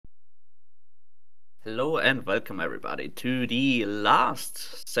Hello and welcome everybody to the last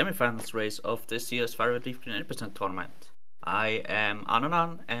semifinals race of this year's FireRed LeafGreen 80% tournament. I am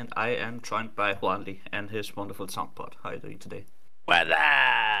Ananan and I am joined by Juanli and his wonderful soundboard. How are you doing today?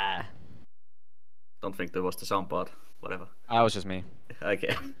 Weather! Don't think that was the soundboard. Whatever. That was just me.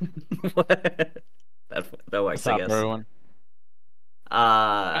 Okay. that works, What's I up, guess. everyone?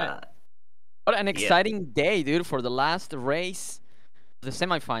 What an exciting day, dude, for the last race, the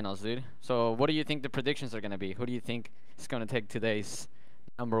semifinals, dude. So, what do you think the predictions are gonna be? Who do you think is gonna take today's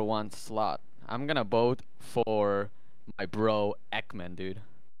 #1 slot? I'm gonna vote for my bro Ekman, dude.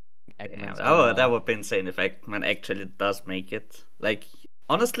 Damn. Ekman's Oh, that gonna. would be insane if Ekman actually does make it. Like,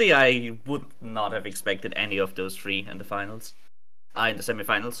 honestly, I would not have expected any of those three in the finals. In the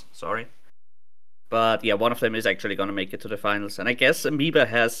semifinals, sorry. But yeah, one of them is actually going to make it to the finals. And I guess Amoeba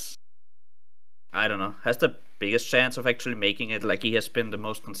has, I don't know, has the biggest chance of actually making it. Like, he has been the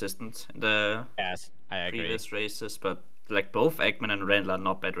most consistent in the Yes, I agree. previous races. But like, both Ekman and Randall are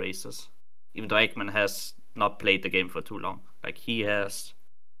not bad racers. Even though Ekman has not played the game for too long. Like, he has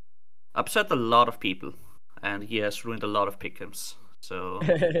upset a lot of people. And he has ruined a lot of pick'ems. So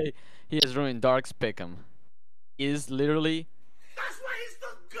He has ruined Dark's pick'em. He is literally. That's why he's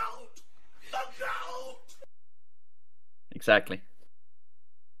the GOAT! The GOAT! exactly.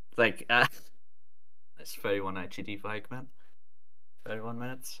 Like, it's 31 IGD for Ekman. 31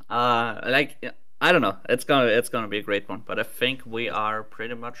 minutes. Like, I don't know. It's gonna be a great one. But I think we are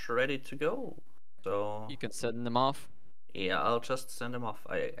pretty much ready to go. So You can send them off. yeah, I'll just send them off.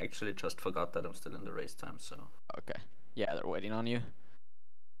 I actually just forgot that I'm still in the race time. So Okay. Yeah, they're waiting on you.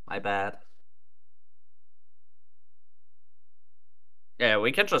 my bad. Yeah,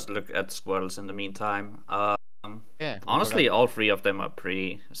 we can just look at squirrels in the meantime. Yeah. Honestly, all three of them are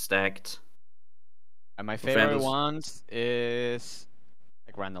pretty stacked. And my favorite Randall's- ones is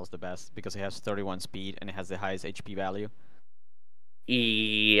like Randall's the best because he has 31 speed and it has the highest HP value.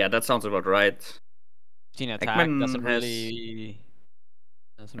 Yeah, that sounds about right. 15 attack Ekman doesn't has- really.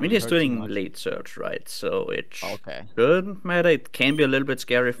 I mean, he's doing late surge, right? So it Okay. shouldn't matter. It can be a little bit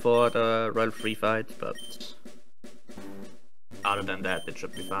scary for the Royal Free fight, but other than that, it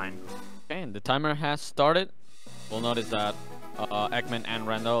should be fine. Okay, and the timer has started. We'll notice that Ekman and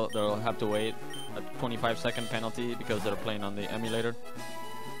Randall, they'll have to wait a 25-second penalty because they're playing on the emulator.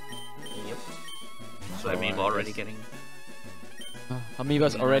 Yep. So I So, mean, I we're already guess- getting.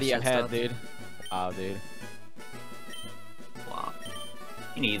 Amoeba's Really already nice ahead, start. dude. Wow, dude. Wow.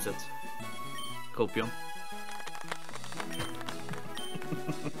 He needs it. Copium.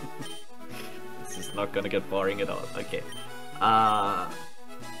 This is not gonna get boring at all. Okay.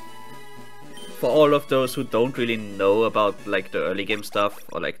 For all of those who don't really know about like the early game stuff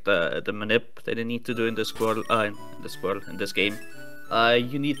or like the manip that they need to do in this in this game,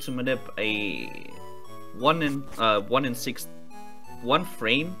 you need to manip a 1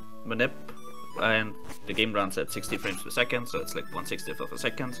 frame manip, and the game runs at 60 frames per second, so it's like 1/60th of a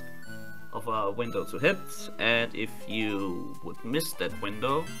second of a window to hit, and if you would miss that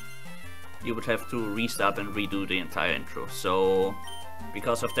window, you would have to restart and redo the entire intro. So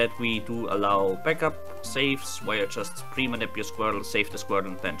because of that, we do allow backup saves where you just pre-manip your squirrel, save the squirrel,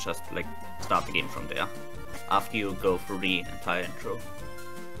 and then just like start the game from there after you go through the entire intro.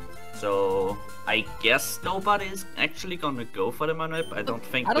 So I guess nobody is actually gonna go for the manip. I don't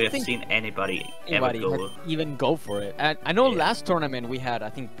think we have seen anybody ever go. Even go for it. And I know Yeah. last tournament we had, I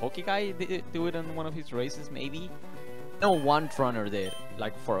think Pokeguy do it on one of his races, maybe. No, one runner did,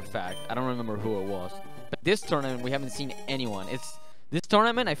 like for a fact. I don't remember who it was. But this tournament we haven't seen anyone. This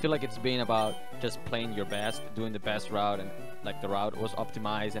tournament, I feel like it's been about just playing your best, doing the best route, and like the route was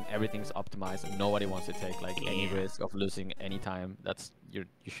optimized and everything's optimized, and nobody wants to take like any risk of losing any time. You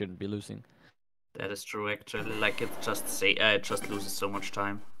shouldn't be losing. That is true, actually. Like, it just loses so much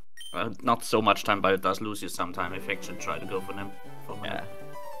time. Not so much time, but it does lose you some time if you actually try to go for them. Yeah.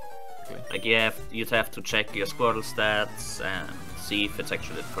 Like, you'd have to check your squirrel stats and see if it's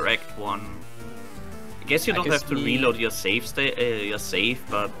actually the correct one. I guess you don't have to reload your save,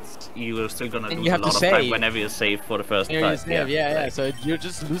 but you are still gonna lose a lot of time whenever you save for the first time. Yeah. So you're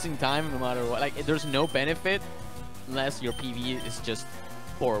just losing time no matter what. Like, there's no benefit unless your PV is just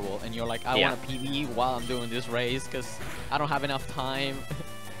horrible, and you're like, I want a PV while I'm doing this race because I don't have enough time.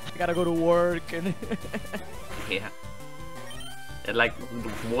 I gotta go to work and. Yeah. And like,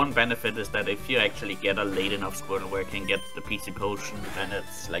 one benefit is that if you actually get a late enough squirrel where you can get the PC potion, then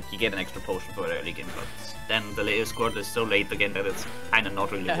it's like you get an extra potion for the early game, but then the latest squirrel is so late again that it's kind of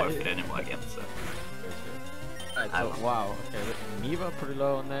not really worth it anymore again, so. Right, so, wow, okay, Neva pretty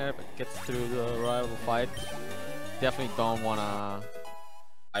low on there, but gets through the rival fight. Definitely don't wanna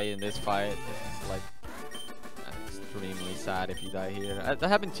in this fight. It's like extremely sad if you die here. That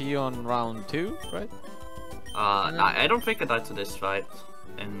happened to you on round 2, right? I don't think I died to this fight.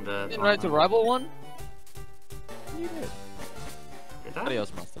 And You didn't ride to rival 1? You did. Did Somebody I?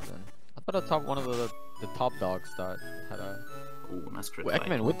 else must have been. I thought I top one of the top dogs that had a. Ooh, nice crit Ooh, fight.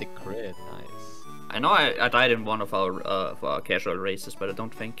 Ekman with the crit, nice. I know I died in one of our casual races, but I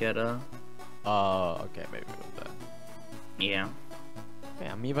don't think it. Okay, maybe with that. Yeah. Okay,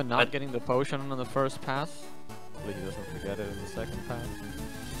 Amoeba not But- getting the potion on the first pass. Hopefully he doesn't forget it in the second pass.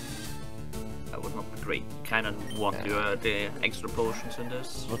 That would not be great. Kind of want the extra potions in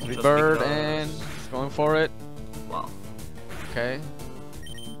this. With just bird because- and he's going for it. Wow. Okay.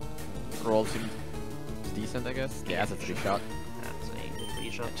 Roll seems decent, I guess. Yeah, that's a 3-shot. That's a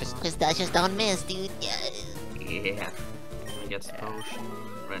 3-shot. Just don't miss, dude. Yeah. Yeah. He gets the potion.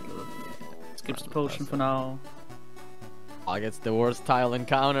 Randall skips the potion for now. Oh, gets the worst tile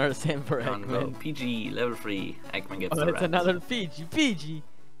encounter. Same for Oh no. Ekman. PG level 3. Ekman gets Oh, the it's rat. another PG.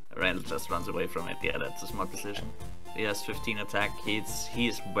 Randall just runs away from it. Yeah, that's a smart decision. He has 15 attack.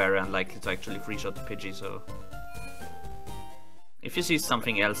 He's very unlikely to actually 3-shot the Pidgey, so... If he sees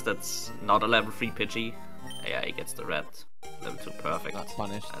something else that's not a level 3 Pidgey, yeah, he gets the red. Level 2, perfect. Not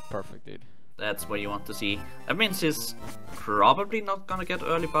punished. Perfect, dude. That's what you want to see. That means he's probably not gonna get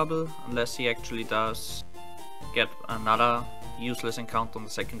early bubble, unless he actually does get another useless encounter on the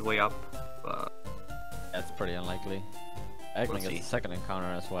second way up. But That's pretty unlikely. Ekman We'll gets see. the second encounter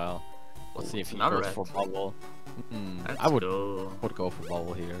as well. Let's see if he another goes red. for bubble. let's I would go. go for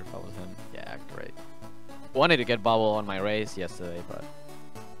bubble here if I was him. Yeah, great. Wanted to get bubble on my race yesterday, but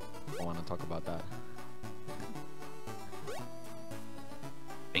I don't want to talk about that.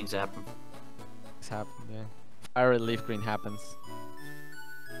 Things happen. It's happened, yeah. FireRed LeafGreen happens.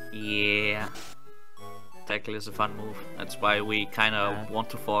 Yeah. Tackle is a fun move. That's why we kind of Yeah. want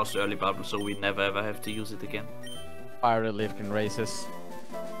to force early bubble, so we never ever have to use it again. FireRed LeafGreen races.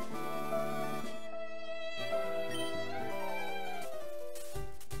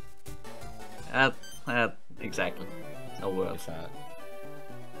 Exactly. No words. Sad.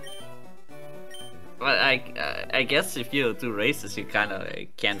 But I guess if you do races, you kind of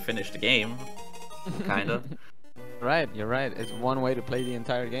can't finish the game. Kind of. Right, you're right. It's one way to play the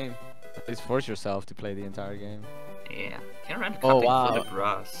entire game. At least force yourself to play the entire game. Yeah. Can run Oh, cutting wow. through the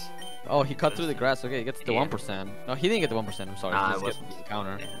grass. Oh, he cut through the grass. Okay, he gets the Yeah. 1%. No, he didn't get the 1%. I'm sorry. Nah, he it just gets wasn't. the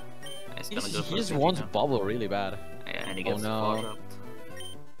counter. Yeah. He's He gonna just, go for he the just 50 wants now. bubble really bad. Yeah, and he Oh, gets no. the 4 up.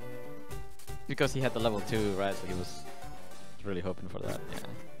 Because he had the level 2, right? So he was really hoping for that. Yeah.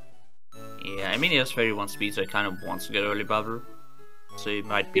 Yeah, I mean he has 31 speed, so he kind of wants to get early bubble. So he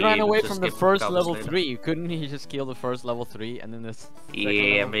might be He ran able away to from the skip first covers level later. 3. Couldn't he just kill the first level 3 and then this?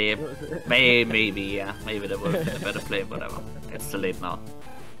 Yeah, maybe, yeah. Maybe that would have been a better play, whatever. It's too late now.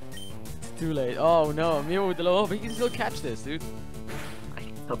 It's too late. Oh no, Mio with the low. But he can still catch this, dude.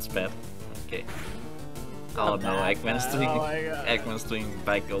 That's bad. Okay. Oh no, Ekman's doing Oh my god. Ekman's doing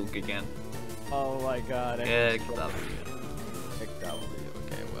back oak again. Oh my god. Ek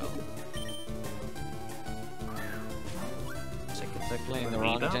Okay, well. Second They're playing the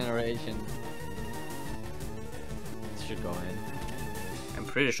wrong rebound. generation. This should go in. I'm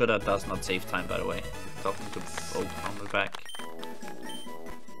pretty sure that does not save time, by the way. Talking to oak on the back.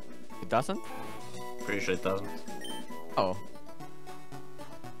 It doesn't? Pretty sure it doesn't. Oh.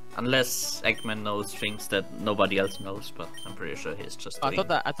 Unless Ekman knows things that nobody else knows, but I'm pretty sure he's just I doing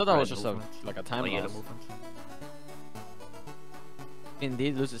thought that was right just movement. like a time Oh, yeah, the loss. movement.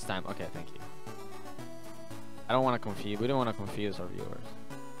 Indeed loses time. Okay, thank you. I don't want to confuse. We don't want to confuse our viewers.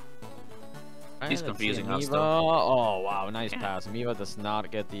 He's Let's see, confusing us, Amoeba. though. Oh wow, nice Yeah. pass. Amoeba does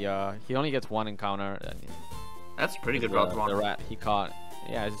not get the. He only gets one encounter. That's pretty good the, route the one. rat he caught.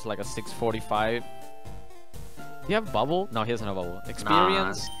 Yeah, it's like a 645. Do you have bubble? No, he doesn't have bubble.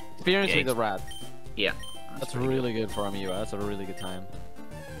 Experience. Experience Yeah, with the rat. Yeah. That's pretty really good for Amoeba. That's a really good time.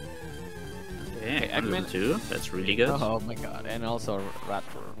 Yeah, Okay, Ekman level Ekman. 2. That's really good. Oh my god. And also rat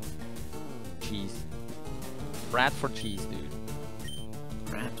for cheese. Rat for cheese, dude.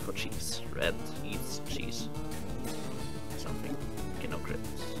 Rat for cheese. Red eats cheese. Something. Okay, no crits.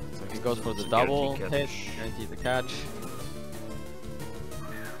 So he goes for the Security double catch. hit. Guarantee the catch.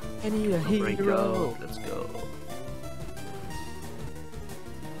 I need a Breakout. Let's go.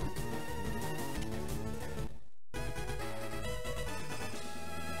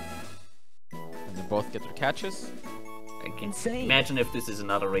 And they both get their catches. Okay. Insane. Imagine if this is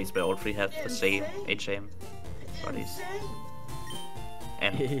another race where all three have the same HM bodies.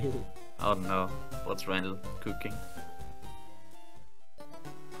 And oh no, what's Randall cooking?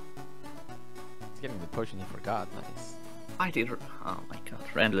 He's getting the potion he forgot. Nice. I did. Oh my god.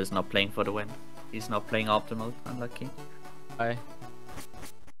 Randall is not playing for the win. He's not playing optimal. Unlucky. Why?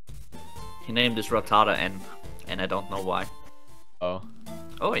 He named his Rattata N, and I don't know why. Oh.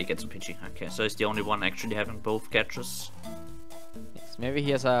 Oh, he gets a Pidgey. Okay, so he's the only one actually having both catches. Yes, maybe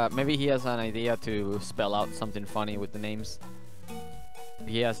he has an idea to spell out something funny with the names.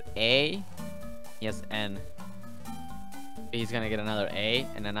 He has A, he has N. He's gonna get another A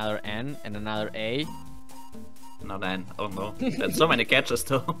and another N and another A. Not N. Oh no. That's so many catches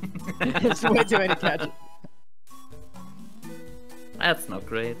though. It's way too many catches. That's not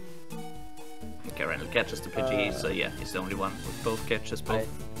great. Okay, Randall catches the Pidgey, so yeah, he's the only one with both catches. Both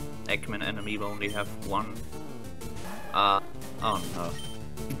Ekman and Amoeba only have one. Oh no.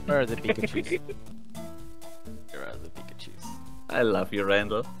 Where are the Pikachus? Where are the Pikachus? I love you,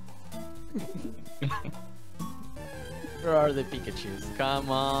 Randall. Where are the Pikachus?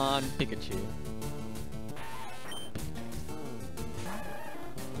 Come on, Pikachu.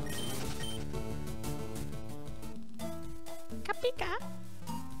 Kapika.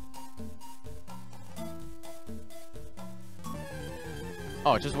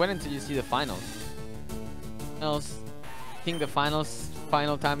 Oh, just wait until you see the finals. I think the final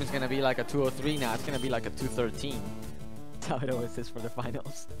time is gonna be like a 2:03. Now it's gonna be like a 2:13. That's how it always is for the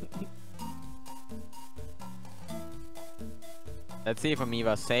finals. Let's see if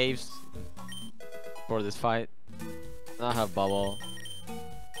Amoeba saves for this fight. I have bubble.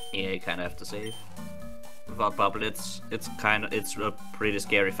 Yeah, you kind of have to save. Without bubble, it's a pretty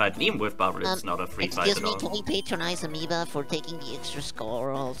scary fight. And even with bubble, it's not a free fight at all. Excuse me, can we patronize Amoeba for taking the extra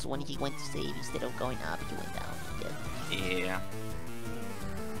score? Also, when he went to save, instead of going up, he went down. Yeah.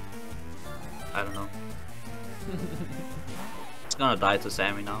 I don't know. It's gonna die to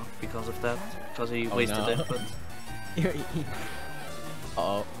Sammy now because of that. Because he wasted effort.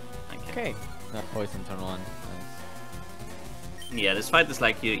 Uh-oh. Okay. That poison turn on. Yeah, this fight is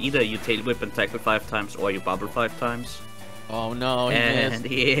like either you tail whip and tackle 5 times or you bubble 5 times. Oh no, he and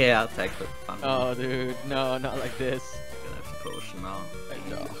missed. Yeah, tackle. Oh dude, no, not like this. Gonna have to potion now.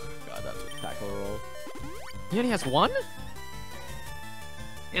 Oh god, that's a tackle roll. He only has 1?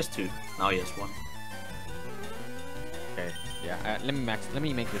 He has 2. Now he has 1. Okay, yeah. Let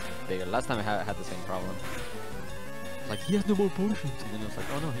me make this bigger. Last time I had the same problem. Like he has no more potions, and then I was like,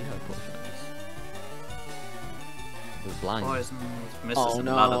 oh no, he had a potion. He was blind. Poison misses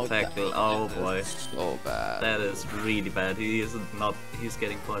another tackle. Oh boy, so bad. That is really bad. He's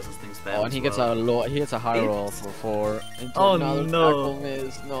getting poison things bad. Oh, and he gets a high roll for 4. Oh another no! Tackle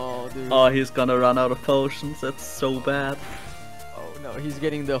miss. No, dude. Oh, he's gonna run out of potions. That's so bad. Oh no, he's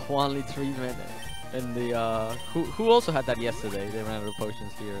getting the Huanli treatment, and the who also had that yesterday. They ran out of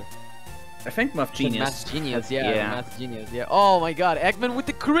potions here. I think Math Genius. Math Genius, yeah. Math Genius, yeah. Oh my god, Ekman with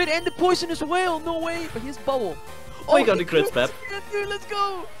the crit and the poisonous whale. No way, but he's bubble. Oh, he got the crit spam. Dude, let's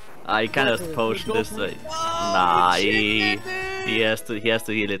go. He kind of has to potion this. Nah, he has to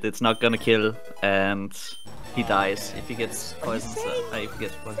heal it. It's not gonna kill, and he dies if he gets poisoned. If he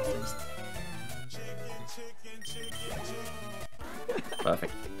gets poison stings.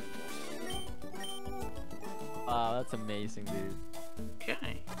 Perfect. Wow, that's amazing, dude.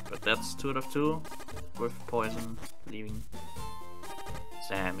 Okay, but that's 2 out of 2 with poison leaving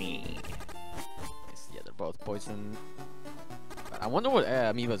Sammy. Yeah, they're both poison. I wonder what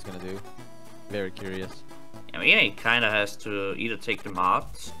Amoeba's gonna do. Very curious. I mean, he kind of has to either take the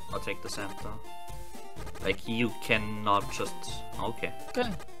mart or take the center. Like, you cannot just... Okay. Okay.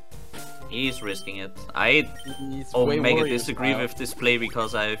 He's risking it. I mega disagree with this play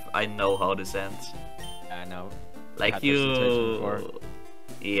because I know how this ends. I know. Like you...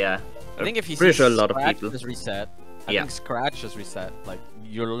 Yeah. I think if he pretty sees sure a lot of Scratch people just reset. I think Scratch just reset. Like,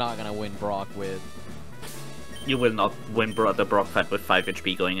 you're not gonna win Brock with... You will not win the Brock fight with 5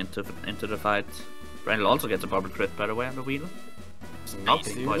 HP going into the fight. Randall also gets a bubble crit, by the way, on the wheel. It's not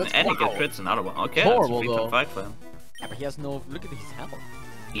big poison, and he gets crits another one. Okay, horrible, that's a 3.5 for him. Yeah, but he has no... Look at his health.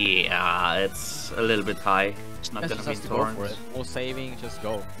 Yeah, it's a little bit high. It's not gonna be torrent. Go for it. No saving, just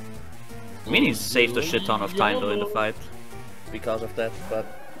go. I mean, he's saved a shit ton of time though in the fight because of that, but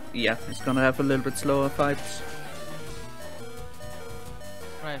yeah, he's gonna have a little bit slower fights.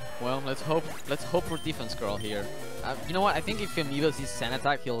 Right. Well, let's hope for defense girl here. You know what? I think if Amoeba sees Sand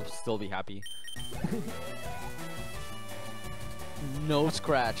Attack, he'll still be happy. No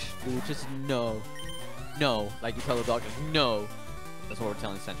Scratch, dude. Just no. No. Like you tell the dog, just no. That's what we're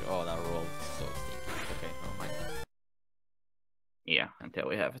telling Central. Oh, that roll is so stinky. Okay, never mind. Yeah, and there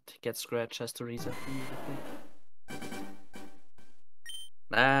we have it. Get Scratch has to reset immediately.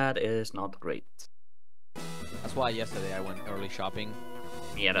 That is not great. That's why yesterday I went early shopping.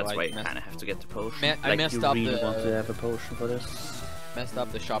 Yeah, that's So why you kind of have to get the potion. I like, messed you up really the- want to have a potion for this. Messed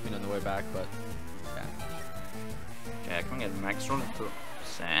up the shopping on the way back, but yeah. Okay, I can get max roll into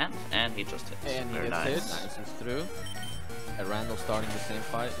sand, and he just hits. And he Very gets hit. nice. Nice, he's through. And Randall starting the same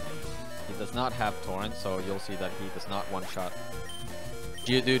fight. He does not have torrent, so you'll see that he does not one-shot.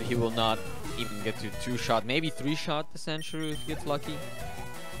 Geodude, he will not even get to 2-shot, maybe 3-shot the Sandshrew if he gets lucky.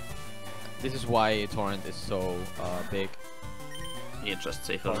 This is why torrent is so big. You just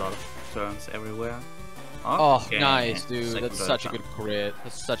save a lot of turns everywhere. Oh, Okay. nice, dude. Second That's turn such a down. good crit.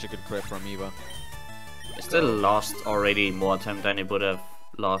 That's such a good crit from Amoeba. He still lost already more time than he would have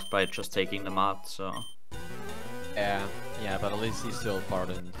lost by just taking them out, so... Yeah, but at least he's still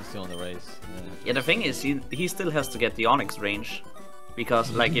he's still in the race. Yeah, the thing is, he still has to get the Onyx range.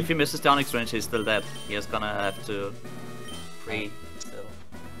 Because, like, if he misses the Onyx range, he's still dead. He's gonna have to... free still.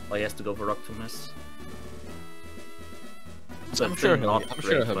 Or he has to go for Rock to miss. So I'm it's sure still he'll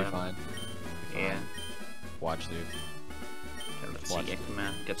be for him. fine. Yeah. Watch, dude. Okay, let's Watch see, it.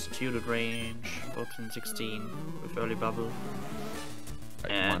 Ekman gets the tutored range, 14-16 with early bubble.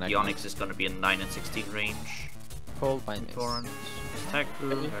 Right, And come on, the Ekman. Onyx is gonna be in 9 and 16 range. Cold by miss. Torrent, tackle,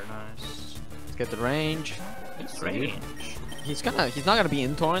 very nice. Let's get the range. Range. He's not gonna be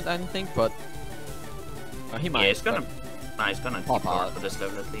in torrent, I don't think, but he might. Yeah, he's gonna. but- Nah, he's gonna Pop keep Torrent out. for this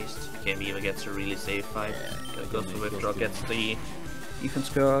level at least. Okay, Eva gets a really safe fight. Goes to withdraw, gets the defense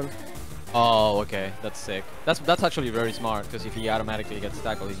girl. Oh, okay, that's sick. That's actually very smart because if he automatically gets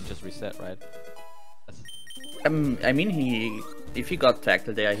tackled, he can just reset, right? I mean, if he got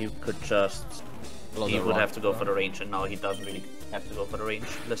tackled there, he could just. Blow He the would rock. have to go for the range, and now he doesn't really have to go for the range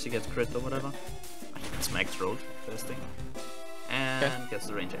unless he gets crit or whatever. It's max rolled, first thing. And gets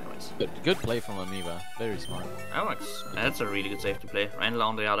the range anyways. Good play from Amoeba. Very smart. That works. That's a really good save to play. Randall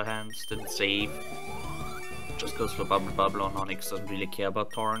on the other hand didn't save. Just goes for bubble on Onyx, doesn't really care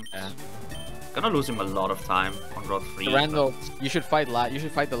about Torrent. Yeah. Gonna lose him a lot of time on Rod 3. Randall, you should fight you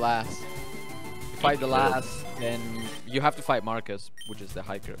should fight the last. You fight the last, then you have to fight Marcus, which is the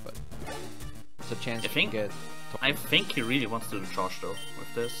hiker, but there's a chance I you think- can get. I think he really wants to do the charge though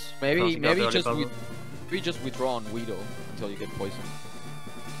with this. because Maybe he got the early just bubble. just withdraw on Weedle until you get poisoned.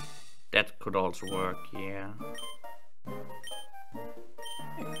 That could also work, yeah.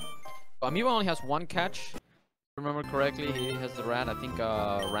 Amoeba only has one catch. If I remember correctly, he has the rat. I think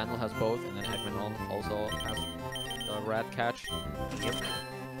Randall has both, and then Ekman also has the rat catch. Yep.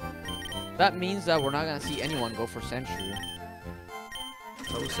 That means that we're not gonna see anyone go for Sandshrew.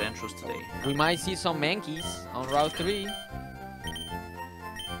 So Sandshrews today. We might see some Mankeys on Route 3.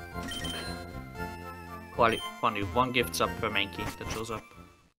 Quali, one gifts up per Mankey that shows up.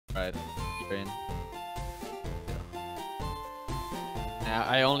 Right, you're in.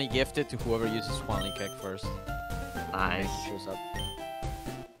 I only gift it to whoever uses Swanly Kick first. Nice. Mankey shows up.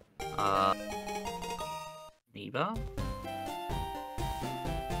 Eva?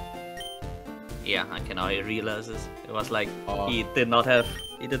 Yeah, I can now realize this. It was like he did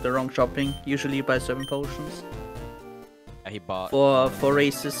the wrong shopping, usually by 7 potions. He bought. For 4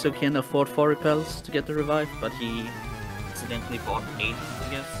 races so he can afford 4 repels to get the revive, but he accidentally bought 8, I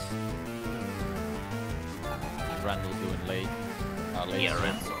guess. Randall doing late. Late Yeah, start.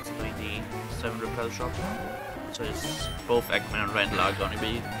 Rand's also doing the 7 repel shop. So it's both Ekman and Randall are gonna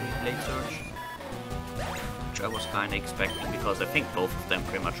be doing late surge. Which I was kinda expecting because I think both of them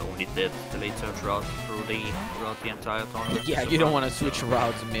pretty much only did the late surge route throughout the entire tournament. Yeah, so you don't far. want to switch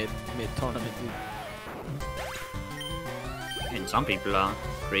routes mid tournament. And some people are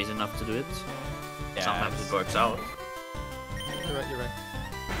crazy enough to do it. Yeah, Sometimes it works out. You're right.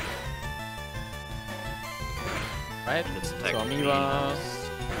 Right? And it's So technically Amoeba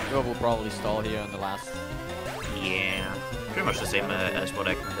will probably stall here on the last. Yeah, pretty much the same as what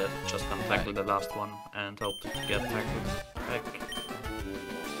Ekman did. Just gonna tackle the last one and hope to get tackled back.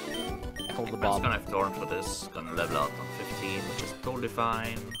 Hold the Ekman's ball. gonna have Thorn for this, gonna level out on 15, which is totally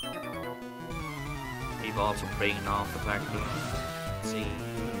fine. Eva also praying now for tackle. Let's see.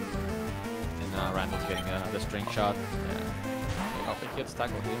 And Randall's getting the string shot. Yeah. I think he gets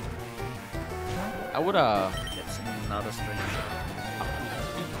tackled here. I would Gets another string shot.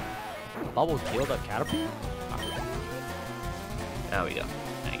 double kill that Caterpie? There we go.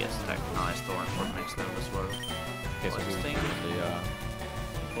 I guess tackle nice Thorn for the next level as well. Okay, so Poison we sting. the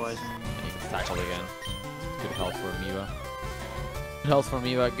Poison. and he gets tackled again. Good health for Amoeba. Good health for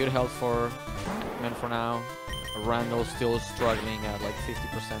Amoeba, good health for Men for now. Randall still struggling at like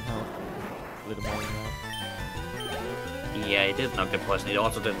 50% health. A little more than that. Yeah, he did knock the poison. He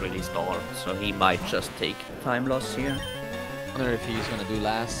also didn't really stall, so he might just take time loss here. I wonder if he's gonna do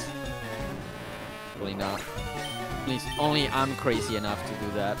last. Probably not. At least only I'm crazy enough to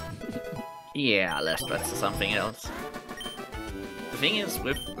do that. Yeah, let's to something else. The thing is,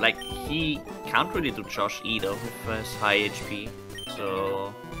 with like he can't really do Josh either with his high HP,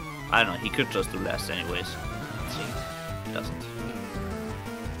 so I don't know. He could just do less anyways. Let's see, he doesn't.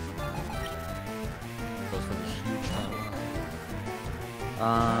 Goes for the huge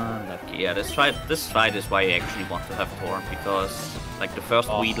Lucky. Yeah, this fight is why I actually want to have Torrent, because like the first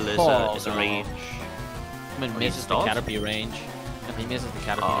Weedle is a range. I mean, misses the Caterpie range. If he misses the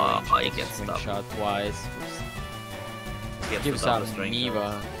Caterpie range, he gets swing shot twice. Gives out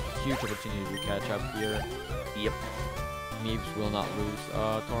Amoeba huge opportunity to catch up here. Yep. Meebs will not lose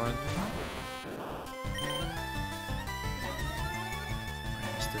Torrent.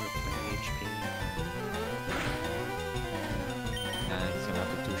 Still 20 HP. And he's gonna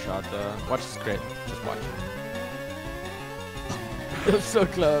have to two-shot watch this crit. Just watch. It was so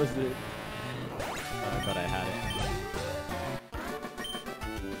close, dude. I thought I had it.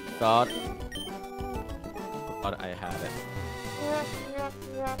 Thought I had it.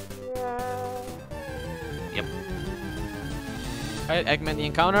 Yep. Alright, Eggman the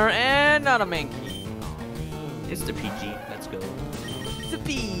encounter, and not a Mankey. It's the PG. Let's go. It's a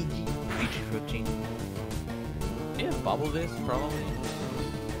PG. PG-13. Yeah, bubble this, probably.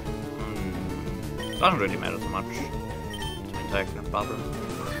 Doesn't really matter too much. Between Tag and Bubble.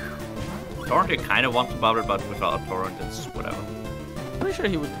 Torrent, you kind of want to Bubble, but without Torrent, it's whatever. Pretty sure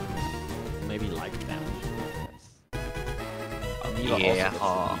he would maybe like damage. Yeah,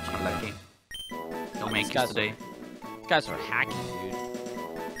 oh, unlucky. No Mankeys today. These guys are hacking, dude.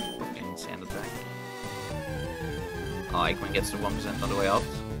 Fucking sand attack. Oh, Eggman gets the 1% on the way out.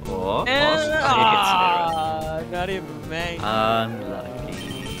 Oh, not even a Mankey.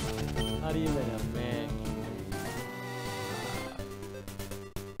 Unlucky. Not even a Mankey.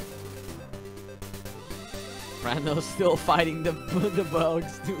 Randall's still fighting the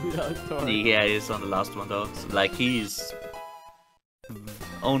bugs, dude, without Torrent. Yeah, he's on the last one though. So, like, he's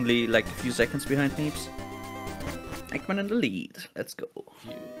only like a few seconds behind Neeps. Eggman in the lead. Let's go.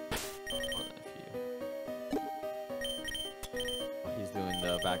 He's doing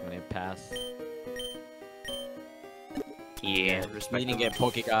the back minute pass. Yeah, We need to get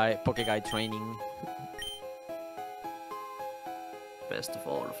Pokeguy training. Best of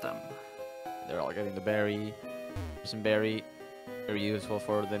all of them. They're all getting the berry. Some berry, very useful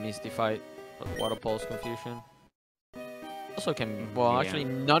for the Misty fight. Water Pulse Confusion. Also can, well, actually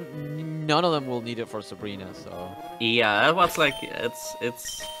none of them will need it for Sabrina, so. Yeah, that was like,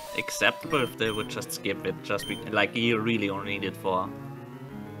 it's acceptable if they would just skip it, just like you really only need it for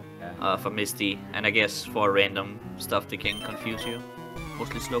Misty, and I guess for random stuff they can confuse you.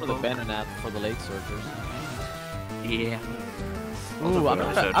 Mostly For the Slowpoke. Bananat for the late searchers. Yeah. Ooh,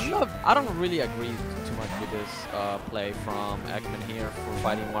 I don't really agree too much with this play from Ekman here for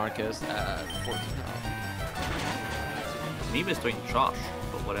fighting Marcus at 14 health. Amoeba is doing Josh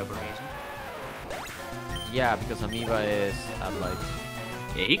for whatever reason. Yeah, because Amoeba is at like...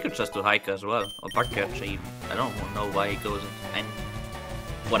 Yeah, he could just do Hiker as well, or Bug Catcher even. I don't know why he goes and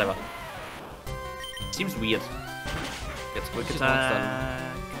whatever. Seems weird. Gets quick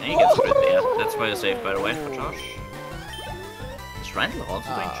attack. And he gets crit, yeah. That's why you're safe, by the way, for Josh. Is Randall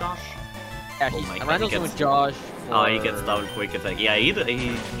also doing Josh? Yeah, Randall's doing Josh for... Oh, he gets double quick attack. Yeah, he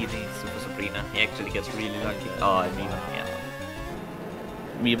needs Super Sabrina. He actually gets really lucky. Oh, Amoeba, yeah.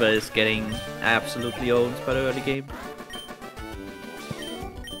 Amoeba is getting absolutely owned by the early game.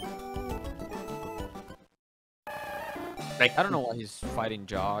 Like, I don't know why he's fighting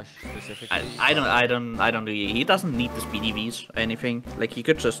Josh specifically. I don't do. He doesn't need the speedy Vs or anything. Like he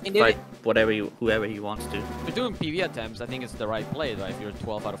could just Indeed. fight whoever he wants to. If you're doing PV attempts, I think it's the right play. Though, if you're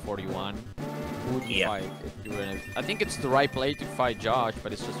 12 out of 41, who would you fight? If you were in I think it's the right play to fight Josh,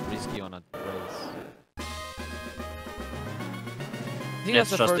 but it's just risky on a race. I think that's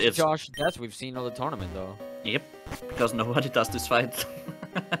the first Josh death we've seen on the tournament, though. Yep, because nobody does this fight.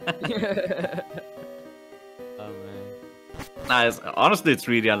 Honestly, it's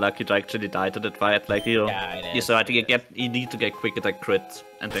really unlucky to actually die to that fight. Like you so I think you need to get quick attack crit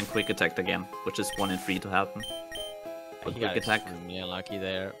and then quick attack again, which is 1 in 3 to happen. But quick attack. Yeah, lucky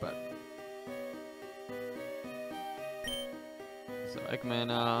there, but so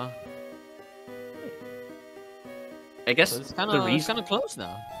Eggman, I guess so it's kind of close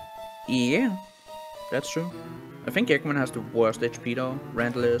now. Yeah, that's true. I think Eggman has the worst HP though.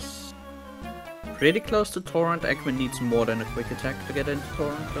 Randall is pretty close to Torrent. Eggman needs more than a quick attack to get into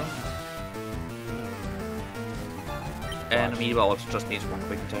Torrent though. And Amoeba also just needs 1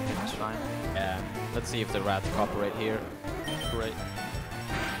 quick attack and it's fine. Yeah, let's see if the rats cooperate here. Great.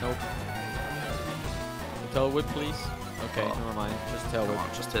 Nope. tail whip, please. Okay, Oh. never mind. Just tail Come whip.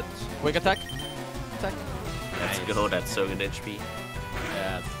 on, just hit. Quick attack. Attack. Let's Nice. go, that's so good HP.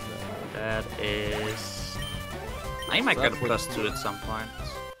 Yeah. That is... I might So get a that's +2 at some point.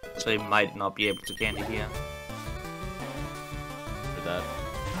 So he might not be able to candy here. For that.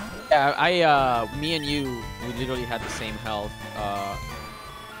 Yeah, me and you, we literally had the same health.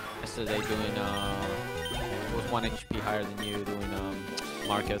 Yesterday doing, was 1 HP higher than you doing,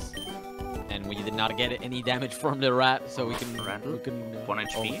 Marcus. And we did not get any damage from the rat, so we can... Randall? We can 1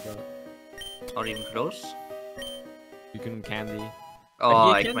 HP? Not even close? You can candy.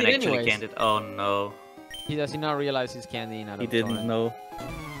 Oh, he Ekman candied actually anyways. candid. Oh no. Does he not realize he's candying out of He didn't torrent? know. Oh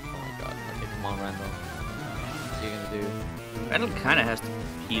my god. Okay, come on, Randall. What are you gonna do? Randall kinda has to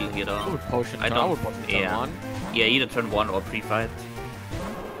heal here I though. would potion I turn. don't- I would potion turn yeah. 1. Yeah, either turn 1 or pre-fight.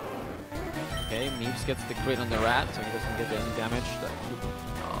 Okay, Meeps gets the crit on the rat, so he doesn't get any damage.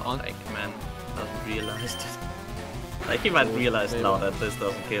 Oh, Ekman doesn't realize this. Like, he might realize now that this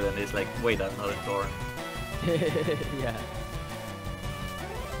doesn't kill, and he's like, wait, I'm not in torrent. Yeah.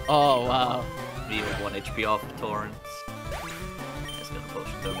 Oh, wow. We have 1 HP off torrents. He's gonna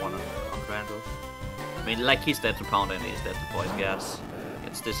potion the 1 on Randall. I mean, like, he's dead to pound and he's dead to poison gas.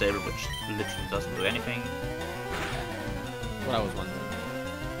 It's disabled, which literally doesn't do anything. What I was wondering.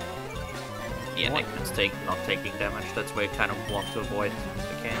 Yeah, What? Ekman's not taking damage. That's where you kind of want to avoid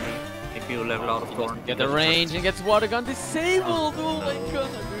the candy. If you level out of He torrent. doesn't get the because it's range and gets water gun disabled! Oh my god,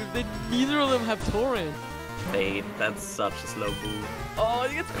 dude. Neither of them have torrent. just fade. That's such a slow move. Oh,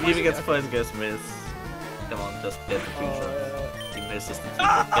 he gets He even gets poison gas miss. Come on, just get the future. He misses the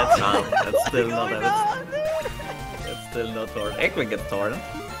future. Gets out. That's still not That's still not torrent. Ekman gets torrent.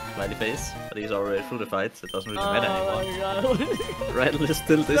 Smiley face. But he's already through the fight, so it doesn't really matter anymore. Oh my god. Randall is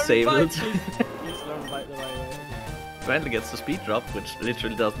still disabled. Please learn fight the right way. Randall gets the speed drop, which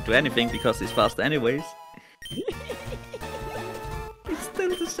literally doesn't do anything because he's fast anyways. He's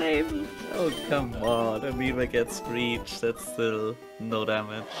still disabled. Oh, come on. Amoeba gets Screech. That's still no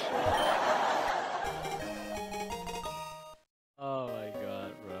damage. Oh my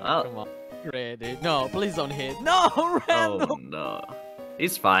god, bro. Oh. Come on. Great, dude. No, please don't hit. No, Randall! Oh, no.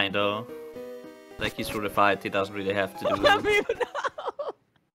 He's fine, though. Like, he's through the fight. He doesn't really have to do... Let me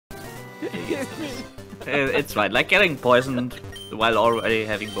It's fine. Like, getting poisoned while already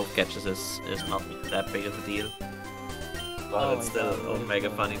having both catches is not that big of a deal. But Oh it's my still God, mega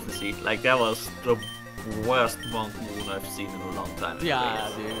funny to see. Like, that was the worst Monk Moon I've seen in a long time. Yeah,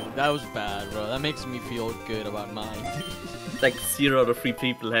 dude. That was bad, bro. That makes me feel good about mine. Like 0 to 3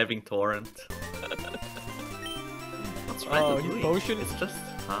 people having torrent. What's Randall he doing? potioned- It's just...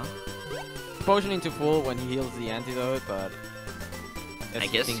 Huh? Potion into full when he heals the antidote, but... I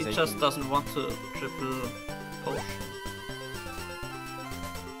guess he just doesn't want to triple potion.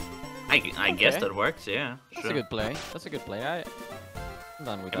 I guess that works, yeah. That's Sure. a good play. That's a good play. I'm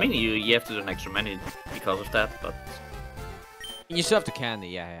done with I that. mean, you have to do an extra many because of that, but... You still have to candy,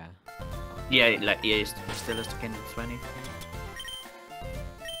 yeah. Yeah, like, yeah, he still has to get 20.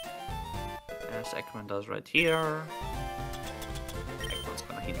 As Ekman does right here. Ekman's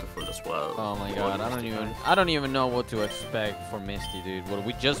gonna hit the full as well. Oh my Or god, the I don't even know what to expect for Misty, dude. What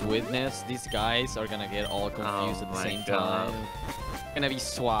we just witnessed, these guys are gonna get all confused Oh at the my same God. time. Gonna be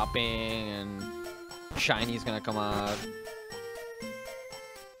swapping and Shiny's gonna come out.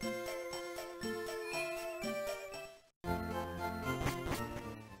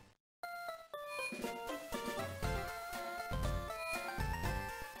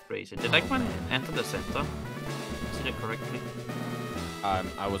 Crazy. Did Ekman enter the center? Did it correctly? I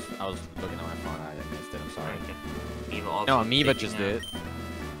was looking at my phone. I missed it. I'm sorry. Okay. Amoeba also No, Amoeba taking just a- did.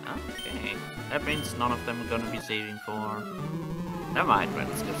 Okay. That means none of them are gonna be saving for... Never mind, Ren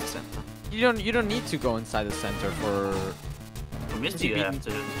skips the center. You don't need to go inside the center for For Misty you you have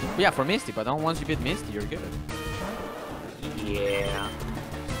to... yeah for Misty, but once you beat Misty, you're good. Yeah.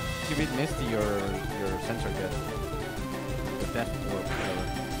 Once you beat Misty, your center good. The death or whatever.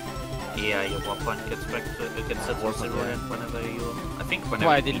 Yeah, your war point gets back to... It gets set to War point, 0 yeah. and whenever you... I think why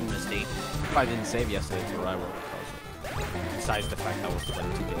whenever I you beat didn't- Misty. I didn't save yesterday to rival also. Besides the fact I was the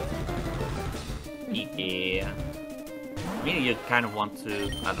better to get it. Yeah. I mean, you kind of want to...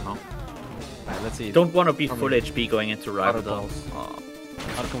 I don't know. Alright, let's see. You don't want to be From full HP going into rival though. balls. Oh,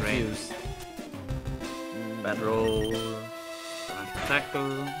 Not confused. bad roll.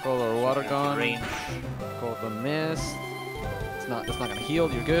 Tackle. Roll or water gun. Range. Golden mist. It's not gonna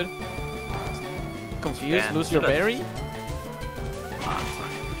heal. You're good. Confused. Yeah, Lose your that's- berry.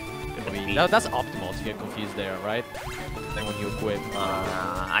 Good beat. That's optimal to get confused there, right? Then when you equip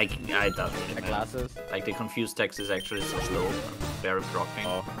I doubt the it. Man. glasses. Like the confused text is actually so slow. Very blocking.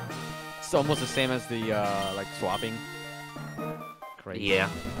 Oh. It's almost the same as the like swapping. Crazy. Yeah,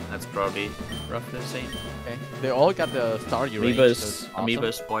 that's probably roughly the same. Okay. They all got the starter range. Amoeba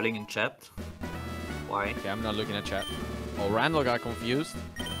is spoiling in chat. Why? Okay, I'm not looking at chat. Oh, Randall got confused.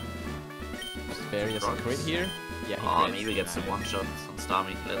 Very as a crit here. Yeah, he Oh, crits. maybe gets the one shot on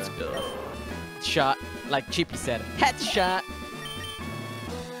Starmie. Let's go. Shot, like Chippy said. Headshot.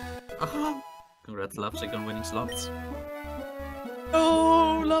 Congrats, Lovesick, on winning slots.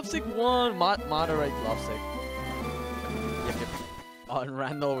 Oh, Lovesick won. Moderate Lovesick. Yep. Oh, and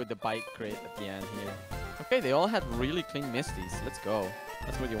Randall with the bite crit at the end here. Okay, they all had really clean Misties. Let's go.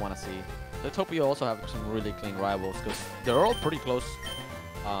 That's what you want to see. Let's hope you also have some really clean rivals, because they're all pretty close.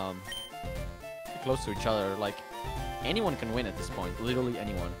 Close to each other. Like, anyone can win at this point. Literally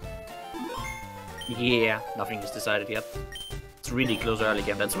anyone. Yeah, nothing is decided yet. It's really close early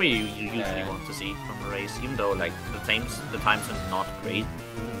game. That's what you usually want to see from a race, even though like the times are not great.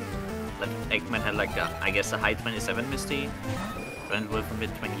 Like Ekman had like I guess a high 27 Misty, and with a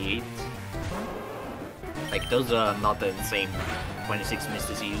mid 28. Like those are not the same 26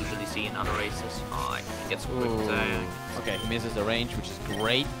 Misties you usually see in other races. Oh, he gets quick. Okay, he misses the range, which is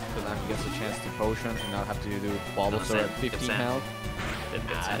great, because now he gets a chance to potion and not have to do Bulbasaur at 15 health.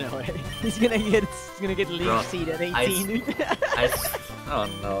 No, he's gonna get leech Bro, seed at 18. Oh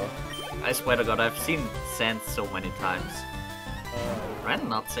no! I swear to God, I've seen Sand so many times. Ren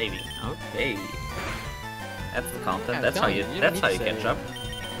not saving. Okay, that's the content. Yeah, that's how you catch up.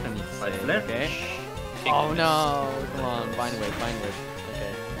 By Flare. Okay. Oh no! Come on, Vine Whip.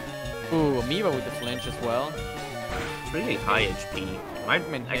 Okay. Ooh, Amoeba with the flinch as well. It's really high HP. Might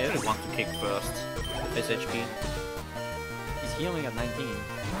actually hits. want to kick first. This HP. He's healing at 19. Okay,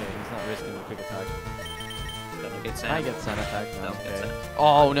 he's not risking the quick attack. Doesn't get I Sand. get Sand attack now. Doesn't get Okay. Sand.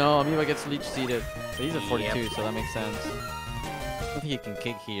 Oh no, Amoeba gets leech seeded. So he's at 42, Yep. so that makes sense. I don't think he can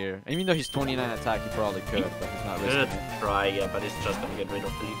kick here. Even though he's 29 attack, he probably could, but he's not risking Good it. try, yeah, but it's just gonna get rid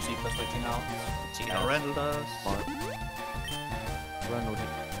of the leech seed by switching out. Let's see how Randall does. Smart. Run with him.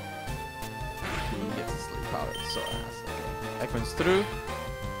 He gets his sleep powder, so ass. Okay. Ekman's through.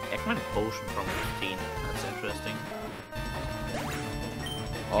 Ekman potion from 15. That's interesting.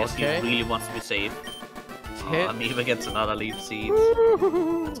 Guess he Okay. really wants to be safe. Hit. Amoeba gets another leaf seed.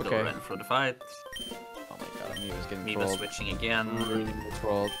 Let's go Okay. Ren for the fight. Oh my god, Amoeba's getting Amoeba trolled. switching again. Really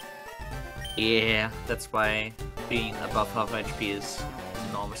trolled. Yeah, that's why being above half HP is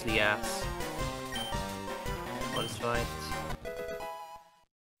enormously ass. For this fight.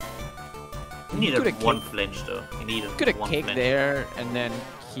 He needed coulda one kicked- flinch though. He needed Could have one kicked flinch. there and then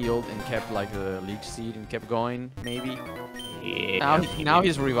healed and kept like the leech seed and kept going, maybe. Yeah. Now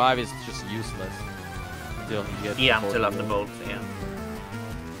his revive is just useless. Until he gets Yeah, the until bolt after heal. bolt, yeah.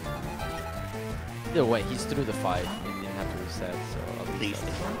 Either way, he's through the fight. He didn't have to reset, so at least.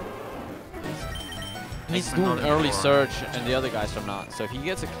 Please. He's Ekman doing not early anymore. surge and the other guys are not. So if he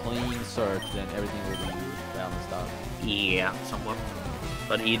gets a clean surge, then everything will be balanced out. Yeah, somewhat.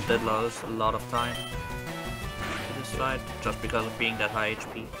 But he did lose a lot of time to this fight, just because of being that high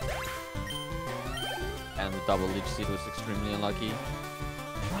HP. And the double leech seed was extremely unlucky.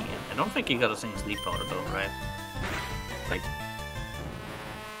 Yeah, I don't think he got a single sleep powder though, right? Like,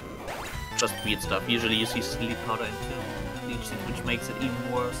 just weird stuff. Usually you see sleep powder into leech seed, which makes it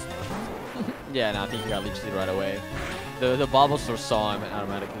even worse. Yeah, no, I think he got leech seed right away. The Bulbasaur saw him and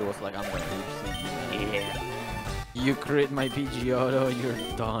automatically was like, I'm gonna leech seed. Yeah. You crit my Pidgeotto,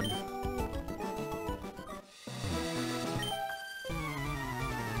 you're done.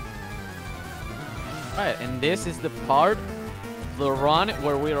 Alright, and this is the part, the run,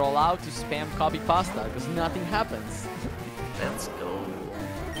 where we're allowed to spam copy pasta, because nothing happens. Let's go.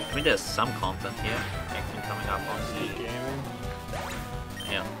 I mean, there's some content here. Ekman coming up on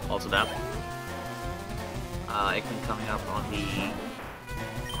the... Yeah, also that. Ekman coming up on the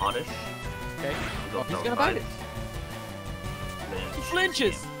Oddish. Okay, Go oh, he's for gonna a bite it. Flinch. He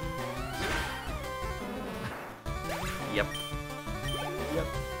flinches! Yep. Yep.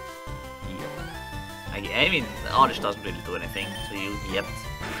 I mean, Oddish doesn't really do anything to you yet.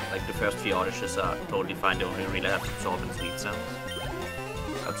 Like, the first few Oddishes are totally fine, they only really have Absorb and Sweet Sense.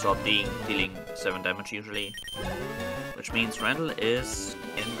 Absorb dealing 7 damage usually. Which means Randall is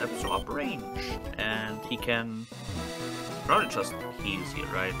in Absorb range. And he can probably just heals here,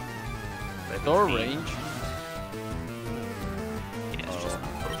 right? Like Door speed. range. Yeah, it's just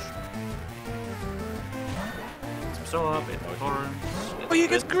push. It's Absorb, it torrents. Oh, you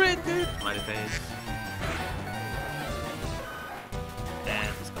get crit, dude! Smiley face.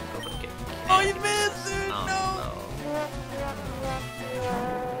 And he's gonna go for the kick. Oh, you missed, dude! Oh, no.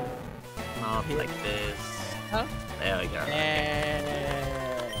 Not like this. Huh? There we go.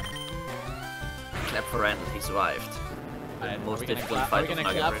 Yeah. Clap for Randall, he survived. The most difficult fight of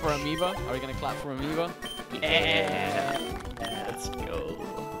Nugget clap for Bridge. Amoeba? Are we gonna clap for Amoeba? Yeah. Let's go.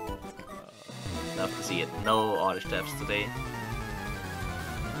 Love to see it. No Oddish devs today.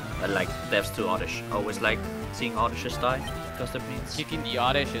 I like devs to Oddish. Always like seeing Oddishes die, because that means... Kicking the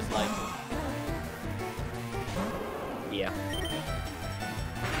Oddish is like... Yeah.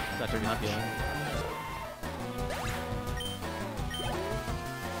 Such a good feeling.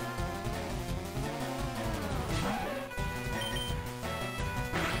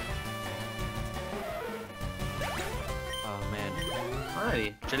 Oh man.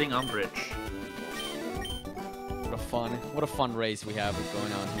 Alrighty, chilling on bridge. What a fun race we have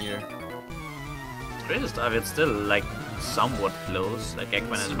going on here. Greatest dive, it's still like somewhat close. Like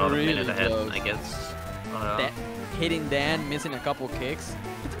Ekman is about a minute ahead, close. I guess. Hitting Dan, missing a couple kicks.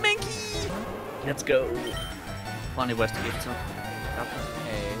 It's Mankey! Let's go. Funny West to get some.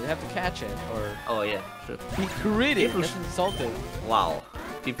 Hey, they have to catch it, or... Oh yeah, should. He crit it! That's insulted. Wow.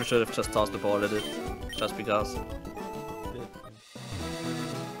 People should have just tossed the ball at it. Just because.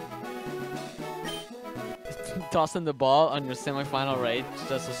 Tossing the ball on your semifinal rate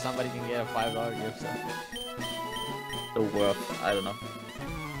just so somebody can get a $5 gift set. So worth, I don't know.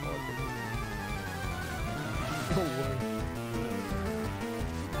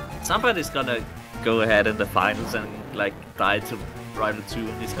 Somebody's gonna go ahead in the finals and like die to Rival 2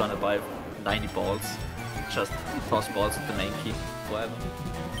 and he's gonna buy 90 balls. Just toss balls at the main key forever.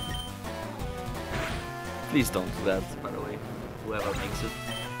 Please don't do that, by the way. Whoever makes it.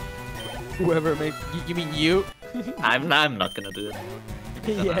 Whoever makes... You mean you? I'm not gonna do it.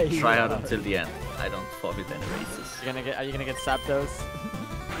 Yeah, I'll try you out are. until the end. I don't forfeit any races. Are you gonna get Zapdos?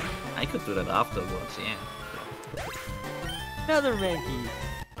 I could do that afterwards, yeah. Another Mankey.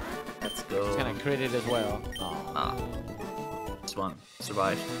 Let's go. He's gonna crit it as well. Oh. Ah. This one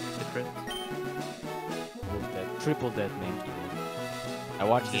survived the crit. Triple dead Mankey. I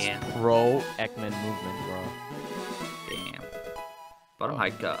watched this Yeah. pro Ekman movement, bro. Damn. Bottom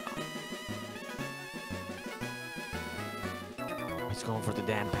hiker. He's going for the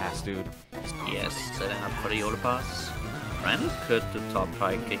Dan pass, dude. Yes, setting up for the Yoda pass. Randall could do top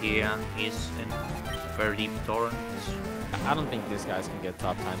hiker here. He's in very deep torrent. I don't think these guys can get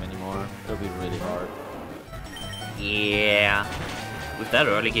top time anymore. It'll be really hard. Yeah. With that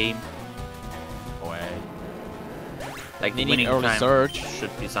early game, Away. like They need winning early time surge.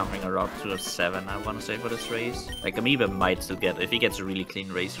 should be something around to a 7, I want to say, for this race. Like Amoeba might still get, if he gets a really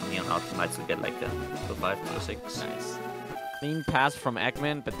clean race from here on out, he might still get like a 5 to a 6. Nice. Clean pass from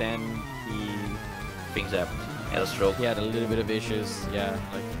Ekman, but then Things happen. He had a stroke. he had a little bit of issues. Yeah,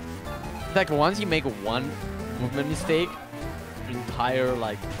 like once you make one movement mistake, your entire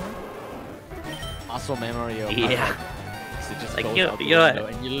like muscle memory of Yeah. it just Like, goes you- out the you're- window,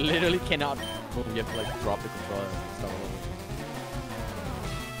 and you literally cannot move. You have to like drop the controller and stuff.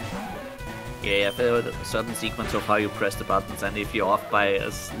 Yeah, I feel a certain sequence of how you press the buttons, and if you're off by a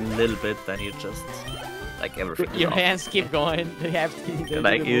little bit, then you just like everything. Your is off. hands keep going. They have to. They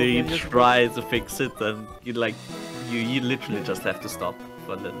Like do the you movement, just- try to fix it, and you like you literally just have to stop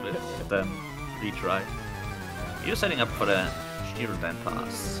for a little bit, then retry. You're setting up for the shield then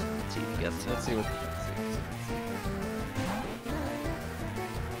pass. Let's see if he gets it. Let's see what.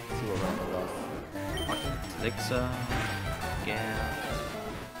 See what Randall does. Elixir. Yeah.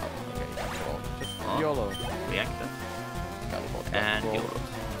 Oh, okay. Well, just Oh. YOLO. Reactor. Got it, both. And Roll.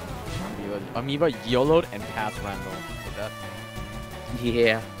 YOLO. Amoeba YOLO'd and passed Randall. With that.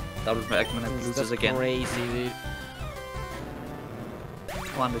 Yeah. Double Ekman and loses That's again. crazy, dude.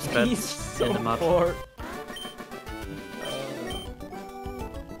 One is He's so in the mud. poor.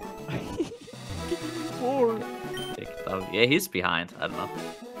 Poor. Take double. Yeah, he's behind. I don't know.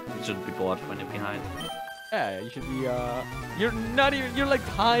 You shouldn't be bored when you're behind. Yeah, you should be, you're not even, you're like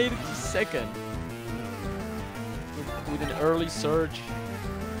tied second. With an early surge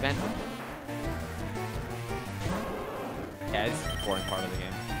advantage. Yeah, it's the boring part of the game.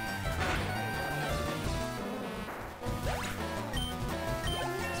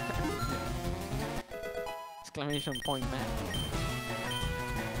 Exclamation point man.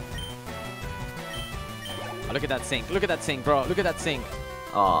 Oh, look at that sink. Look at that sink, bro. Look at that sink.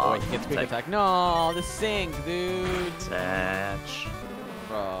 Oh, Oh, wait, he gets quick attack. No, the sink, dude. Satch.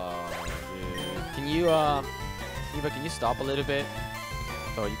 Bro, dude. Can you, Eva, can you stop a little bit?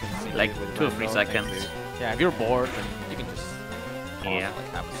 So you can see Like with 2 or 3 Randall. seconds. Thanks, dude. Yeah, if you're bored, then you can just pause Yeah. for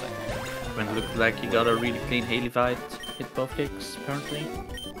like half a second. When it looked like he got a really clean Haley fight. Hit both kicks, apparently.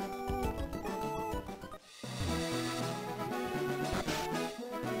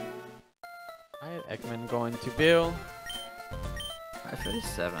 Alright, Ekman going to Bill.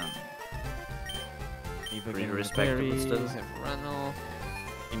 537. Pretty respectable still. Randall.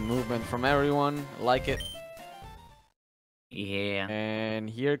 In movement from everyone. Like it. Yeah. And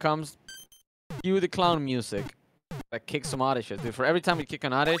here comes Cue the Clown music. That kicks some Oddishes. Dude, for every time we kick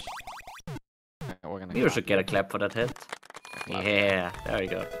an Oddish, we're gonna You should get a clap for that hit. Yeah, there you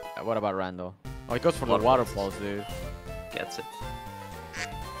go. What about Randall? Oh, he goes for the waterfalls, dude. Gets it.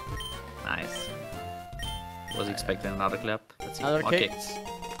 Nice. Was expecting another clap. Let's see. Another More kick. kicks.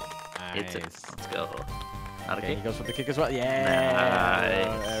 Nice. Hits it. Let's go. Another Okay, kick. he goes for the kick as well. Yeah.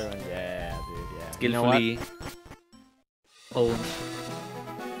 Nice. Everyone, yeah, dude, yeah. Skillfully owned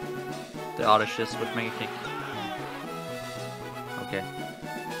the Oddishes with Mega Kick. Okay.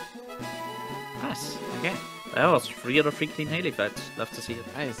 Nice. Okay. That was 3 out of 3 clean Haley fights. Love to see it.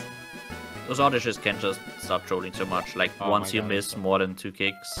 Nice. Those Oddishes can just start trolling so much. Like, Oh once my you God. miss more than 2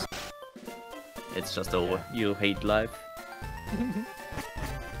 kicks, it's just over. Yeah. You hate life.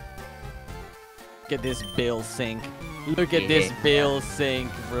 Look at this Bill sink. Look at this Bill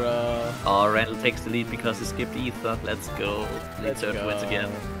sink, bro. Oh, Randall takes the lead because he skipped Ether. Let's go. Lead surge wins again.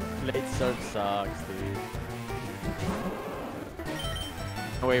 Late surge sucks, dude.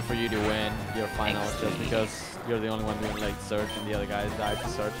 No way for you to win your finals just Exactly. because you're the only one doing late surge and the other guys died to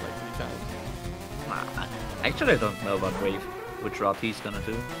surge like 3 times. Nah, actually, I don't know about Wave, which route he's gonna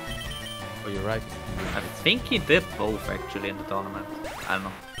do. Oh, you're right. I think he did both actually in the tournament. I don't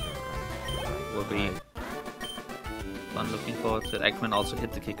know. Will be fun looking forward to it. Ekman also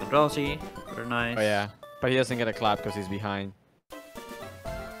hit the kick on Drowsy. Very nice. Oh yeah, but he doesn't get a clap because he's behind.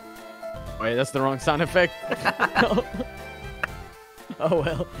 Wait, that's the wrong sound effect. Oh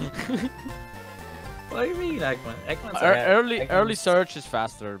well. What do you mean, Ekman? Ekman's Early search is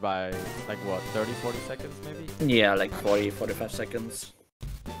faster by like what, 30-40 seconds maybe? Yeah, like 40-45 seconds.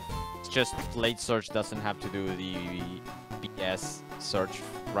 It's just late search doesn't have to do the BS search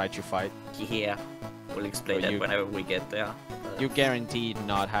right to fight. Yeah, we'll explain So that you- whenever we get there. You guaranteed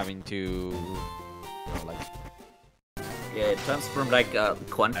not having to, you know, like, Yeah, it turns from like a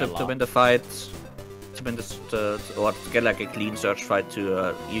coin flip to love- win the fight, to win or to get like a clean search fight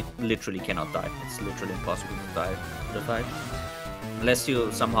to you literally cannot die. It's literally impossible to die in the fight. Unless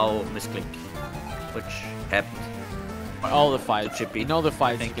you somehow misclick, which happened. all the fights. Chippy, In all the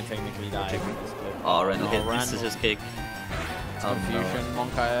fights, I you think. can technically die. Chippy. with this clip. Oh, Randall hit, Randall. misses his kick. Oh, Confusion,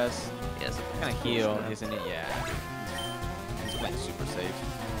 Monka S. no. Yes, Kind of heal, isn't it? Yeah. He's playing super safe.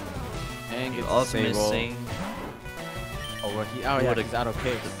 And You're gets also disable. missing. Oh, yeah, Poor he's out of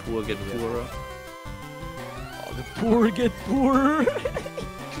kicks. The poor get poorer. Oh, the poor get poorer.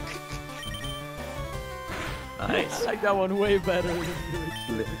 Nice. I like that one way better.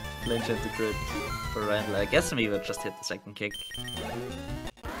 Flinch into crit for Randall. I guess Amoeba just hit the second kick.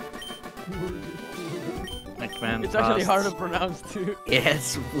 Ekman It's actually hard to fast. pronounce too. Yeah,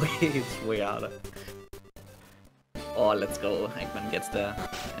 it's way harder. Oh, let's go. Ekman gets the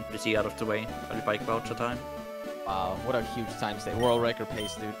NPC out of the way. Early bike voucher time. Wow, what a huge time state. World record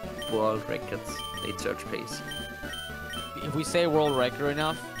pace, dude. World records. Late search pace. If we say world record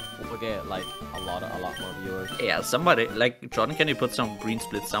enough, we'll get like a lot more viewers. Yeah, somebody like Jordan, can you put some green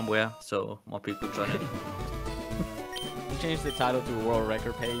split somewhere so more people join in? We changed the title to world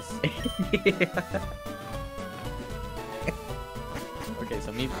record pace. Yeah. Okay,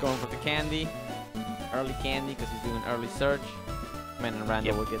 so Meep's going for the candy. Early candy because he's doing early search. Man and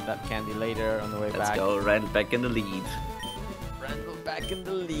Randall will get that candy later on the way Let's back. go. Randall back in the lead. Randall back in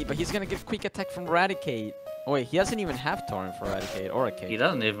the lead, but he's gonna get quick attack from Raticate. Oh wait, he doesn't even have Torrent for Raticate or a He kick.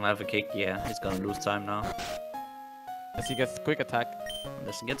 doesn't even have a kick. Yeah, he's gonna lose time now. As he gets quick attack.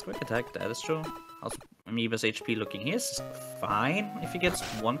 Unless he gets quick attack, that is true. Also, Amoeba's HP looking here is fine if he gets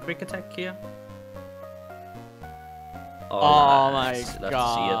one quick attack here. Oh nice. my Love to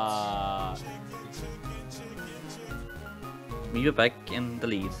god. see it. Amoeba back in the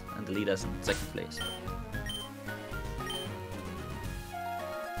lead, and the leader's in second place.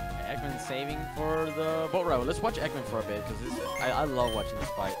 Ekman saving for the boat rival. Let's watch Ekman for a bit because I love watching this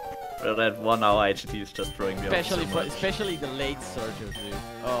fight. But that 1 hour HT is just throwing me off so much. Especially the late surges, dude.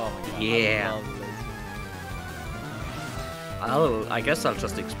 Oh my god. Yeah. I love the late I guess I'll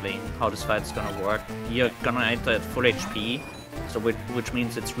just explain how this fight is gonna work. You're gonna enter at full HP, so which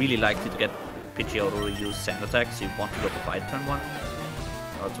means it's really likely to get Pidgeotto to use sand attack, so you want to go for bite turn 1,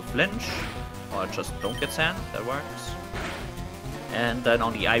 or to flinch, or just don't get sand, that works. And then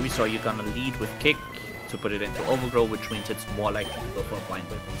on the Ivysaur you're gonna lead with kick to put it into overgrow, which means it's more likely to go for a bind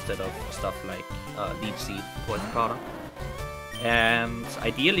whip instead of stuff like leech seed, poison powder. And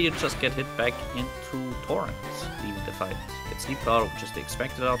ideally you just get hit back into Torrent, leaving the fight. Get sleep powder, which is the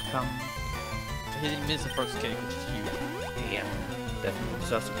expected outcome. He didn't miss the first kick, which is huge. Yeah, definitely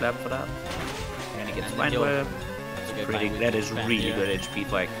deserves a clap for that. And he gets And Vine he'll Whip. get Pretty, Vine Whip that to is spam really here. good HP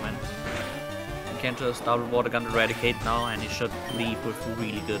for Ekman. He can just double Water Gun Eradicate now, and he should leave with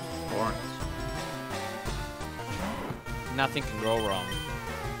really good Torrent. Nothing can go wrong.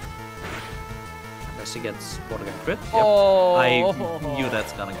 Unless he gets Water Gun Crit. Yep. Oh! I knew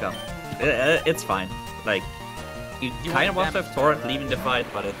that's gonna come. It's fine. Like, you kind of want to have Torrent leaving the fight,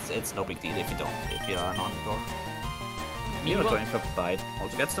 but it's no big deal if you don't. If you are non Torrent. Miva going for Bite.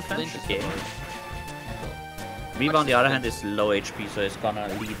 Also gets the flinch again. Miva on the other hand is low HP, so he's gonna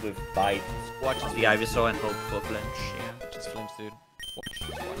lead with Bite. Watch The Ivysaur and hope for flinch. Yeah. Just flinch, dude. Watch.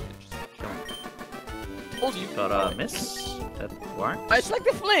 Told you. Got a miss. That worked. It's like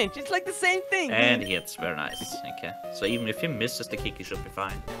the flinch. It's like the same thing. And he hits. Very nice. Okay. So even if he misses the kick, he should be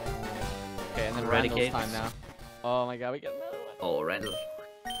fine. Okay, and then Eradicate. Randall's time now. Oh my god, we get another one. Oh, Randall.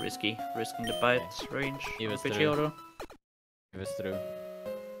 Risky. Risking the bite range. He was Pidgeotto. He was through.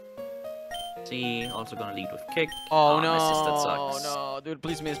 See, also gonna lead with kick. Oh no! Misses, that sucks. No, dude,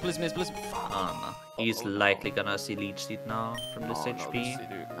 please miss, please miss, please. Oh no. He's likely gonna see Leech Seed now from this HP.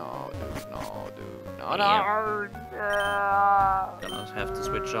 No, dude, no, dude, no, Yeah. Gonna have to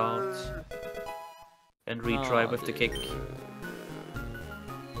switch out. And retry with the kick.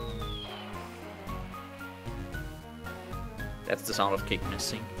 That's the sound of kick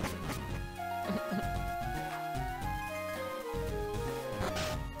missing.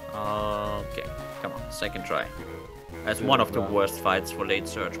 Okay, come on, second try. That's one of the worst fights for late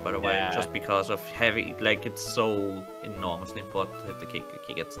surge, by the way, just because of heavy, like it's so enormously important to hit the kick.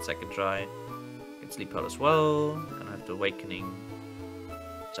 He gets the second try. Gets Sleep Out as well. Gonna have the Awakening.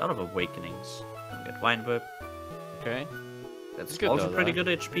 It's out of Awakenings. Gonna get Vine Whip. Okay. That's good also though, pretty right?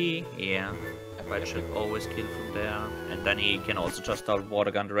 good HP. Yeah. Bite should always kill from there. And then he can also just out Water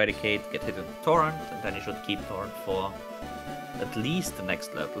Gun Eradicate, get hit with Torrent, and then he should keep Torrent for at least the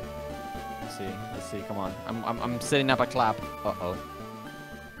next level. Let's see, come on. I'm setting up a clap. Uh-oh.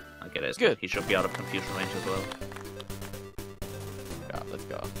 Okay, that's Good. He should be out of confusion range as well. Yeah, let's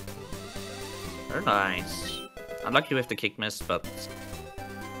go. Very nice. Unlucky with the kick miss, but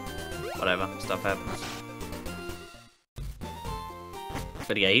whatever, stuff happens.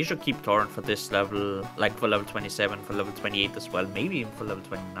 But yeah, he should keep Torrent for this level, like for level 27, for level 28 as well, maybe even for level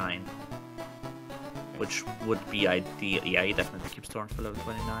 29. Which would be ideal. Yeah, he definitely keeps Torrent for level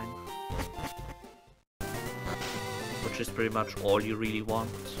 29. Which is pretty much all you really want.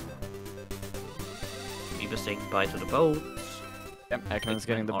 Either saying bye to the boat. Yep, Ekman's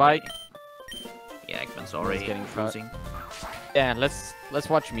getting the already- bike. Yeah, Ekman's already getting cut. cruising. Yeah, let's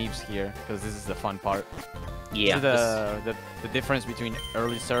watch Meeps here, because this is the fun part. Yeah, This is the difference between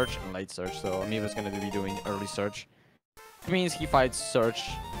early search and late search. So Amoeba's gonna be doing early search. It means he fights search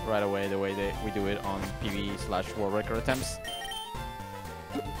right away, the way that we do it on PvE/World Record attempts.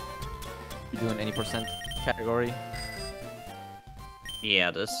 You doing any percent category?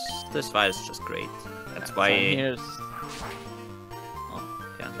 yeah, this fight is just great. That's So why. here's Oh,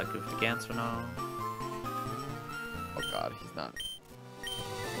 okay, unlucky with the Gans now. oh god, he's not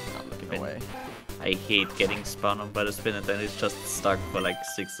looking Been- away. I hate getting spun on by the spin and then it's just stuck for like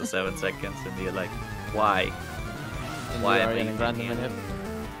 6 to 7 seconds and you're like, why? And Why you am are I getting even random here? in it.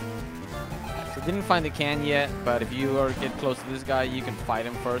 So didn't find the can yet, but if you get close to this guy, you can fight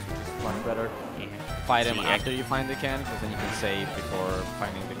him first, which is much better. Yeah. Fight him See, after you find the can, because then you can save before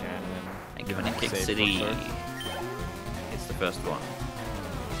finding the can. And given a Kick save for City, search. it's the first one.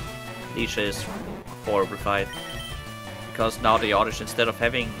 Leash is a horrible fight. Because now the Oddish, instead of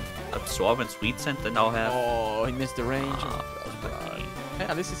having Absorb and Sweet Scent, they now have... Oh, he missed the range. Ah, God. Hey,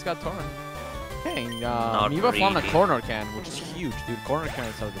 at least he's got Torrent. Hey, Not Miva found a really. corner can, which is huge, dude. Corner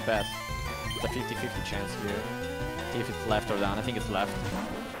cans are the best. It's a 50-50 chance here. See if it's left or down. I think it's left.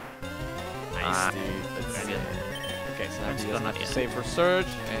 Nice, dude. Let's very see. good. Okay, so now That's he doesn't have to yeah. save for Surge,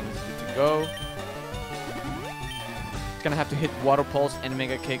 and he's good to go. He's gonna have to hit Water Pulse and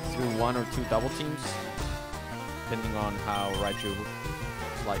Mega Kick through 1 or 2 double teams, depending on how Raichu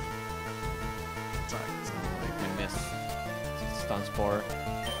is like. Like miss. Stun Spore.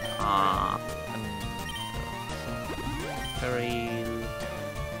 Very...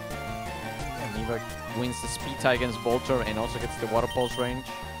 Miva wins the speed tie against Voltor and also gets the Water Pulse range.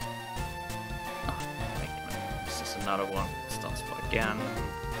 This is another one. Stun Spot again.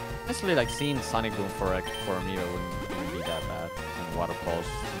 Honestly, like seeing Sonic Boom for Miva wouldn't be that bad. And Water Pulse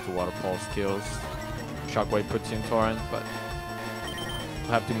into Water Pulse kills. Shockwave puts you in Torrent, but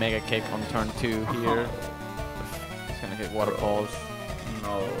we'll have to Mega Kick on turn 2 here. He's gonna hit Water Pulse.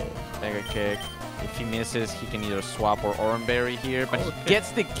 No. Mega Kick. If he misses, he can either swap or Oran Berry here, but he Okay. gets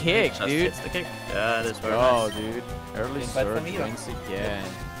the kick, Just dude. hits the kick. Yeah, that is very Oh, nice. dude. Early Clean fight for Surge Miva. wins again.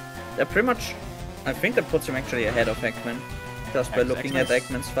 They're pretty much I think that puts him actually ahead of Ekman. Just by looking at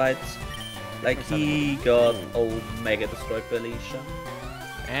Ekman's fights. Like, he got mega destroyed by Alicia.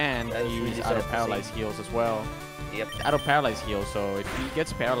 And he's really out of sad to paralyzed see. heals as well. Yep. Out of paralyzed heals, so if he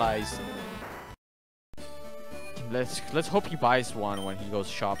gets paralyzed, let's hope he buys one when he goes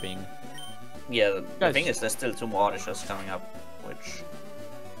shopping. Yeah, the thing is, there's still 2 more auditors coming up, which...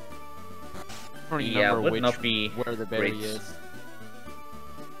 I don't Yeah, remember would not be where the berry great. is.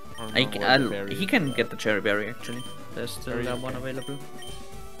 I don't remember where the berry he is, can but- get the cherry berry actually. There's still Berry, one okay. available.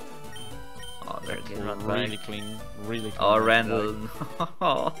 Oh, there it is. really clean, really clean. Oh, Like,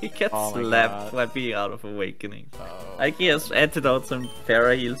 Randall. He gets Oh my slapped God. by being out of awakening. oh. Like, he has antidotes and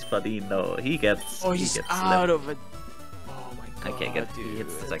para heals, but he gets Oh, he he's gets out slapped. of it. Oh my god. Okay, good. He Dude,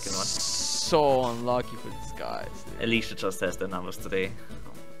 hits the second one. So unlucky for these guys. Dude. Alicia just has the numbers today.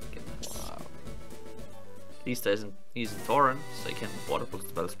 Oh my goodness. Wow. At least he's in Torrent, so he can water boost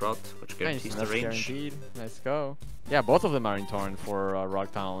spell sprout, which guarantees Nice, the that's range. guaranteed. Let's go. Yeah, both of them are in Torrent for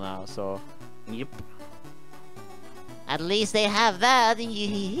Rock Tunnel now, so... Yep. At least they have that.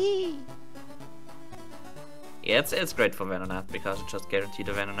 Yeah, it's great for Venonat because it just guaranteed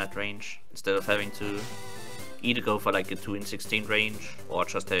a Venonat range instead of having to either go for like a 2 in 16 range or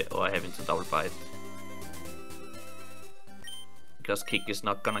just having to double bite. Because Kick is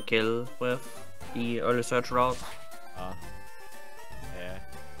not gonna kill with the early search route. Yeah.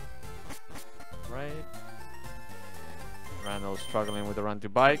 Right. Randall struggling with the run to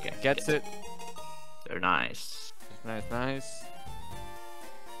bike. Okay, Gets it. Very nice. Nice, nice.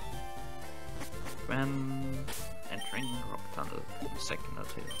 When entering Rock Tunnel in a second or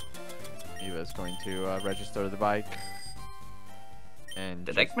two. Eva's going to register the bike. And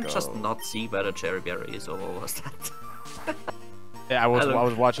Did Ekman just go. not see where the cherry berry is, or what was that? Yeah, I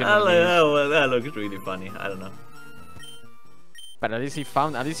was watching. That, the news. that looks really funny. I don't know. But at least he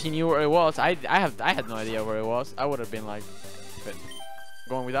found. At least he knew where it was. I had no idea where it was. I would have been like, but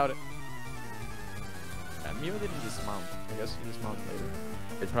going without it. Mio didn't dismount. I guess he dismounted later.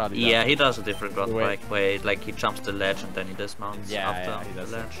 It probably. Yeah, he does a different run Way. bike where like he jumps the ledge and then he dismounts Yeah, after he the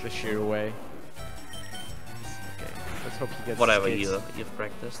does ledge. the sheer way. Okay, let's hope he gets. Whatever his kicks. you've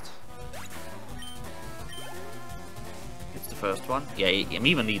practiced. It's the first one. Yeah, he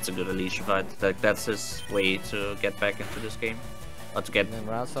even needs a good Alicia fight. Like that's his way to get back into this game, or to get And then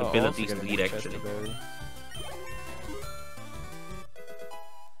Rasa to build a also decent getting lead the chest actually. berry.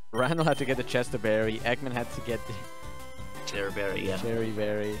 Randall had to get the Chester berry. Ekman had to get the Cherry berry, yeah. cherry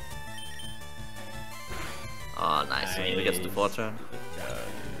berry. Oh, nice. So he gets the 4 turn.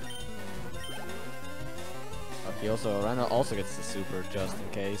 Okay, Randall also gets the super just in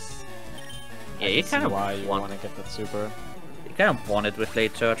case. Yeah, I you can kind see of why you want want to get that super. you kind of want it with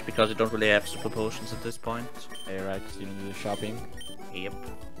late search because you don't really have super potions at this point. Yeah, right, because you don't do the shopping. Yep.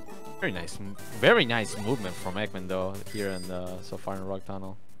 Very nice movement from Ekman though here and so far in Rock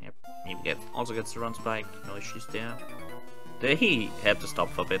Tunnel. Yep. He also gets the run spike. No issues there. There he had to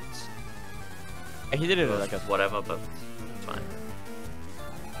stop for a bit. Yeah, he did it It was like a whatever, but it's fine.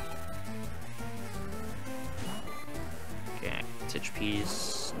 Okay, his HP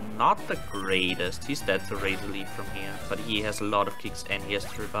is not the greatest. He's dead to Razor Leaf from here, but he has a lot of kicks and he has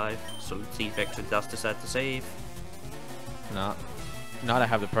to revive. So let's see if he actually does decide to save. no. Now I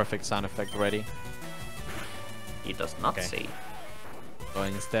have the perfect sound effect ready. He does not Okay. save. So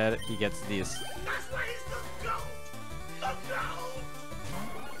instead he gets this. That's why he's the GOAT! The GOAT!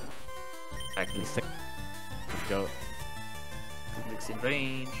 Actually, Go. clicks in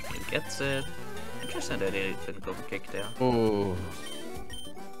range. He gets it. Interesting that he didn't go for kick there. Ooh.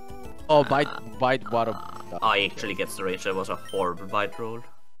 Oh, bite water. Oh, he actually gets the range. That was a horrible bite roll.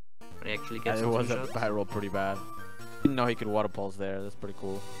 But he actually gets It the was two a shots. bite roll pretty bad. Didn't know he could water pulse there. That's pretty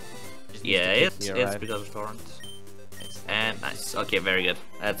cool. Just needs Yeah, to kick it's here, it's right? because of Torrent. Nice. And nice. Okay, very good.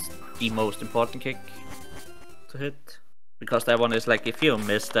 That's the most important kick to hit. Because that one is like, if you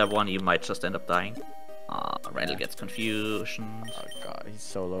miss that one, you might just end up dying. Randall gets confusion. Oh god, he's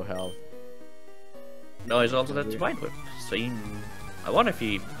so low health. No, he's also that Divine Whip. So I wonder if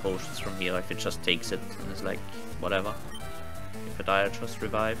he potions from here, if it just takes it and is like, whatever. If I die, I just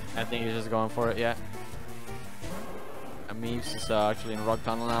revive. I think he's just going for it, yeah. Amoebs is actually in Rock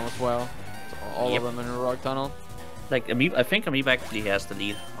Tunnel now as well. So all Yep. of them in Rock Tunnel. Like, I think Amoeba actually has the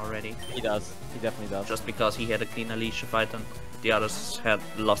lead already. He does. He definitely does. Just because he had a clean Alicia fight and the others had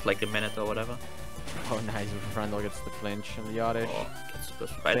lost like a minute or whatever. Oh, nice. Randall gets the flinch and the Oddish. Oh, gets the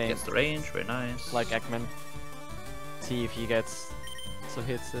first fight, Same. gets the range, very nice. Like Ekman. See if he gets some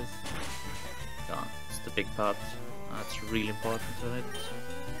hits. Yeah, it's the big part. That's really important to hit.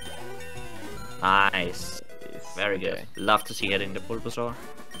 Nice. Very good. Okay. Love to see hitting the Bulbasaur.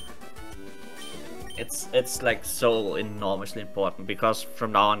 It's like so enormously important because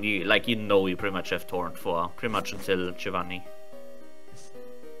from now on you you pretty much have Torrent for pretty much until Giovanni.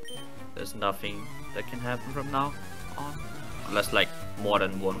 There's nothing that can happen from now on unless like more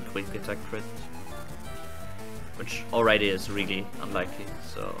than one quick attack crit, which already is really unlikely.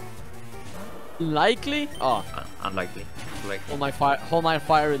 So Likely? Oh, unlikely. hold my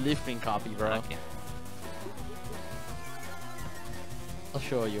fire LeafGreen copy, bro. Okay. I'll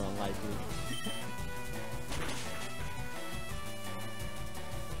show you unlikely.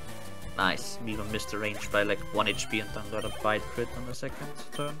 Nice. We even missed the range by like 1 HP and then got a bite crit on the second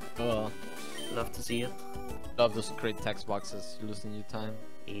turn. Oh, Love to see it. love those crit text boxes losing you time.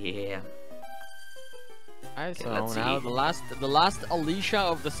 Yeah. Alright, Okay, so let's now see. the last Alicia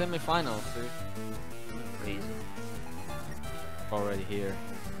of the semifinals, dude. Crazy. Already here.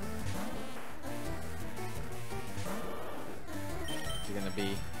 It's gonna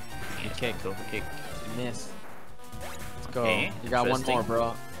be Yeah, kick. Go for kick. miss. Let's go. Okay, You got one more, interesting.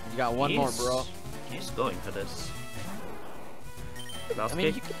 bro. You got one more, bro. He's going for this. Last I mean,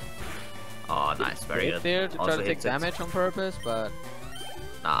 kick. you could Oh, nice. Very hit good. there to try Also to take hits it. damage on purpose, but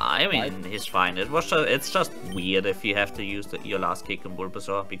Nah, I mean, he's fine. It's just weird if you have to use your last kick on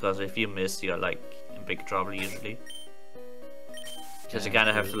Bulbasaur, because if you miss, you're like in big trouble usually. Because you Yeah, kind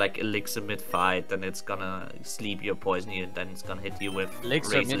of have to like elixir mid-fight, and it's gonna sleep you or poison you, and then it's gonna hit you with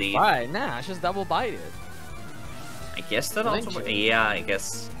elixir Razor Leaf. mid-fight. Nah, it's just double bite it. I guess that also Blink works. you. Yeah, I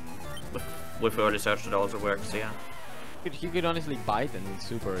guess with early search it also works. Yeah. You could honestly bite and it's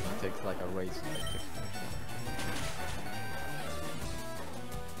super if it takes like a race.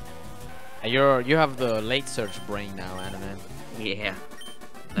 And you have the late search brain now, Anime. Yeah.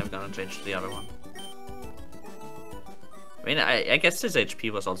 Never gonna change to the other one. I mean, I guess his HP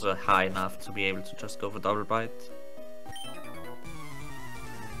was also high enough to be able to just go for double bite.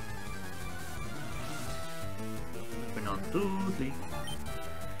 We're not Doodly.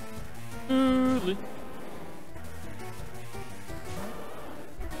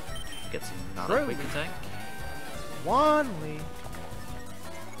 Gets another quick attack. One lead.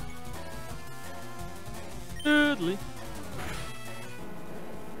 Doodly.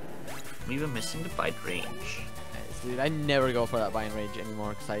 We were missing the bite range. Nice, dude, I never go for that bite range anymore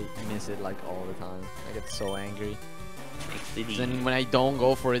because I miss it like all the time. I get so angry. Then when I don't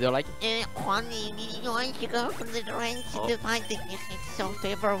go for it, they're like, Juan, you want to go for the range Oh. to find the it's so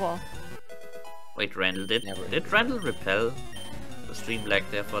favorable. Wait, Randall did Never. Randall repel? The stream lagged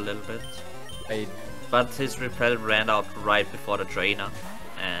there for a little bit. I But his repel ran out right before the trainer.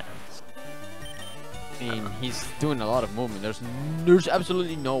 And mean, he's doing a lot of movement. There's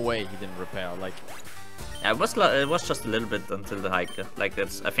absolutely no way he didn't repel. Like, yeah, it was just a little bit until the hiker. Like I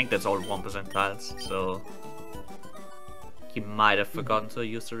think that's all 1% tiles, so he might have forgotten to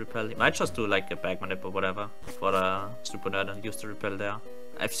use the repel. He might just do like a backmanip or whatever for the super nerd and use the repel there.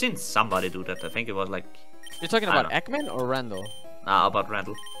 I've seen somebody do that. I think it was like you're talking I about Ekman or Randall? about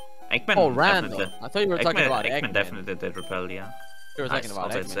Randall. Ekman. Oh, Randall. Definitely. I thought you were talking about Ekman Ekman. definitely did repel. Yeah. You were talking Nice. about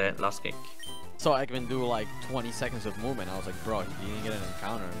Also, it's Ekman. a last kick. Saw Ekman do like 20 seconds of movement. I was like, bro, he didn't get an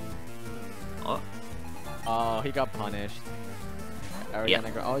encounter. Oh. Oh, he got punished. Are we Yeah.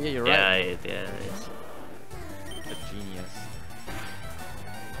 gonna go? Oh yeah, you're Yeah, right. it is. A genius.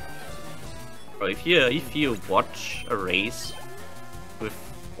 Bro, if you watch a race with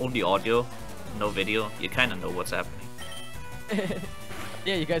only audio, no video, you kind of know what's happening.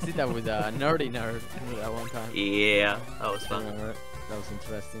 Yeah, you guys did that with Nerdy Nerd that one time. Yeah, that was I fun. remember it. That was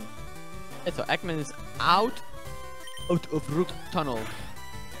interesting. Yeah, so Ekman is out of Rook Tunnel.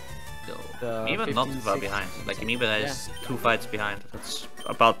 So, even not too far 15-6. behind. Like Amoeba is 2 fights behind. That's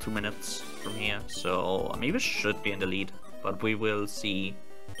about 2 minutes from here. So Amoeba should be in the lead, but we will see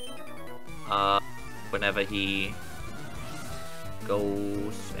whenever he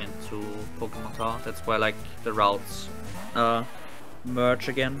goes into Pokemon Tower. That's why like the routes merge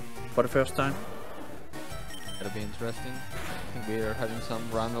again for the first time. That'll be interesting. I think we are having some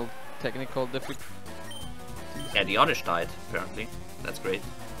random technical difficulties. Yeah, the others died apparently. That's great.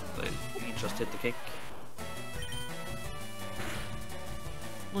 So he just hit the kick.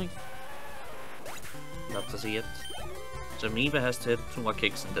 Love to see it. So Amoeba has to hit 2 more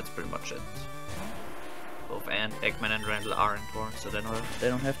kicks and that's pretty much it. Both Ekman and Randall are in Torrent, so they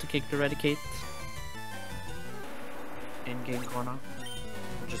don't have to kick the Eradicate. In game corner.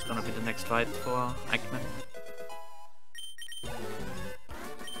 Which is gonna be the next fight for Ekman.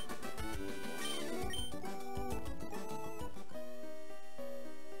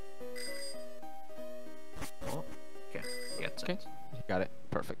 Oh, okay, gets Okay. it. You got it.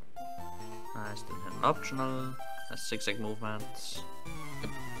 Perfect. Nice, then an optional, has zigzag movements.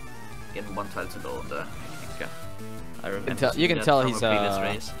 getting one tile too low on the Eka. I remember you can that tell from he's a previous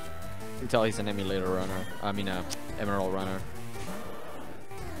race. you can tell he's an emulator runner. I mean, emerald runner.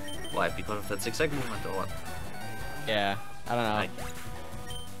 Why? Because of that zigzag movement or what? Yeah, I don't know. Like,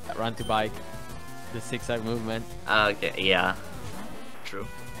 That run to bike, the zigzag movement, okay, yeah. True.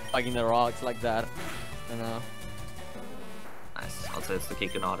 biking the rocks like that. I don't know. Nice. Also, it's the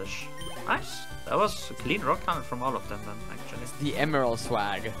kick and oddish. Nice. That was a clean rock counter from all of them then, actually. The emerald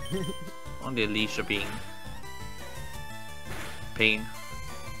swag. Only Alicia being pain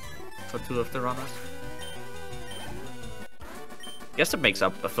for two of the runners. Guess it makes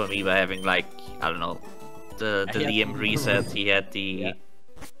up for me by having, like, I don't know, the Liam reset. He had the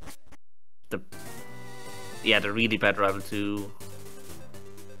the really bad rival 2.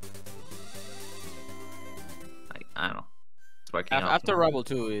 Like, I don't know. It's working out After now. Rebel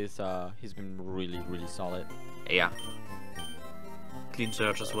 2 is he's been really solid. Yeah. Clean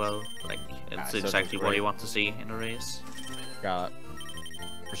search as well. Like, it's Search exactly was what great. you want to see in a race. Got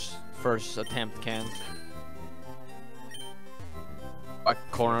first attempt can. A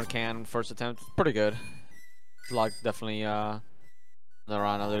corner can first attempt, pretty good. Luck definitely around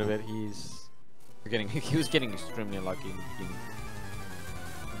a little bit. He was getting extremely lucky in the beginning.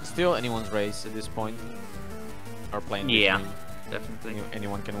 Still anyone's race at this point. Or playing this Yeah, game. definitely.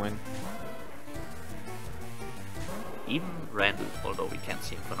 Anyone can win. Even Randall, although we can't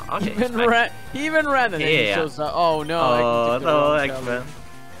see him for now. Okay, He even ran and then he Yeah. shows up. Oh no! oh Ekman took the no, wrong Ekman. challenge.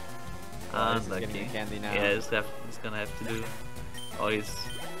 Oh, this is Unlucky. getting a candy now. Yeah, he's gonna have to do. Oh, he's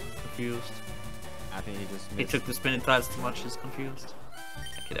confused. I think he just He missed took the spinning tiles too much, he's confused.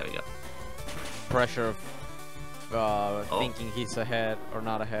 Okay, there we go. pressure of thinking he's ahead or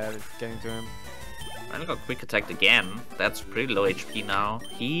not ahead. It's getting to him. Randall got quick attacked again. That's pretty low HP now.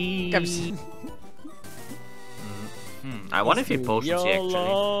 He... I wonder if he potions here actually.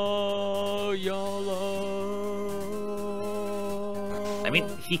 I mean,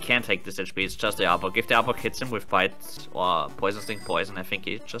 he can take this HP, it's just the Arbok. If the Arbok hits him with Bite or Poison Sting Poison, I think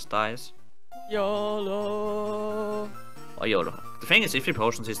he just dies. YOLO. Or YOLO. The thing is, if he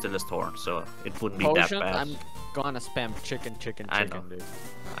potions, he still has Torn, so it wouldn't be Potion, that bad. I'm gonna spam chicken, I know. dude.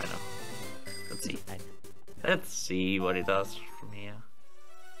 I know. Let's see. Let's see what he does from here.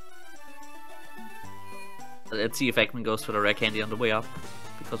 Let's see if Ekman goes for the rare candy on the way up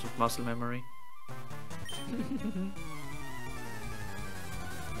because of muscle memory.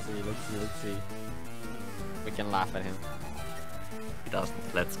 Let's see. We can laugh at him. He doesn't.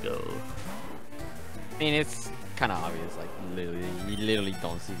 Let's go. I mean, it's kind of obvious. Like, you literally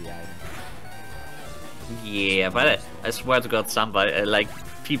don't see the item. Yeah, but I swear to God, somebody like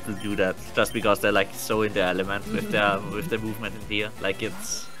people do that just because they're like so in their element with their movement in here. Like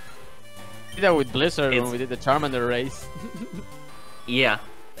it's. Did that with Blizzard when we did the Charmander race. Yeah,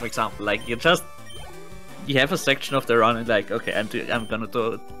 for example, like you have a section of the run and like, okay, I'm gonna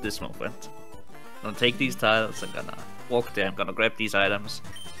do this movement. I'm gonna take these tiles, I'm gonna walk there, I'm gonna grab these items,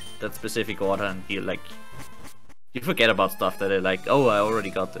 that specific order, and you forget about stuff that are like, oh, I already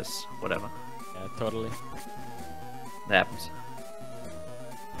got this, whatever. Yeah, totally. That happens.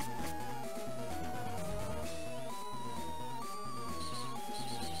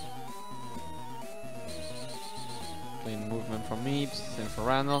 Clean movement from me, same for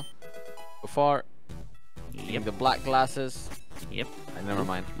Randall. Go far. Yep. The black glasses. Yep. Never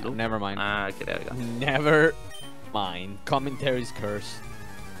mind. Nope. Never mind. Okay, there we go. Never mind. Commentary's curse.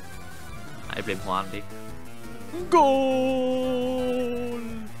 I blame Wandy. Goal!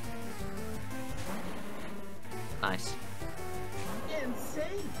 Nice. Insane!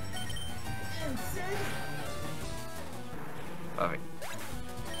 Insane! Perfect.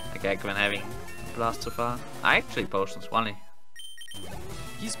 Okay, Ekman having a blast so far. I actually potions Wally.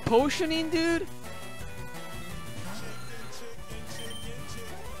 He's potioning, dude.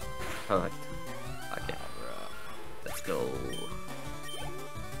 Perfect. Okay. Let's go.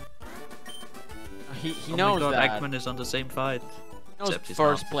 He Oh knows my God, that. Ekman is on the same fight. Knows Except he's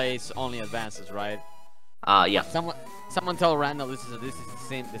first not. place only advances, right? Yeah. Someone tell Randall this is the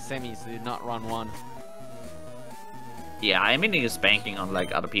semis. Did not run one. Yeah, I mean he's banking on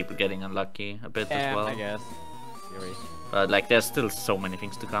like other people getting unlucky a bit as well. I guess. Theory. But like there's still so many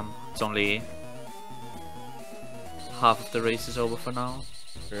things to come. It's only half of the race is over for now.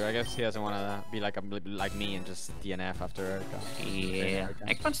 Sure, I guess he doesn't want to be like me and just DNF after Erica. Yeah.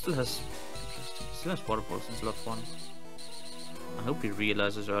 Ekman still has water pulse in slot 1. I hope he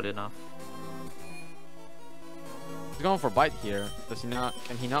realizes early enough. He's going for bite here. Does he not?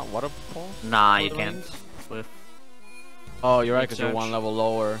 Can he not water pull? Nah, you the can't. lanes? With Oh, you're right, because you're Search. one level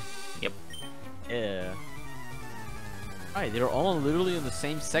lower. Yep. Yeah. Right, they're all literally in the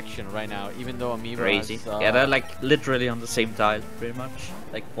same section right now, even though Amoeba Crazy. has, Yeah, they're like literally on the same tile, pretty much.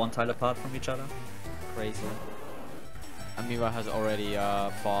 Like one tile apart from each other. crazy. Amoeba has already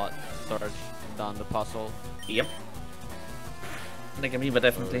fought, searched, done the puzzle. Yep. I think Amoeba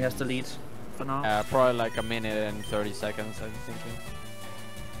definitely has the lead for now. Probably like a minute and 30 seconds, I'm thinking.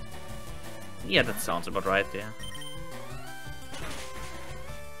 Yeah, that sounds about right, yeah.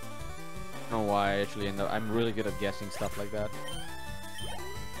 I don't know why I actually end up. I'm really good at guessing stuff like that.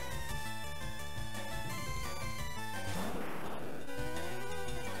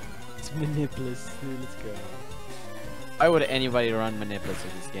 It's Manipulus. Let's go. Why would anybody run Manipulus in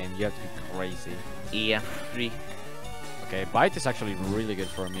this game? You have to be crazy. Yeah, 3. Okay, Bite is actually really good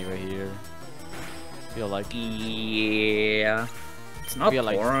for Amoeba here. Feel like Yeah. It's not feel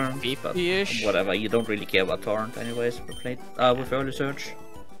like Torrent, but 50-ish. whatever. You don't really care about Torrent anyways. We played with early search.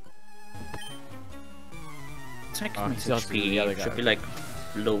 Ekman's he's also the other HP guy. should be like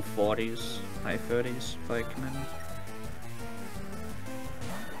low 40s, high 30s for Ekman.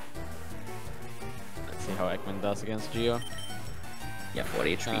 Let's see how Ekman does against Geo. Yeah,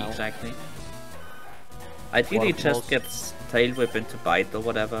 40 HP Now. exactly. Ideally, Water just pulse. gets Tail Whip into Bite or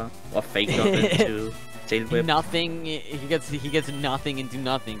whatever, or Fake Out into Tail Whip. Nothing. He gets nothing into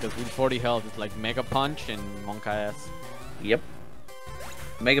nothing because with 40 health, it's like Mega Punch and Monka ass. Yep.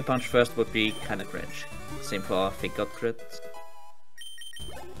 Mega Punch first would be kinda cringe. Same for Fake Out crit.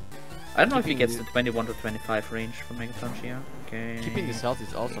 I don't know if he gets the 21 to 25 range for Mega Punch here. Okay. Keeping his health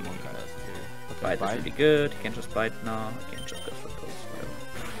is also Monka ass too. Okay, Bite is really good. He can just bite now. He can just go for pulse, whatever.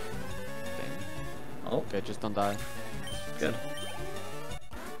 Oh, Okay, just don't die. good.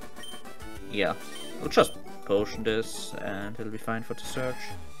 Yeah, we'll just potion this and it'll be fine for the search.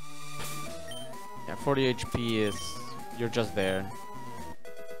 Yeah, 40 HP is you're just there.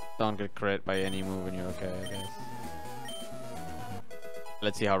 Don't get crit by any move and you're okay, I guess.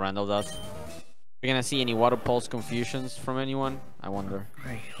 Let's see how Randall does. We're gonna see any water pulse confusions from anyone? I wonder.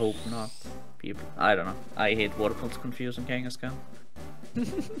 I hope not. People, I don't know. I hate water pulse confuse on Kangaskhan.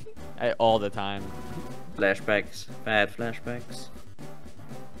 All the time. Flashbacks, bad flashbacks.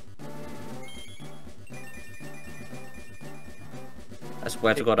 I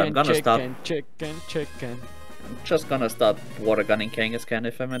swear to God, I'm gonna start. Chicken. I'm just gonna start water gunning Kangaskhan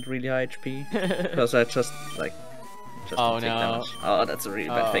if I'm at really high HP, because I just like. Just Oh, don't take no. damage. Oh, that's a really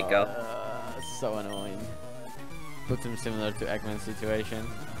bad fake out. So annoying. Puts him similar to Ekman's situation.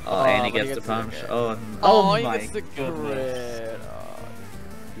 Oh, and he but gets the it punch. again. Oh, Oh, he my gets the goodness. crit. Oh,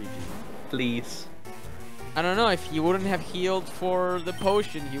 GG. Please. I don't know, if he wouldn't have healed for the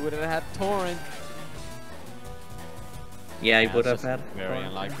potion, he would have had Torrent. Yeah, he Yeah, would it's have just had. Very Torrent.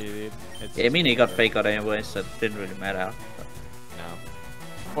 unlikely, dude. It's Yeah, I mean, he got very- fake out anyway, so it didn't really matter. But No.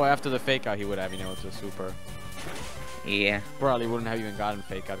 Well, after the fake out, he would have, to a super. yeah, Probably wouldn't have even gotten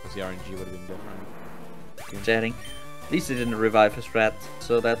fake out because the RNG would have been different. chatting. At least he didn't revive his rat,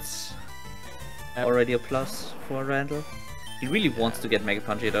 so that's Yep. already a plus for Randall. He really wants to get Mega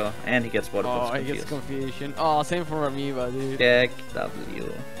Punchy though, and he gets Water Pulse Oh, he gets confused. confusion. Oh, same for Amoeba, dude. Deck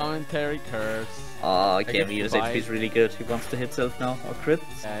W. Commentary curves. Oh, okay, guess Amoeba's goodbye. HP is really good. He wants to hit self now, or crit.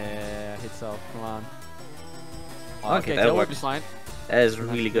 Yeah, hit self. Come on. Okay, that Tail Whip works. is fine. That is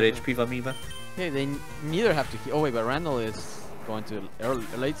really good HP for Amoeba. Yeah, they neither have to heal. Oh wait, but Randall is going to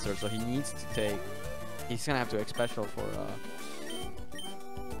late surge, so he needs to take. He's gonna have to X special for.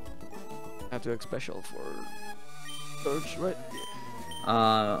 Have to X special for. Surge, right?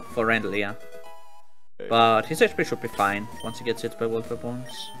 For Randall, yeah. But his HP should be fine once he gets hit by Wolf Bones.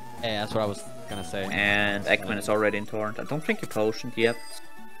 Yeah, that's what I was gonna say. And Ekman is already in Torrent. I don't think he potioned yet.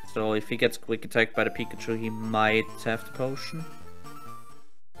 So if he gets quick attacked by the Pikachu, he might have the potion.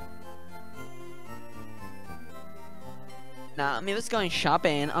 Nah, Amoeba's going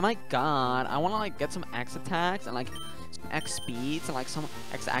shopping. Oh my god, I wanna like get some X attacks and like some X speeds and like some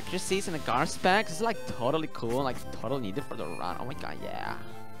X accuracies and a guard specs. It's like totally cool, like totally needed for the run. Oh my god, yeah.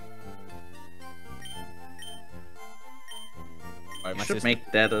 Alright, You my should sister-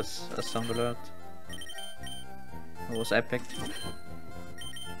 make that as a sound alert. It was epic.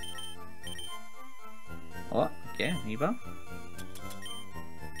 Oh, okay, Eva.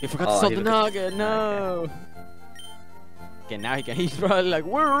 You forgot Oh, to sell he the looked nugget. No. Okay, now he can. He's probably like,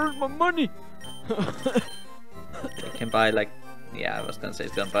 where's my money? You can buy like, yeah, I was gonna say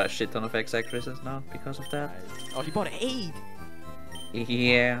he's gonna buy a shit ton of X accuracies now because of that. Oh, he bought 8.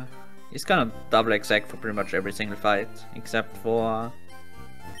 Yeah, he's gonna double exact for pretty much every single fight, except for,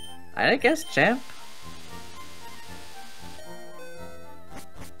 I guess, Champ.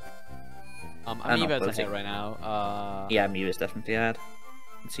 I don't know, Amoeba is we'll see. ahead right now. Yeah, Mew is definitely ahead.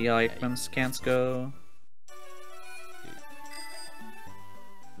 Let's see how Ekman's scans go.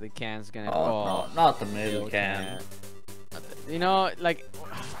 The can's gonna. Oh, no, not the middle can. You know, like,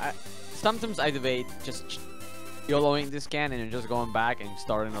 sometimes I debate just YOLOing this can and just going back and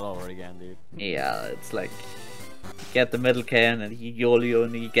starting all over again, dude. Yeah, it's like you get the middle can and you YOLO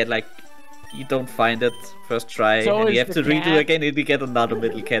and you get like you don't find it first try So and you is have to the redo can. again and you get another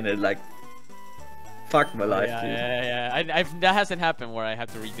middle can and like fuck my life, dude. Yeah. That hasn't happened where I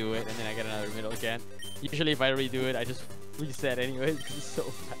have to redo it and then I get another middle can. Usually, if I redo it, I just reset anyways because it's so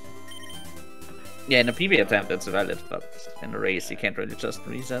bad. Yeah, in a PB attempt it's valid, but in a race you can't really just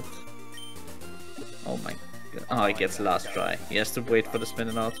reset. Oh my god. Oh, he gets last try. He has to wait for the spin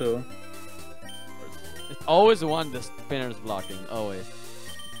and auto. It's always the one the spinner's blocking, always.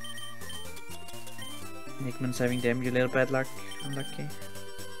 Ekman's having damn you little bad luck. Unlucky.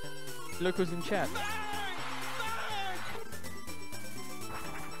 Look who's in chat.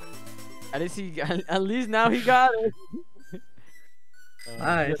 At least now he got it.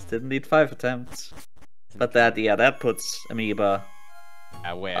 Nice, didn't need 5 attempts. But that puts Amoeba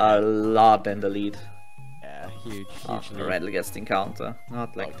a lot in the lead. Yeah, huge Oh, lead. Randall gets the encounter.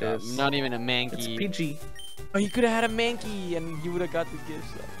 Not like God, this. Not even a It's Mankey. PG. Oh, he could have had a Mankey and he would have got the gifts.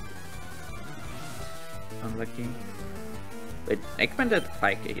 Unlucky. Wait, Ekman did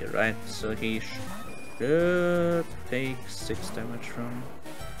 5k here, right? So he should take 6 damage from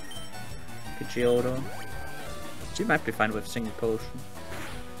Pidgeotto. She might be fine with single potion.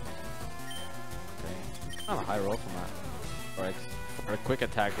 Okay. Not a high roll from that. For a quick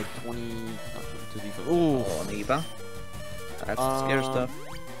attack with 20... Not 22 defense. Ooh! Oh, Amoeba. That's scary stuff.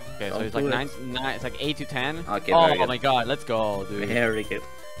 Okay, so Don't it's like do it. 9, it's like 8 to 10. Okay, very Oh good. my god, let's go, dude. Very good.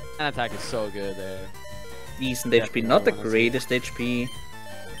 That attack is so good there. Decent Definitely HP, not the wanna see. greatest HP,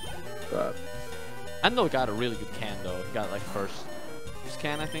 but Ando got a really good can though. He got like first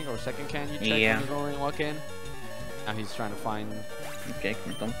can I think or second can you check Yeah. when you go and walk in. Now he's trying to find. okay,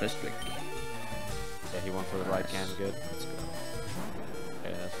 don't misclick. Yeah, he went for the right can. Good. Let's go.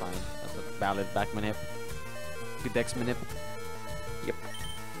 Okay, that's fine. That's a valid back manip. Good dex manip. Yep.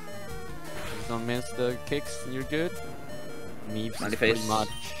 Just don't miss the kicks and you're good. Meeps Smiley is pretty face. much.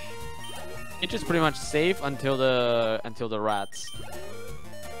 It's just pretty much safe until the rats.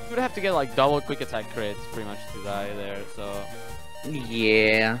 You would have to get like double quick attack crits pretty much to die there. So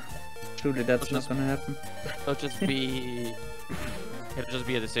Yeah. Truly, that's Let's not just- gonna happen. it'll just be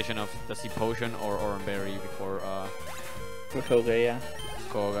a decision of does he potion or Oran Berry before With Hoga, yeah.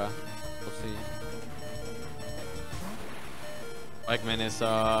 Koga. We'll see. Ekman is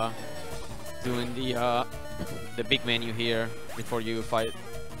doing the big menu here before you fight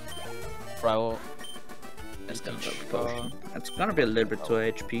rival. That's gonna Teach, be potion. It's gonna be a little bit too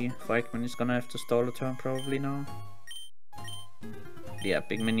HP. Fikeman is gonna have to stall a turn probably now. Yeah,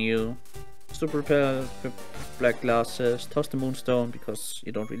 big menu. Super repel, black glasses, toss the moonstone because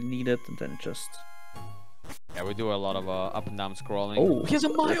you don't really need it, and then just. Yeah, we do a lot of up and down scrolling. Oh, He has a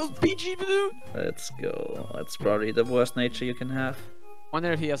mild PG, dude! Let's go. That's probably the worst nature you can have.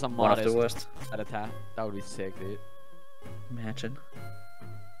 Wonder if he has a One of the modest worst. at attack. That would be sick, dude. Imagine.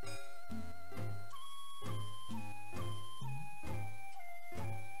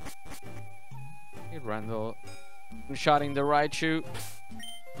 Hey, Randall. Shotting the right shoe.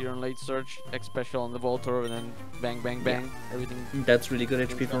 Here on late search, X special on the Voltor, and then bang, bang, bang. Everything. That's really good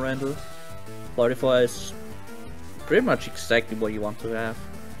HP from Randall. 44 is pretty much exactly what you want to have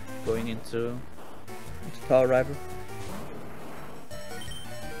going into Power Rival.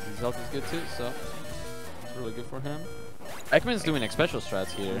 His health is good too, so it's really good for him. Ekman's doing X special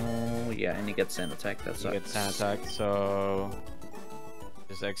strats here. Oh yeah, and he gets sand attack. That's He gets sand attack, so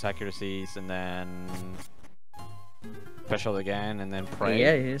just X accuracies and then special again and then pray.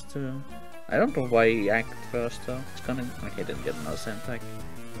 Yeah, he has to. I don't know why he acted first though. It's gonna. Okay, didn't get another sand attack.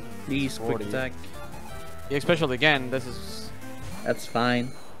 Please, quick 40. attack. He X special again. This is That's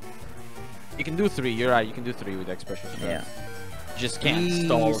fine. you can do 3. You're right. You can do 3 with X special strats. Yeah. You just can't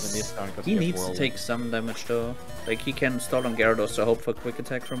stall in this turn because He needs to take some damage though. Like he can stall on Gyarados, so hope for quick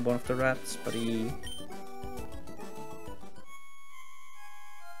attack from one of the rats, but he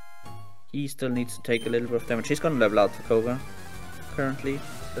still needs to take a little bit of damage. He's gonna level out for Koga currently.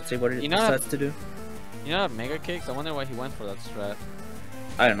 Let's see what he You know decides to do. You know, Mega Kicks. I wonder why he went for that strat.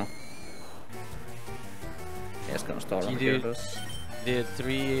 I don't know. Yeah, it's gonna stall on He did. Gyarados. Did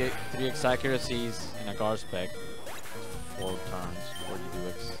 3 X accuracies in a guard spec. 4 turns before you do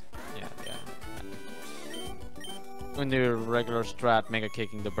X. Yeah. When the regular strat, Mega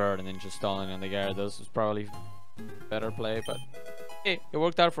Kicking the bird and then just stalling on the Gyarados is probably better play, but hey, it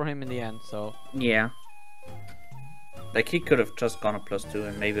worked out for him in the end. So Yeah. Like he could have just gone a +2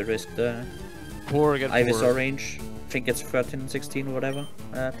 and maybe risked the poor get Ivysaur poor. range think it's 13 and 16 or whatever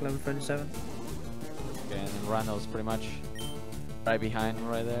at level 37. Okay, and then Randall's pretty much right behind,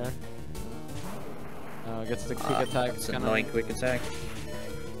 right there. Gets the quick attack. It's an annoying quick attack.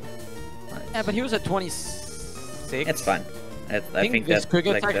 Nice. Yeah, but he was at 26. It's fine. I think this that quick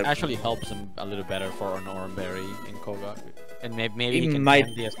like, attack actually helps him a little better for an Oranberry in Koga. And maybe he can might,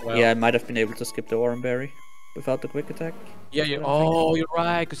 candy as well. yeah, might have been able to skip the Oranberry without the quick attack. Yeah, yeah. Oh, you're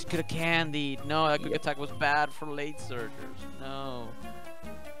right, because he could have candied. No, that quick attack was bad for late surgers. No.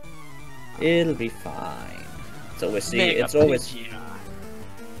 It'll be fine. It's always Mega it's always Pidgeot.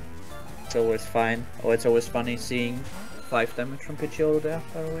 it's always fine. Oh, it's always funny seeing 5 damage from Pidgeotto there,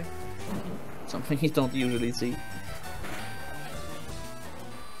 by the way. Something you don't usually see.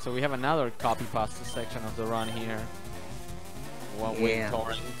 So we have another copy pasta section of the run here. One Yeah. Wind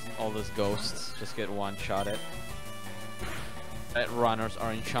Torrent, all those ghosts just get one-shotted. Runners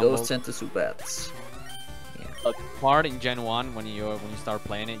are in shambles. Ghosts and the Subats. Yeah. But part in Gen 1, when you start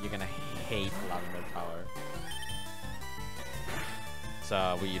playing it, you're gonna hate Lavender Tower.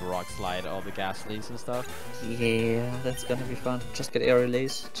 So we Rock Slide all the Ghastlies and stuff. Yeah, that's gonna be fun. Just get Aerial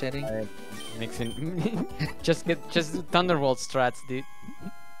Ace chatting. Mixing, just Thunderbolt strats, dude.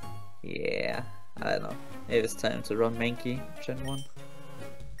 Yeah, I don't know. Maybe it's time to run Mankey Gen 1.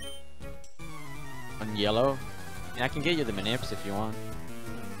 On yellow, yeah, I can get you the Manips if you want.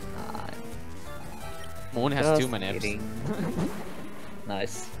 Moon has Just 2 Manips. kidding.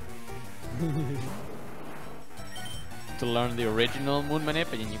 Nice. To learn the original Moon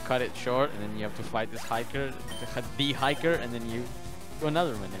Manip, and then you cut it short, and then you have to fight this hiker, the hiker, and then you do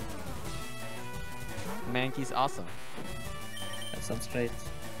another Manip. Mankey's awesome. That sounds great.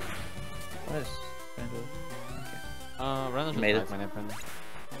 Nice. Okay. Randall's Made just it. Black Manip,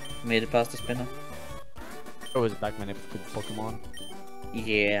 and Made it past the spinner. it was Black Manip with Pokemon.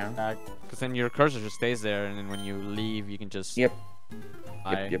 Yeah. Because then your cursor just stays there, and then when you leave, you can just. Yep.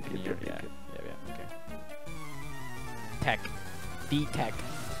 Yep. Yep. Yeah. Okay. Tech. D-Tech.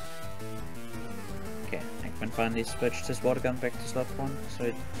 Okay. Ekman finally switched his water gun back to slot 1, so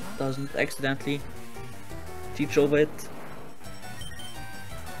it doesn't accidentally teach over it.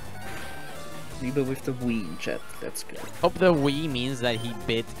 Lieber with the Wii in chat. That's good. Hope the Wii means that he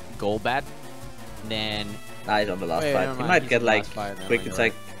bit Golbat. Then. Nice on the last Wait, fight. never He mind, might he's get on the like last fight, never quick mind, you're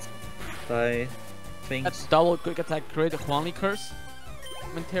attack by things. That's double quick attack crit, Huanli curse.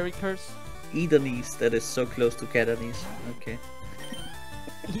 Commentary curse. Eternies, that is so close to Catanies. Okay.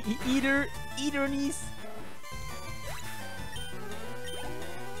 Eternies.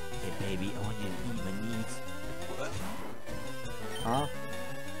 Hey baby, I want you to eat my knees. Huh?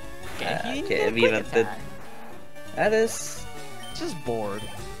 Okay, Okay, we went that. That is. Just bored.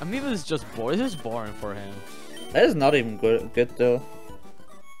 Amiibo is just bored. This is boring for him. That is not even good though.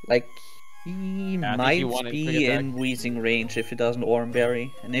 Like, he Yeah, I think might he wanted quick be attack. in Wheezing range if he doesn't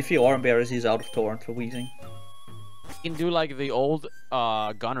Oranberry. And if he Oranberries, he's out of Torrent for Wheezing. You can do like the old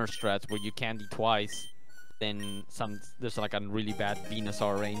Gunner strats where you candy twice. Then there's like a really bad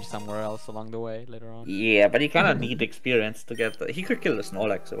Venusaur range somewhere else along the way later on. Yeah, but he kinda need experience to get He could kill the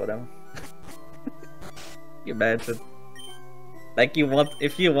Snorlax or whatever. You imagine. Like,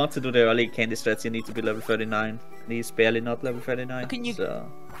 if you want to do the early candy strats, you need to be level 39. And he's barely not level 39. Can you- So...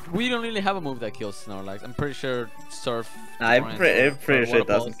 We don't really have a move that kills Snorlax. I'm pretty sure Surf. I'm Torrent pretty or sure it Water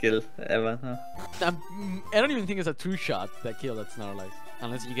doesn't Pulse. kill ever, huh? I don't even think it's a 2-shot that kill that Snorlax.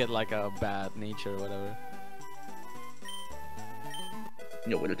 Unless you get like a bad nature or whatever.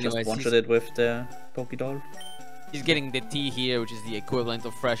 No, we'll just Anyways, one-shot it with the Pokédoll. He's getting the tea here, which is the equivalent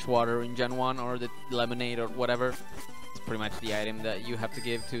of fresh water in Gen 1, or the lemonade or whatever. It's pretty much the item that you have to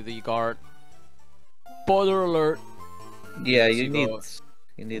give to the guard. Spoiler alert! Yeah, Yes, you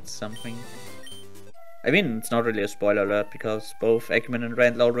you need something. I mean, it's not really a spoiler alert because both Ekman and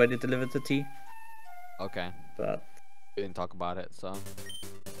Randall already delivered the tea. Okay, But we didn't talk about it, so...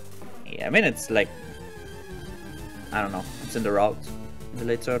 yeah, I mean, it's like, I don't know, it's in the route, in the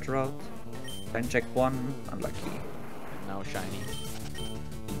late search route. Time check 1, unlucky. No shiny.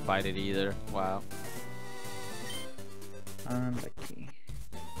 Didn't fight it either. Wow. Unlucky.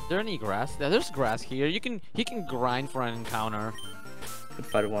 Is there any grass? Yeah, there's grass here. He can grind for an encounter. Could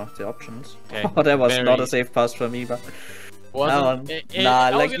find one of the options. Okay, Oh, that was very- not a safe pass for me, but Wasn't one- it, nah,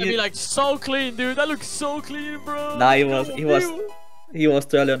 I was like gonna you- be like so clean, dude. That looks so clean, bro. Nah, he was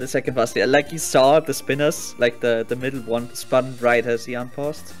too early on the second pass. Yeah, like he saw the spinners, like the middle one spun right as he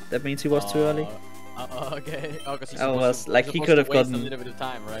unpaused. That means he was too early. Okay. Oh, because I was like, he could have waste gotten- a little bit of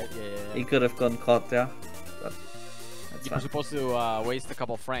time, right? Yeah. He could have gotten caught there. But that's You're fine. supposed to waste a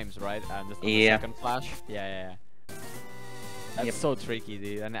couple frames, right? And just on the Yeah. second flash. Yeah. That's Yep. so tricky,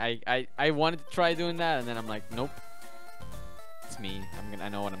 dude. And I wanted to try doing that, and then I'm like, nope. me. I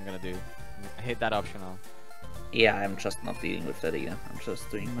know what I'm gonna do. I hit that optional. Yeah, I'm just not dealing with that either. I'm just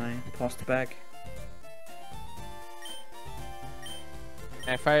doing my pasta bag.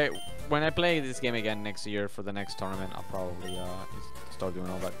 When I play this game again next year for the next tournament, I'll probably start doing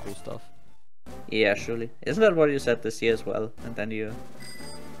all that cool stuff. Yeah, surely. Isn't that what you said this year as well? And then you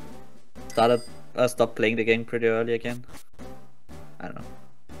stopped playing the game pretty early again. I don't know.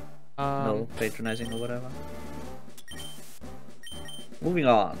 No patronizing or whatever. Moving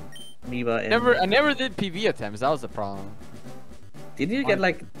on. Amoeba in... I never did PV attempts. That was the problem. Did you get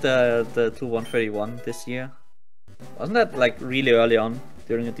like the 2-131 this year? Wasn't that like really early on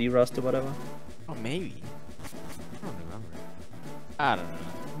during a D-Rust or whatever? Oh, maybe. I don't remember. I don't know.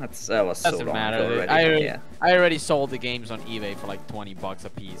 That was so Doesn't long matter. ago already. I already sold the games on eBay for like 20 bucks a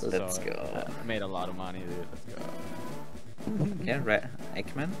piece. Let's so go. I made a lot of money, dude. Let's go. Okay,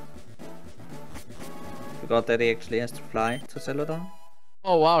 Ekman. Forgot that he actually has to fly to Celadon.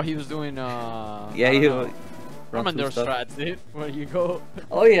 Oh wow, he was doing Yeah, you run Commander through stuff. strats, dude. Where you go?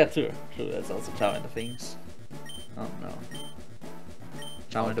 Oh yeah, true. That's also Charmander things. Oh no.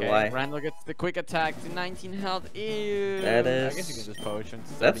 Charmander Y. Randall gets the quick attack to 19 health. Ew. That is. I guess you can just potions.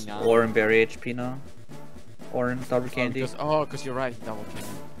 That's 39. Oran Berry HP now. Oran double candy. Because you're right, double candy.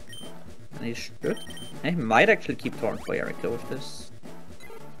 And he should. He might actually keep Torrent for Erika with this.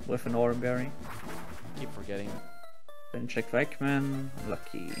 With an Oran Berry. Keep forgetting. Then check for Ekman.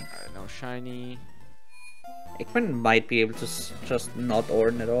 Lucky. Alright, no shiny. Ekman might be able to just not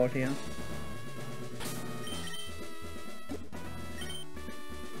Oran at all here.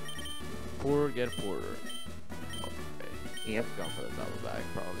 Poorer, get poorer. Okay. Yep. Going for the double bag,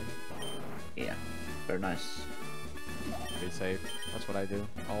 probably. Yeah. Very nice. Be safe. That's what I do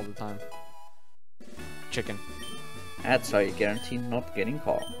all the time. Chicken. That's how you guarantee not getting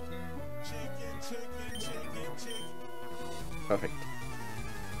caught. Perfect.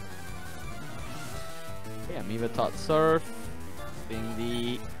 Yeah, Amoeba taught Surf.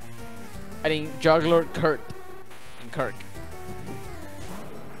 I think Juggler, Kurt. And Kirk.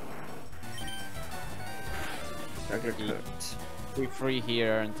 Juggler Kurt. Be free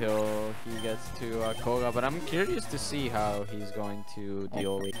here until he gets to Koga, but I'm curious to see how he's going to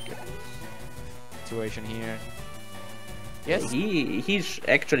deal with the situation here. Yes, He's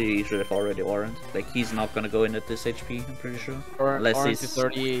actually he should have already Orange. Like he's not gonna go in at this HP, I'm pretty sure. Unless Orange he's to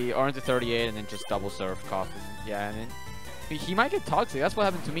 30, Orange to 38, and then just double Surf Coffin. Yeah, and then he might get toxic. That's what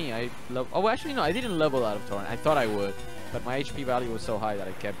happened to me. Oh, actually no, I didn't level out of Torrent. I thought I would, but my HP value was so high that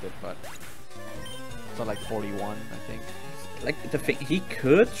I kept it. But it's not like 41, I think. like the thing, he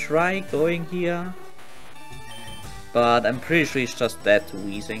could try going here, but I'm pretty sure he's just dead to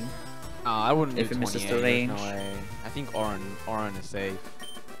Weezing. I wouldn't If do he misses the 28, range. there's no way. I think Oran is safe.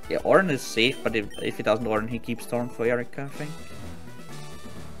 Yeah, Oran is safe, but if he doesn't Oran, he keeps Storm for Erika, I think.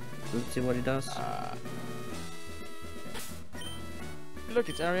 Let's see what he does. Look,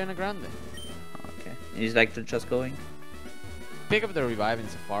 it's Ariana Grande. Okay, he's like just going. Pick up the revive in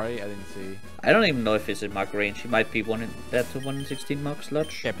Safari. I didn't see. I don't even know if he's in mark range. He might be dead to 116 mark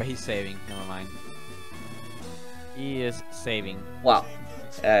sludge. Okay, but he's saving. Never mind. He is saving. Wow.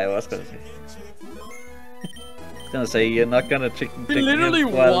 I was gonna say. You're not gonna chicken We literally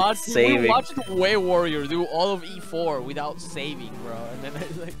while watched saving. we watched Way Warrior do all of E4 without saving, bro. And then I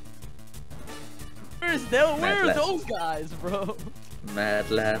was like, where are those guys, bro? Mad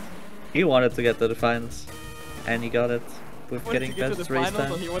lad. He wanted to get to the finals, and he got it with getting to best the race finals,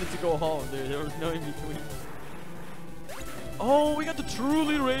 time. or he wanted to go home. There was no in between. Oh, we got the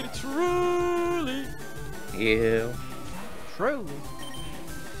truly rated, truly. Yeah. Truly.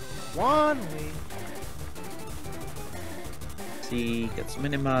 One way. He gets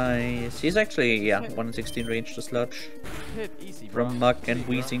minimized. He's actually 116 range to sludge. Hit easy, bro. From Muck and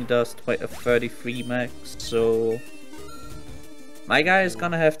Weezing does a 33 max, so my guy is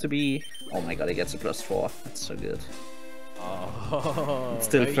gonna have to be. Oh my god, he gets a +4. That's so good. Oh. It's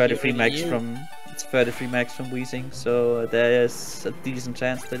still very 33 good max you. from. It's 33 max from Weezing, so there is a decent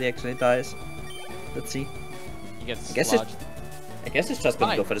chance that he actually dies. Let's see. He gets I guess sludged. I guess it's just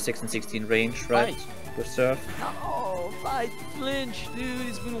gonna Fight. go for the 6 and 16 range, right? Fight. With Surf. Oh, fight, flinch, dude.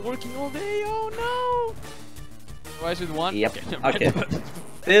 He's been working all day. Oh no. Twice with one. Yep. Okay. Okay.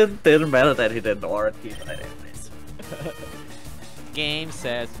 Didn't matter that he didn't Oran. He died anyways. Game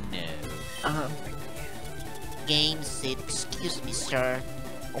says no. Game said, excuse me, sir.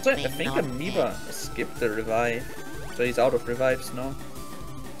 Also, I May think not Amoeba skipped the revive, so he's out of revives now.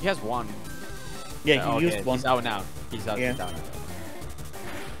 He has one. Yeah, he Okay, used one. He's out now. He's out. Yeah. He's out.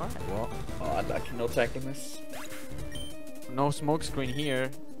 Alright, well, Oh, unlucky, no tackle miss. no smoke screen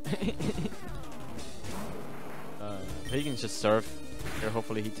here. He can just surf. Here,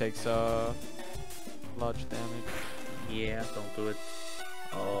 hopefully he takes large damage. Yeah, don't do it.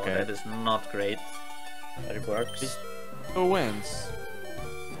 Oh, Okay. that is not great. But it works. Who wins?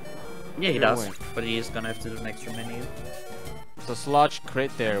 Yeah, he Who does. wins? But he is gonna have to do an extra menu. So Sludge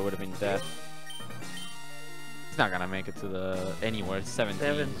crit there would have been death. He's not gonna make it to the anywhere. 17.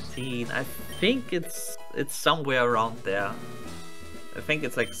 17. I think it's somewhere around there. I think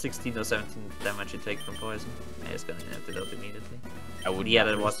it's like 16 or 17 damage you take from poison. Yeah, he's gonna antidote immediately. I would. Yeah,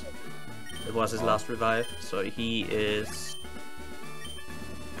 not that was his last revive. So he is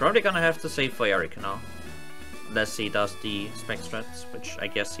probably gonna have to save for Erika now. Unless he does the spec strats, which I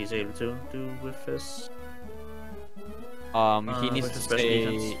guess he's able to do with his. He needs with to his special save.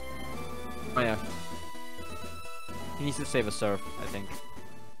 defense. Oh yeah. He needs to save a surf, I think.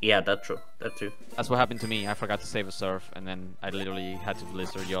 Yeah, that true. That too. That's what happened to me. I forgot to save a surf, and then I literally had to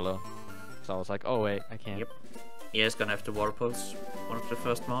blizzard YOLO. So I was like, oh wait, I can't. Yep. Yeah, he's gonna have to water pulse one of the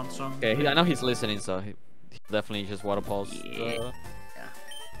first mounts on. Okay, I know he's listening, so he definitely just water pulse Yeah. the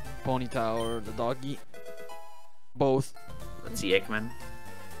Pony Tower, the doggy. Both. Let's see Ekman.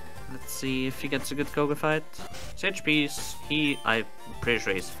 Let's see if he gets a good Koga fight. His HP's, I'm pretty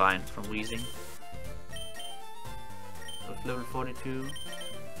sure he's fine from wheezing. With level 42.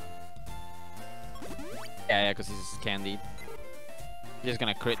 Yeah, because he's candied. He's just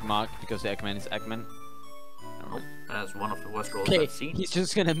gonna crit mark because Ekman is Ekman. Oh, that's one of the worst rolls Okay, I've seen. he's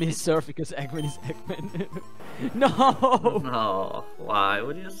just gonna miss surf because Ekman is Ekman. No! No, why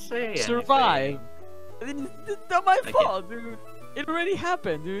would you say Survive! It's not my Okay. fault, dude. It already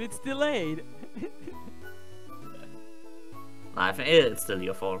happened, dude. It's delayed. Nah, I think it's still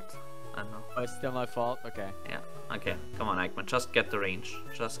your fault. I don't know. Oh, it's still my fault? Okay. Yeah. Okay, come on, Ekman. Just get the range.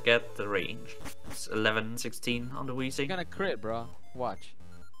 Just get the range. It's 11, 16 on the wheezing. You're gonna crit, bro. Watch.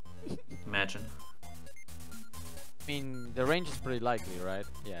 Imagine. I mean, the range is pretty likely, right?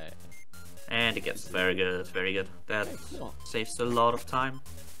 Yeah. And it gets very good, very good. That Cool. saves a lot of time.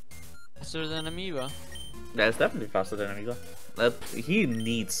 Faster than Amoeba. That's definitely faster than Amigo. That he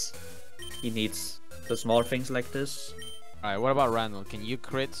needs the small things like this. Alright, what about Randall? Can you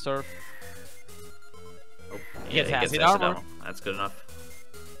crit surf? Oh, He yeah, gets he acid gets acid armor. armor. That's good enough.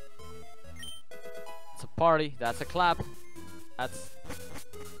 It's a party. That's a clap. That's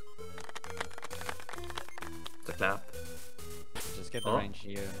It's a clap. just get the Oh. range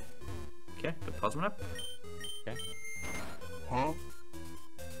here. Okay, good pause up. Okay. Huh?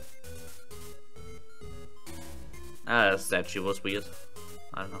 Ah, that statue was weird.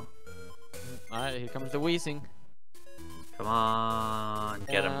 I don't know. Alright, here comes the wheezing. Come on,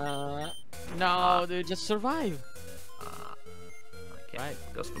 get him. No, dude, just survive. Okay,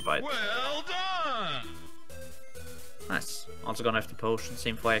 Right. goes for bite. Well done! Nice. Also gonna have the potion,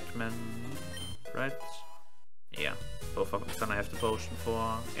 same for Ekman, right? Yeah, both are gonna have the potion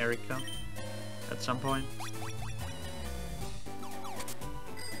for Erika at some point.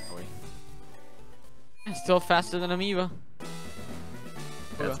 Still faster than Amoeba.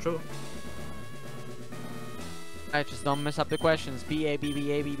 That's true. I just don't mess up the questions. B A B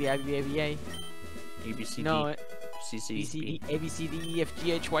B A B B A B A B A. A B C D No, C C B C B. D A B C D E F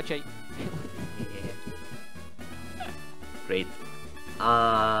G H watch A. Great.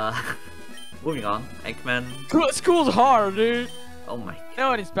 Moving on. Ekman. School's hard, dude. Oh my.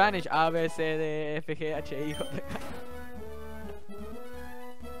 No, in Spanish. A B C D E F G H I J K.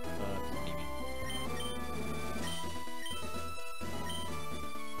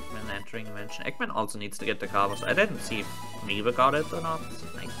 Ekman entering dimension. Ekman also needs to get the carbos. I didn't see if Miva got it or not.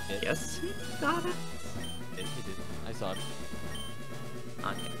 I guess he got it. He did. I saw it.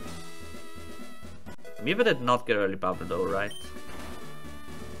 Okay. Miva did not get early bubble though, right?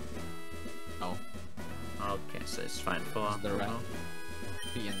 No. Okay, so it's fine for It's the rat. Bruno.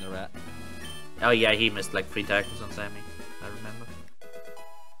 Be in the rat. Oh yeah, he missed like 3 tackles on Sammy. I remember.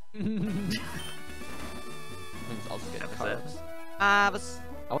 Means also get That's carbs.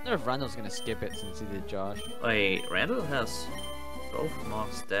 I wonder if Randall's gonna skip it since he did Josh. Wait, Randall has both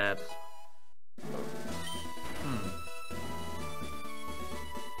mobs dead.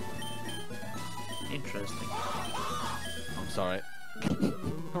 Interesting. I'm sorry.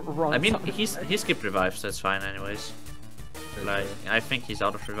 Wrong I mean, time. he skipped revives, so it's fine anyways. Like, I think he's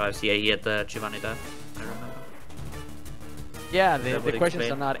out of revives. Yeah, he had the Giovanni death, I remember. Yeah, that the would questions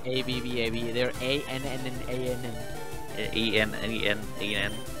explain. are not A B B A B. They're A N N N A N N.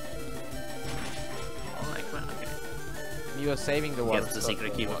 E-N-E-N-E-N. Oh, like, well, okay. He was saving the water. Gets the stuff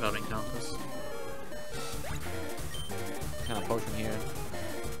secret for key for what? covering counters. Kind of potion here.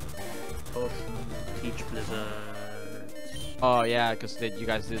 Potion, Teach Blizzard. Oh yeah, because you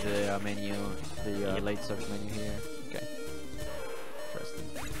guys did the menu, the Yep. late search menu here. Okay.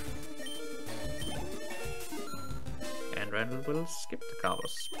 and Randall will skip the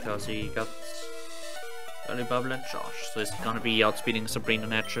combos because he got only Bubble and Josh, so he's gonna be outspeeding Sabrina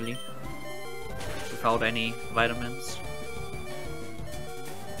naturally without any vitamins.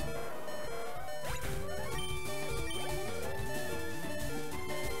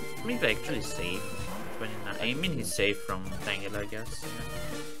 Maybe actually safe. 29. I mean, he's safe from Tangle, I guess.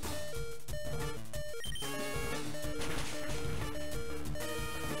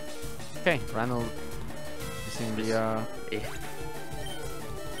 Okay, Randall is in the Yeah. I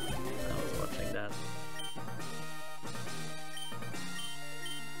was watching that.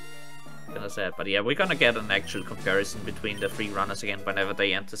 Gonna say it, but yeah, we're gonna get an actual comparison between the three runners again whenever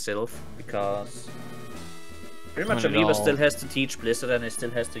they enter Sylph, because pretty much Amoeba still has to teach Blizzard and he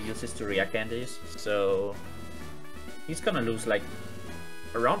still has to use his Turia candies, so he's gonna lose like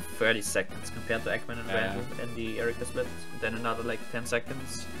around 30 seconds compared to Ekman and Randall in the Erika split, and then another like 10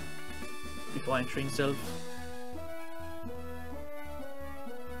 seconds before entering Sylph.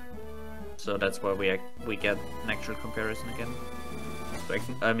 So that's why we get an actual comparison again. So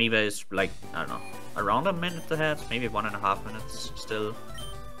Amoeba is like, I don't know, around a minute ahead, maybe 1.5 minutes still.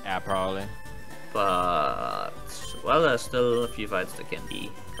 yeah, probably. But well, there's still a few fights that can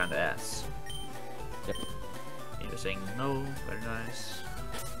be kinda ass. Yep. You're saying no, very nice.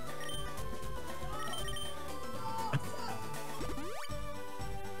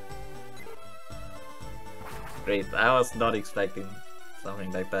 Great, I was not expecting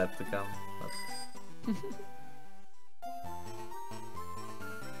something like that to come. But...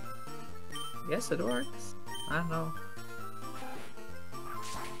 yes, it works. I don't know.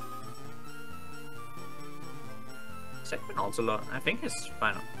 Segment also low. I think it's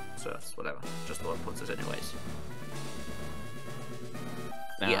final, so it's whatever. Just lower puts it anyways.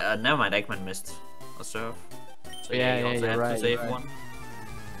 Nah. Yeah, never mind. Ekman missed a serve. So Yeah, he also you're had right, to save you're right. one.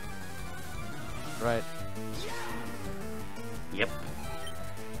 Right. Yep.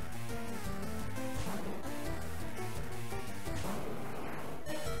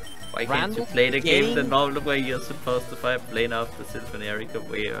 Why can't you Randall play the game the game? normal way you're supposed to fight plane after Sylph and Erika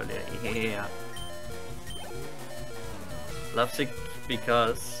way earlier? Yeah. Lovesick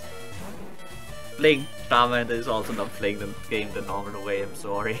because playing Charmander is also not playing the game the normal way, I'm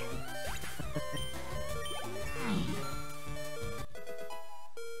sorry.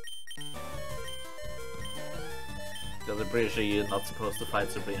 Because I'm pretty sure you're not supposed to fight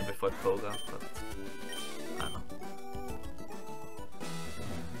Sabrina before Koga, but I don't know.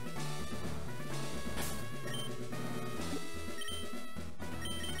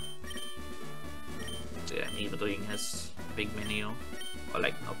 So yeah, Amoeba doing his big menu, or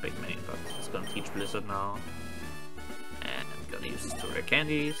like not big menu, but he's gonna teach Blizzard now, and gonna use his 2 rare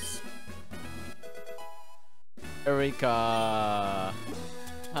candies. Erika.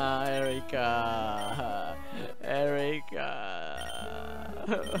 Erika. Erika.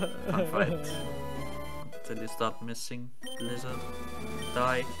 Fun fight. Until you start missing Blizzard,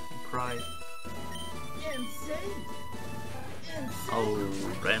 die, and cry. Insane! Oh,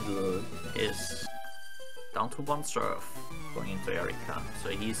 Randall is down to 1 serve going into Erika, so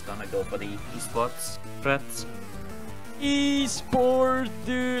he's gonna go for the esports threats. Esports,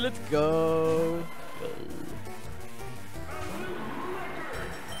 dude, let's go.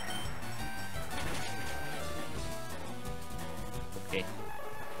 Okay.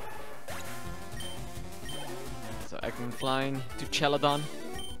 So Ekman flying to Cheladon.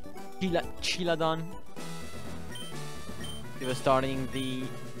 Cheladon. He was starting the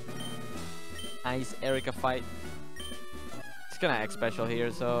nice Erika fight. It's gonna act special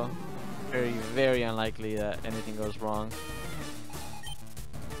here, so very, very unlikely that anything goes wrong.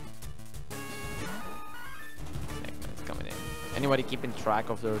 Ekman's coming in. Anybody keeping track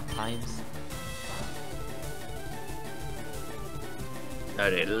of their times?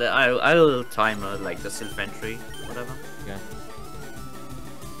 I'll time like the Sylph entry, whatever. Okay.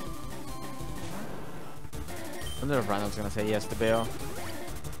 I wonder if Randall's gonna say yes to bail.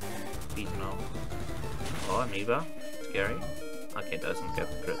 Beat no. Oh, Amoeba. Scary. Okay, doesn't get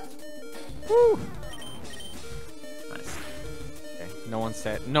crit. Woo! Nice. Okay. No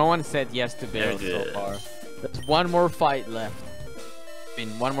one said yes to bail Very so good. far. There's one more fight left.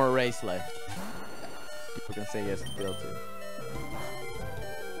 One more race left. People can say yes to bail too.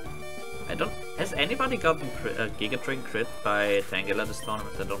 I don't. Has anybody gotten Giga Train crit by Tangela this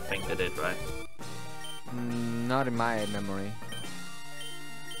tournament? I don't think they did, right? Not in my memory.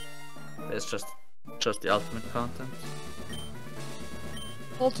 It's just the ultimate content.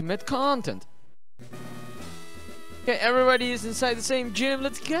 Ultimate content. Okay, everybody is inside the same gym.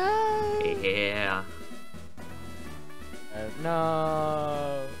 Let's go. Yeah.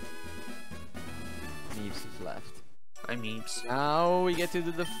 No. Neves is left. Amoebs. Now we get to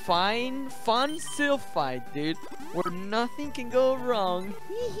do the fun still fight, dude, where nothing can go wrong.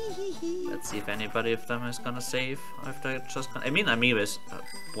 Let's see if anybody of them is gonna save after just. I mean, Amoeba is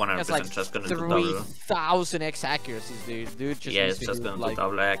 100% It's like just gonna do double. 3,000 X accuracies, dude. Just Yeah, needs it's to just do, gonna like, do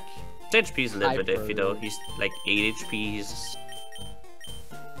double hack. His HP is a little bit iffy though. hyper. He's like 8 HP.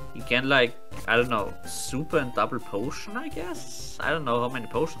 He can like, I don't know, super and double potion, I guess. I don't know how many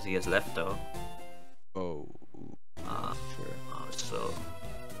potions he has left though. Oh, sure. So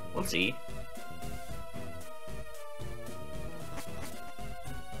we'll see.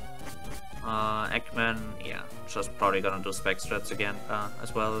 Ekman, yeah, just probably gonna do spec strats again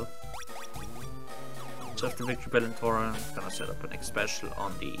as well. So after Victory Bell and Torrent, gonna set up an X special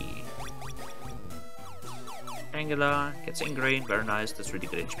on the Angular, gets ingrained, very nice, that's really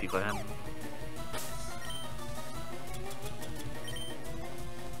good HP for him.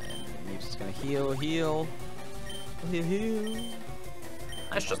 And Leaf's just gonna heal.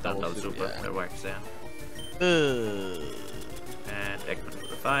 Nice, just done Double no super, super, yeah. that works there. And Ekman for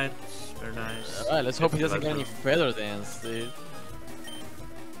the fight, very nice. Alright, let's hope he Gets doesn't get any development. feather dance, dude.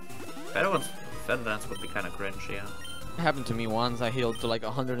 Feather Dance would be kinda cringe, yeah. It happened to me once. I healed to like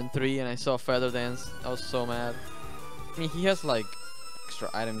 103 and I saw feather dance. I was so mad. I mean, he has like extra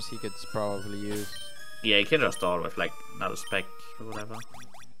items he could probably use. Yeah, you can just start with like another spec or whatever.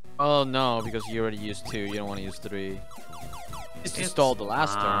 Oh no, because you already used 2. You don't want to use 3. Just to It's- stall the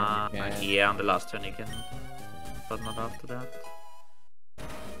last turn. You can. Yeah, on the last turn you can, but not after that.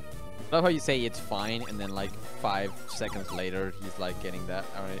 I love how you say it's fine, and then like 5 seconds later, he's like getting that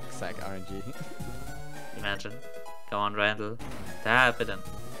exact RNG. Imagine. Come on, Randall. Tap it in.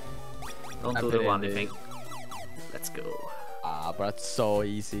 Don't Tap do it the in, one dude. thing. Let's go. Ah, but that's so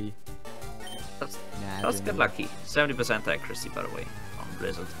easy. Just Imagine. get lucky. 70% accuracy, by the way, on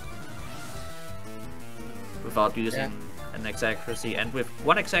Blizzard. Without using an X accuracy, and with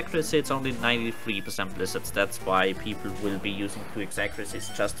 1 X accuracy, it's only 93% Blizzards. That's why people will be using 2 X accuracies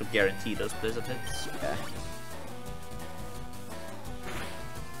just to guarantee those Blizzard hits. Yeah.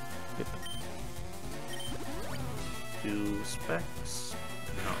 2 specs,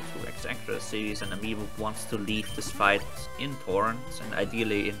 no, 2 X accuracies, and Amoeba wants to leave this fight in Torrent, and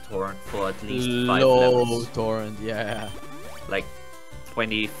ideally in Torrent for at least 5 Low levels. torrent, yeah. Like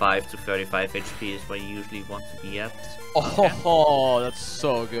 25 to 35 HP is where you usually want to be at. Oh, that's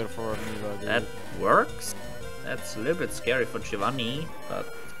so good for Amoeba, dude. That works. That's a little bit scary for Giovanni, but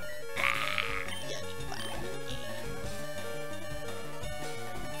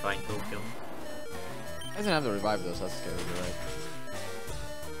fine, Tokyo. Doesn't have to revive those, that's scary, you're right.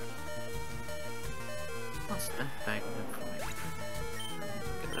 What's that back for me?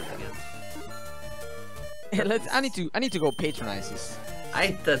 Get that again. Hey, I need to go patronize this.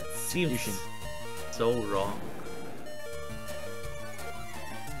 That seems Fusion. so wrong.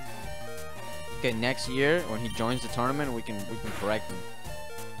 Okay, next year when he joins the tournament, we can correct him.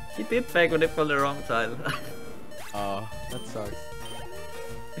 He did back when they pulled the wrong tile. Oh, that sucks.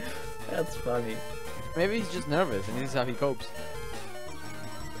 That's funny. Maybe he's just nervous and this is how he copes.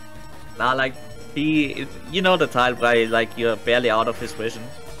 Nah, like you know the tile where like you're barely out of his vision.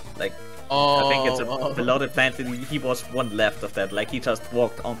 Like Oh, I think it's below the plant, and he was one left of that. Like he just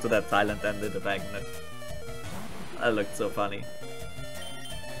walked onto that tile and then did the backnet. That looked so funny.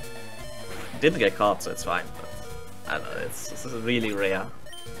 Didn't get caught, so it's fine. But I don't know, it's really rare.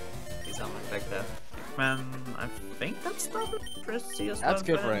 See something like that. Man, I think that's double accuracy as well. That's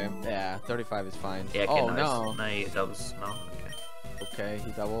good for man. him. Yeah, 35 is fine. Yeah, okay, Oh nice. no. No, he doubles. No, okay. Okay,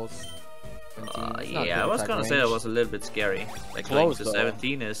 he doubles. 17. It's not Yeah, good I was attack gonna say that range. was a little bit scary. Like Close, going to though.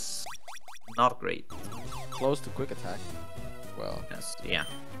 17 is not great. Close to quick attack. Well, Yes, yeah.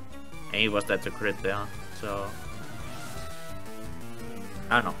 And he was that to crit there, so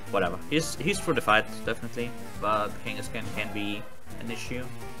I don't know, whatever. He's through the fight, definitely, but Kangaskhan can be an issue.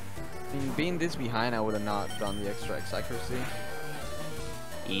 I mean, being this behind, I would have not done the extra X accuracy.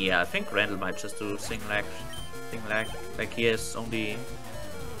 Yeah, I think Randall might just do Sing Lag. Like he has only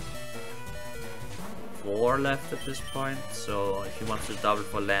 4 left at this point, so if he wants to double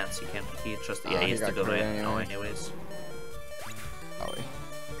for lands, he just Ah, he he has to got go crit red now anyway. anyways. Oh, wait.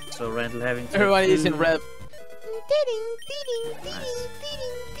 So Randall having to Everybody is in red. Nice.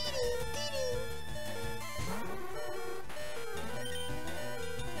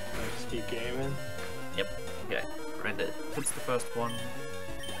 Just keep gaming. Yep. Okay. Randall hits the first one.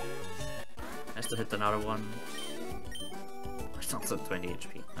 Has to hit another one. It's also 20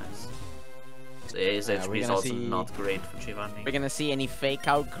 HP. Nice. So his we're HP is gonna also see- not great for Giovanni. We're gonna see any fake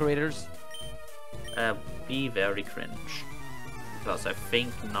out critters. Be very cringe. Because I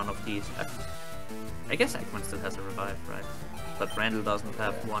think none of these... I guess Ekman still has a revive, right? But Randall doesn't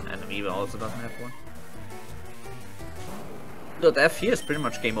have one, and Amoeba also doesn't have one. The F here is pretty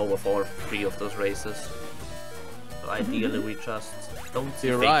much game over for all 3 of those races. So ideally we just don't see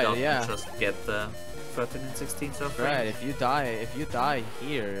You're fake right, out yeah. and just get the 13 and 16 surf Right, range. if you die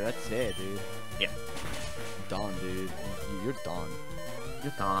here, that's it, dude. Yeah. Done, dude. You're done.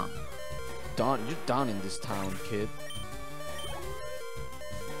 You're done. You're done in this town, kid.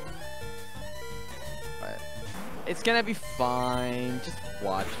 But it's gonna be fine. Just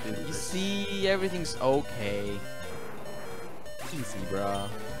watch, dude. You see, everything's okay. Easy, bruh.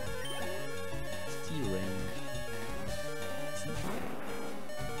 See range.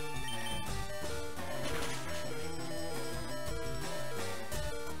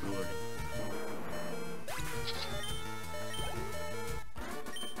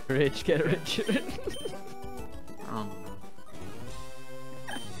 Rich, get rich. Oh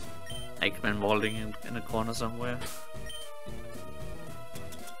no. Ekman vaulting in a corner somewhere.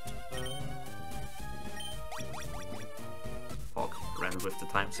 Fuck, Randall with the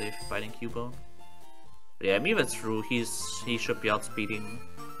time save fighting Cubone. But yeah, maybe that's true. He should be outspeeding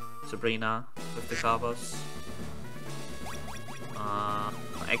Sabrina with the Carbos.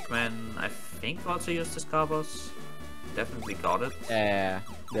 Ekman, I think, also used his Carbos. Definitely got it. Yeah,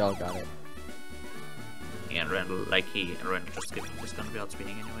 they all got it. And Randall, Randall just is gonna be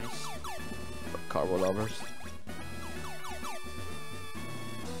outspeeding anyways. Carbo lovers.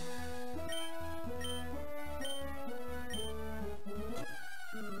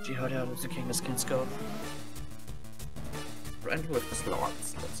 Gee, how does the King of Skins go? Randall with the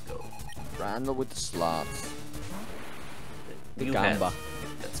slots, let's go. Randall with the slots. The New Gamba. head.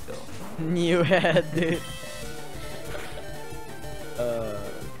 Let's go. New head, dude.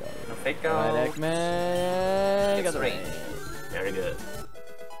 No fake out. Right, Ekman. Gets Got the range. range. Very good.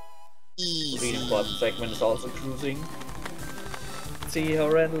 Easy. Segment is also cruising. See how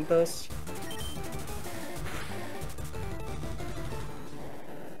Randall does.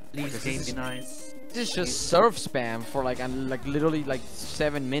 Please game be nice. This is just surf spam for like literally like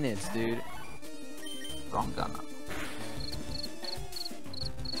 7 minutes, dude. Wrong gunner.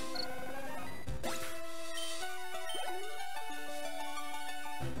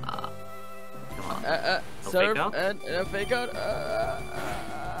 Come on. No Surf fake out? and fake out.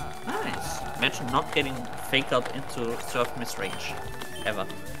 Nice. Imagine not getting fake out into surf miss range. Ever.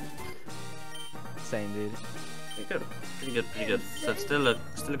 Same, dude. Pretty good. Pretty good, pretty good. So it's still a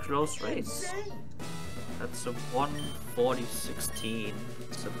close race. That's a 140-16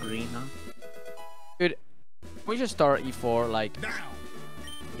 Sabrina. Dude, we should start E4 like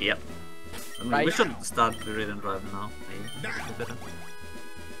Yep. I mean, Right. we should start the Red and Drive now. Maybe. Better.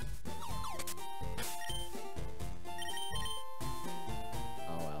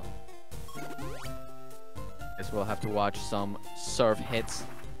 oh well. Guess we'll have to watch some surf hits.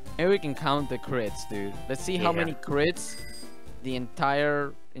 Maybe we can count the crits, dude. Let's see how Yeah. many crits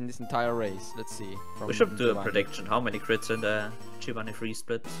in this entire race. Let's see. We should do a Giovanni. prediction. How many crits in the Giovanni free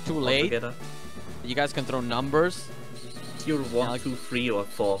split? Too late? Altogether? You guys can throw numbers. You're 1, like- 2, 3, or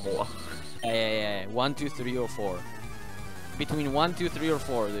 4 more. Yeah. 1, 2, 3, or 4. Between 1, 2, 3, or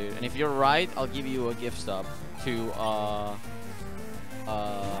 4, dude. And if you're right, I'll give you a gift stub to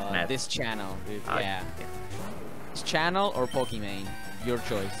Matt. this channel, dude. Ah, Yeah. This channel or Pokemon, your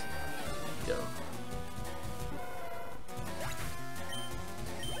choice. Go.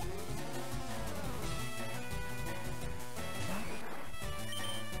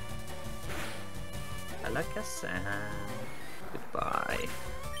 Alakazam. Goodbye.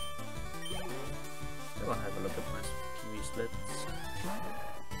 I want to have a look at my TV splits.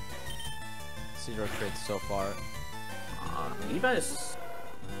 0 crits so far. Eva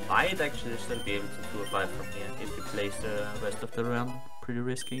might actually still be able to do a 5 from here if he plays the rest of the run pretty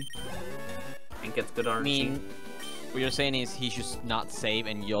risky and gets good RNG. I mean, what you're saying is he should not save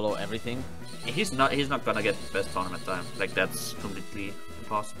and YOLO everything. He's not gonna get best tournament time. Like, that's completely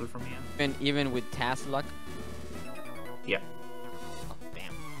impossible from here. Even with task luck. Yeah. Oh,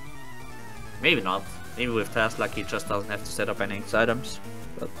 damn. Maybe not. Maybe with task luck he just doesn't have to set up any X items.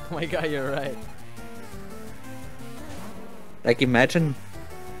 But Oh my god, you're right. like, imagine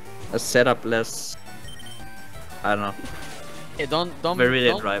a setup less, I don't know, Hey, don't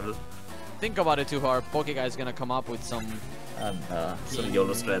Viridian rival think about it too hard. Pokeguy is gonna come up with some and some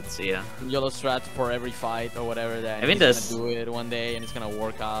YOLO strats, yeah. YOLO strat for every fight or whatever. That I mean, he's there's- gonna do it one day and it's gonna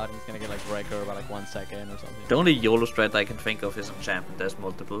work out. And he's gonna get like Wrecker by like 1 second or something. The only YOLO strat I can think of is on Champion. There's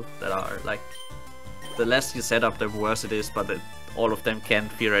multiple that are like, the less you set up, the worse it is, but all of them can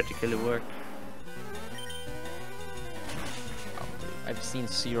theoretically work. I've seen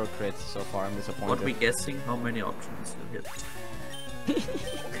 0 crits so far. I'm disappointed. What are we guessing? How many options to hit?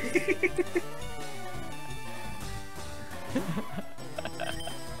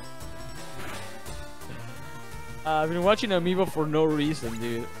 I've been watching Amoeba for no reason,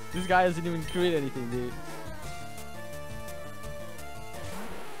 dude. This guy hasn't even created anything, dude.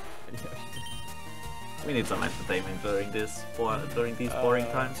 We need some entertainment during these boring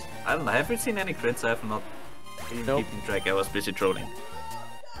times. I don't know. Have you seen any crits? I have not been keeping track. I was busy trolling.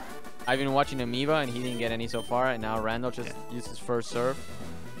 I've been watching Amoeba and he didn't get any so far, and now Randall just used his first serve.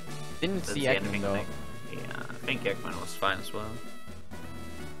 Didn't see Ekman though. Yeah, I think Ekman was fine as well.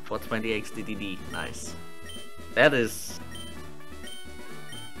 420 XDDD, nice. That is...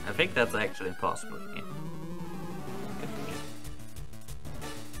 I think that's actually possible. Yeah.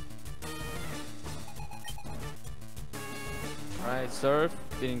 Right, surf,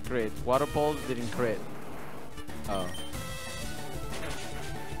 didn't crit. Water pulse, didn't crit. Oh.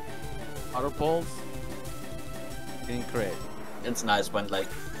 Water pulse, didn't crit. It's nice when like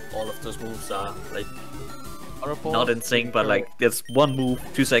all of those moves are like Water pulse, not in sync, but like there's one move,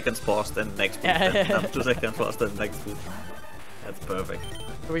 2 seconds pause, then next move, then 2 seconds pause, then next move. That's perfect.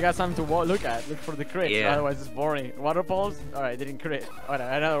 So we got something to look at. Look for the crit. Yeah. Otherwise it's boring. Water pulse, alright, didn't crit. Alright,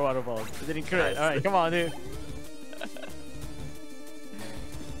 another water pulse. It didn't crit. Nice. Alright, come on, dude.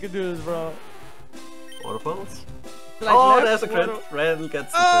 You can do this, bro. Water pulse? Like Oh, left, there's a crit. water- Randall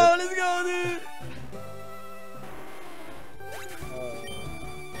gets the Oh, crit. let's go, dude.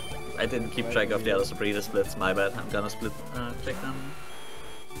 I didn't keep track of the other Sabrina splits, my bad. I'm gonna split check them.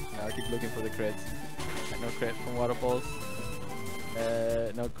 I'll keep looking for the crits. No crit from water pulse.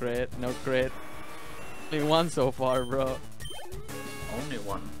 No crit, no crit. Only one so far, bro. Only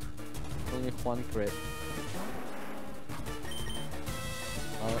one. Only one crit.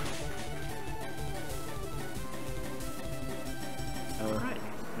 Oh. Alright,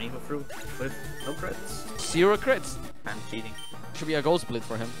 Mega through with no crits. 0 crits. I'm cheating. Should be a goal split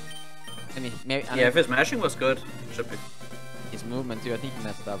for him. I mean, maybe. Yeah, if his mashing was good, should be. His movement too. I think he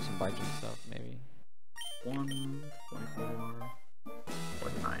messed up some biking stuff. Maybe. 1, 24,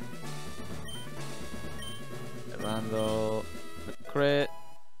 49. Randall, crit.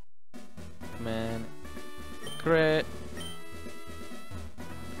 Man, crit.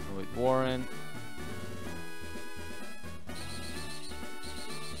 With Warren.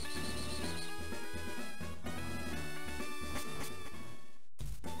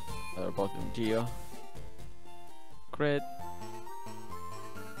 Another Pokemon Geo. Crit.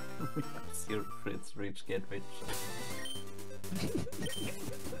 0 crits, rich, get rich.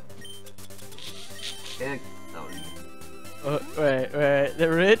 Yeah, no. Wait. The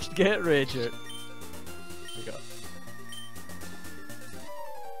rich get richer. Here we go.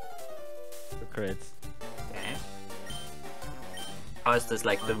 The crits. Okay. How is this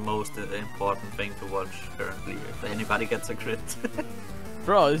like the most important thing to watch currently? If anybody gets a crit.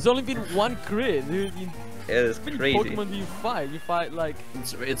 Bro, there's only been one crit, dude. It is How many crazy. Pokemon do you fight? You fight like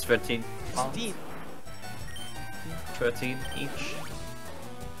It's 13. 16. 13 each.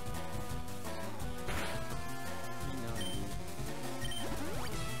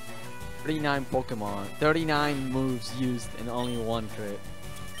 39 Pokemon, 39 moves used, and only one crit.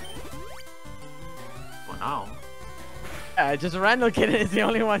 For now. Just Randall Kitten is the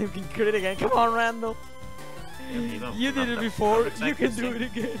only one who can crit again. Come on, Randall. You did it before. You can do it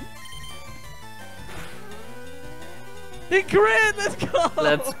again. He crit! Let's go!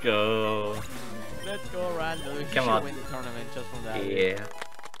 Let's go. Let's go, Randall. You Come should on. win the tournament just from that. Yeah.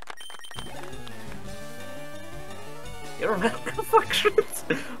 You don't have to fuck crits.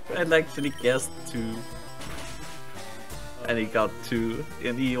 I actually guessed 2. And he got 2.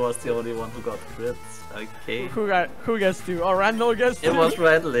 And he was the only one who got crits. Okay. Who gets 2? Oh, Randall gets 2. It was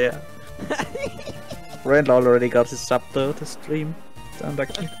Randall, yeah. Randall already got his sub though to stream. It's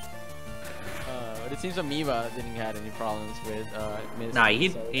unlucky. But it seems Amoeba didn't have any problems with miss. Nah,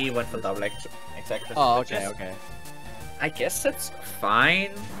 so- he went for double exactly. Oh, okay, okay. I guess that's fine.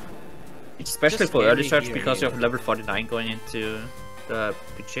 Especially Just for early scary search here, because you yeah. have level 49 going into the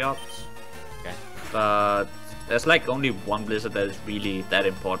pitchy ops. Okay. But there's like only one blizzard that is really that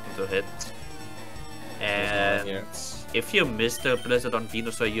important to hit. And here. if you miss the blizzard on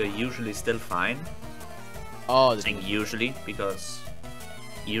Venusaur, you're usually still fine. Oh, I'm saying usually because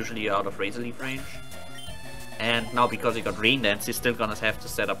usually you're out of Razor Leaf range. And now because he got Rain Dance, he's still gonna have to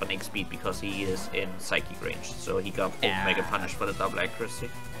set up an X speed because he is in Psychic range. So he got Mega Punish for the double accuracy.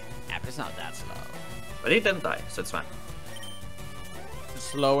 yeah, but it's not that slow. But he didn't die, so it's fine. It's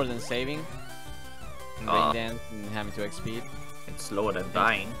slower than saving. And Rain Dance and having to X speed. It's slower than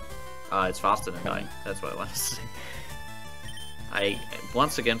dying. It's faster than dying. That's what I wanted to say. I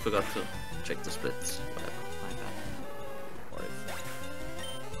once again forgot to check the splits. Whatever, my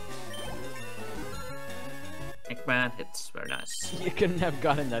bad. Ekman hits, very nice. You couldn't have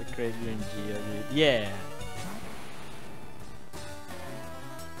gotten that crazy in Geo, dude. Yeah.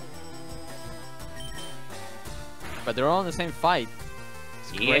 But they're all in the same fight.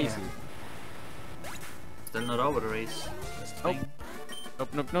 It's crazy. Still not over the race. Nope.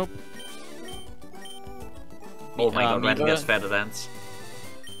 Nope. Oh my god, Randall Miva- gets feather dance.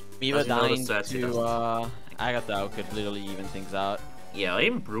 Miva Doesn't know the dying stats, he to doesn't. Agatha who could literally even things out. Yeah,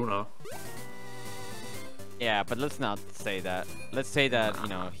 even Bruno. Yeah, but let's not say that. Let's say that, you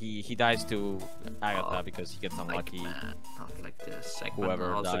know, he dies to Agatha because he gets unlucky. Ekman, not like this. Ekman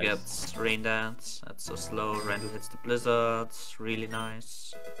Whoever also dies. gets rain dance. That's so slow. Randall hits the blizzard. Really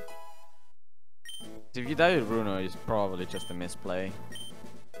nice. If you die with Bruno, it's probably just a misplay.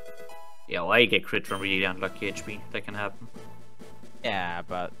 Yeah, well, I get crit from really unlucky HP. That can happen. Yeah,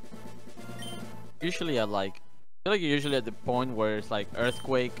 but usually I feel like you're usually at the point where it's like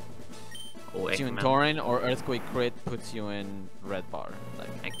Earthquake Oh, puts you in Ekman. Tauren, or Earthquake crit puts you in Red Bar. Like,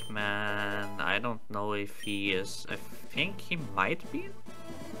 Ekman, I don't know if he is. I think he might be.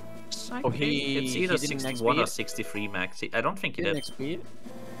 Oh, he- It's he either didn't 61 or XP? 63 max. I don't think he didn't did. XP.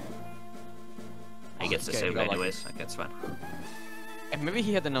 He gets the Okay, save got lucky. anyways. I guess fine. And maybe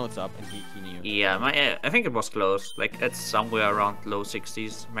he had the notes up and he knew. Yeah, I think it was close. Like it's somewhere around low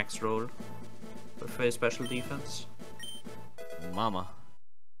 60s max roll with his special defense. Mama.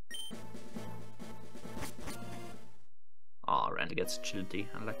 Oh, Randy gets chilty.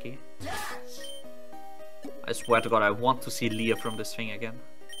 Unlucky. I swear to God, I want to see Leah from this thing again.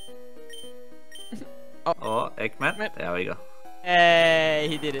 Oh, Ekman. There we go. Hey,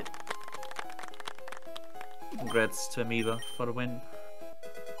 he did it. Congrats to Amoeba for the win.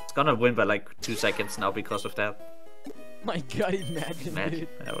 It's gonna win by like 2 seconds now because of that. My God, imagine, Man, dude.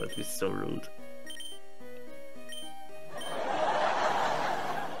 that would be so rude.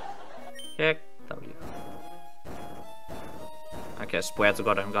 Yeah, W. Okay, I swear to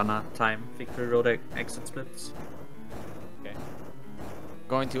God, I'm gonna time Victory Road exit splits. Okay. I'm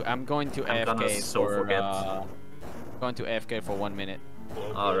going to I'm gonna AFK so for forget. going to AFK for 1 minute.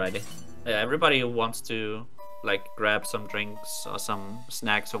 Alrighty. Yeah, everybody who wants to like grab some drinks or some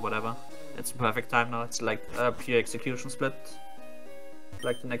snacks or whatever, it's the perfect time now. It's like a pure execution split.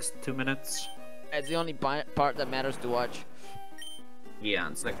 Like the next 2 minutes. It's the only part that matters to watch. Yeah,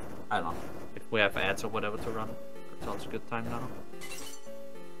 it's like, I don't know, if we have ads or whatever to run, it's also a good time now.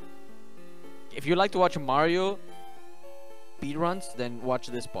 If you like to watch Mario speedruns, then watch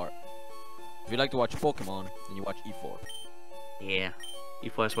this part. If you like to watch Pokemon, then you watch E4. Yeah,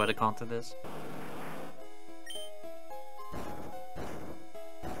 E4 is where the content is.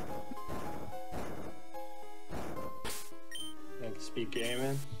 Like speed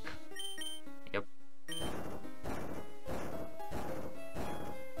gaming. Yep.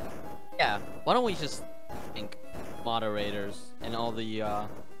 Yeah, why don't we just thank moderators and all the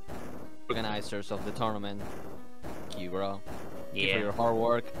organizers of the tournament. Thank you, bro. Thank you for your hard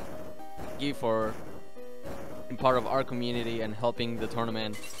work. Thank you for being part of our community and helping the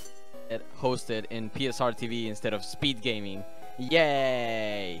tournament get hosted in PSR TV instead of speed gaming.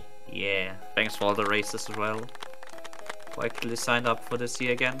 Yay! Yeah, thanks for all the races as well. Who actually signed up for this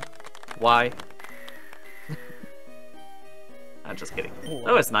year again? Why? I'm just kidding.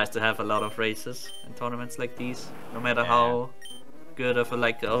 Oh, it's nice to have a lot of races in tournaments like these, no matter how good of a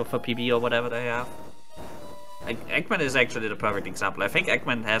of a PB or whatever they have. Like, Ekman is actually the perfect example. I think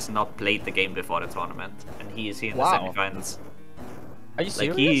Ekman has not played the game before the tournament, and he is here in the semifinals. Are you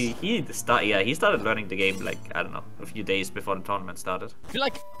serious? Like he started learning the game like, I don't know, a few days before the tournament started. I feel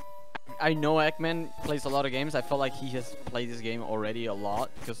like I know Ekman plays a lot of games. I feel like he has played this game already a lot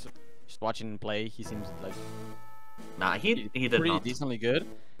because just watching him play, he seems like Nah, he did pretty not. decently good.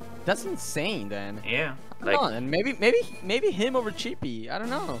 That's insane, then. Yeah, I don't know, and maybe him over Cheapy. I don't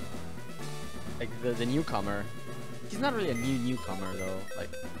know. Like the newcomer. He's not really a newcomer though. Like,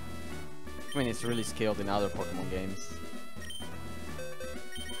 I mean, he's really skilled in other Pokemon games.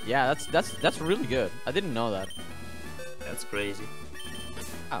 Yeah, that's really good. I didn't know that. That's crazy.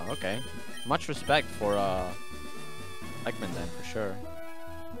 Oh, okay. Much respect for Ekman then, for sure.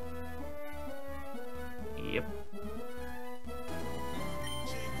 Yep.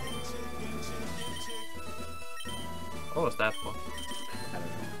 What was that for? I don't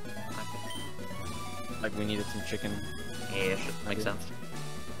know. Okay. Like we needed some chicken. Yeah, should make Okay. sense.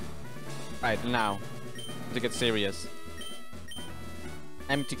 Right, now, to get serious.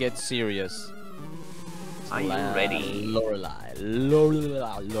 I'm to get serious. Are you ready? Lorelei.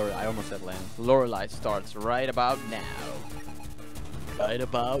 I almost said land. Lorelei starts right about now. Right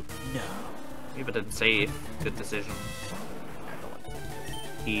about now. Amoeba didn't save. Good decision.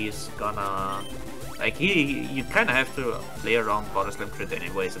 He's gonna... Like, you kind of have to play around Body Slam crit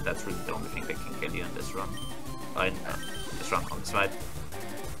anyways, and that's really the only thing that can kill you in this run. This run on this fight.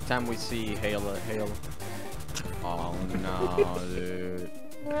 Time we see Hail. Oh no, dude.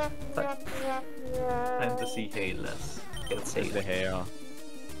 Time to see Hayless. It's There's the Hail.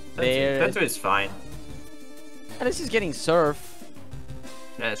 hair. That is fine. At least he's getting surf.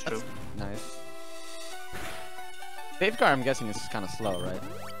 Yeah, that's true. Nice. Safeguard, I'm guessing, is kind of slow, right?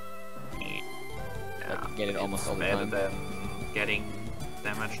 Yeah, Like, get it almost all the better time. than getting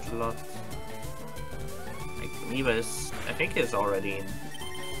damaged a lot. Like, Amoeba is... I think he's already in...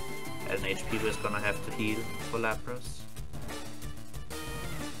 At an HP who's gonna have to heal for Lapras.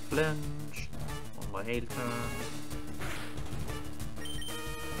 Flinch. One more hail turn.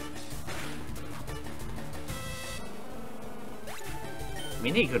 I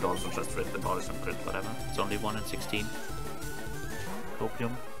mean, he could also just rip the body some crit, whatever. It's only 1 in 16.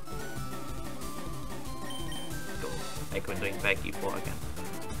 Copium. Go. Ekman doing back E4 again.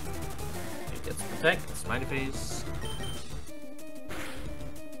 It gets protect, smiley face.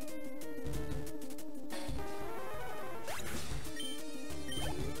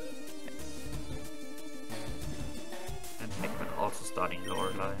 And Ekman also starting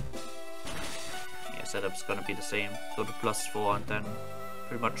Lorelei. Yeah, setup's gonna be the same. Go to +4 and then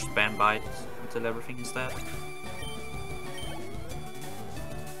pretty much spam bite until everything is dead.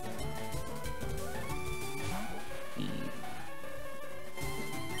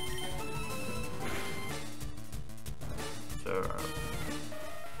 Sure.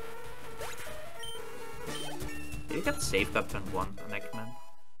 Did you get saved up turn 1 on Ekman?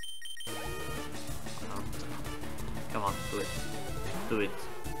 No. Come on, do it. Do it.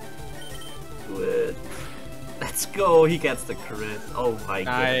 Do it. Let's go, he gets the crit. Oh my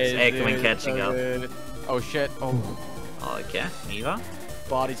goodness, Ekman catching up. Good. Oh shit, oh. Okay, Miva.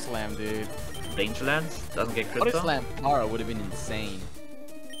 Body slam, dude. Rangelands, doesn't get crit Body though. slam Tara would have been insane.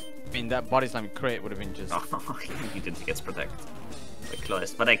 I mean, that body slam crit would have been just... Oh, he didn't get protect. Like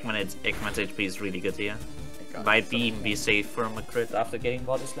close. But Ekman's HP is really good here. God, Might so be good. safe from a crit after getting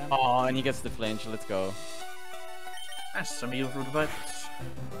body slam. Oh, and he gets the flinch, let's go. Nice, some you through the fight.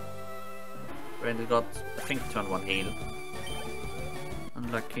 Randall got, I think, turn 1 heal.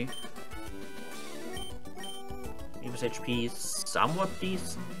 Unlucky. Eva's HP is somewhat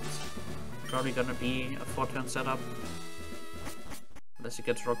decent. Probably gonna be a 4-turn setup. Unless he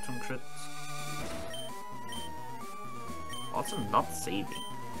gets Rock Tomb crit. Also not saving.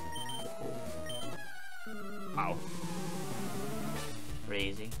 Wow.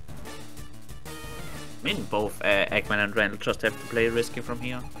 Crazy. I mean, both Ekman and Randall just have to play risky from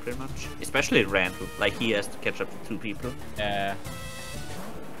here, pretty much. Especially Randall, like he has to catch up to 2 people. Yeah.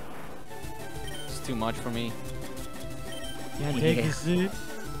 It's too much for me. Yeah, take this dude.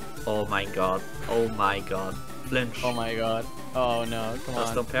 Oh my god. Oh my god. Flinch. Oh my god. Oh no, come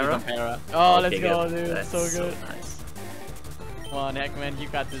on. Para? Oh, Okay, let's go, good. dude. That's So good. nice. Come on, Ekman, you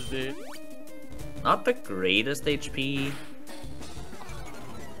got this, dude. Not the greatest HP.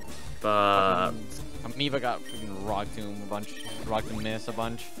 But... Amoeba got freaking Rock Tomb a bunch. Rock Tomb miss a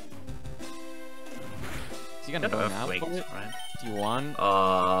bunch. Is he gonna go now for it? Right? Do you want?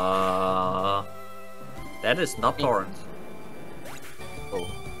 That is not Torrent. Oh.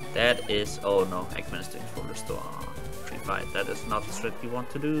 That is... Oh no, Ekman is doing full restore. Free fight. That is not the strat you want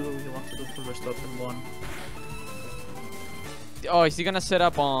to do. You want to do full restore turn 1. Oh, is he gonna set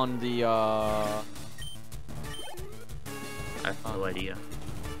up on the I have no idea.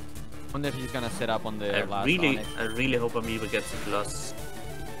 I wonder if he's gonna set up on the last Onyx. I really hope Amoeba gets a +2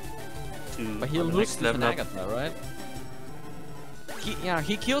 But he'll on the lose next to level up. Agatha, right?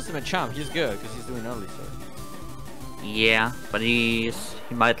 He kills him at champ. He's good because he's doing early so. Yeah, but he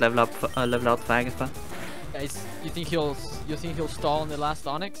might level out for Agatha. You think he'll stall on the last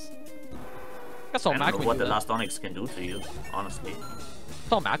Onyx? I saw I Mac don't know would what do the that. last Onyx can do to you, honestly. I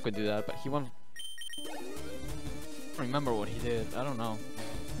saw Mac would do that, but he won't. I don't remember what he did. I don't know.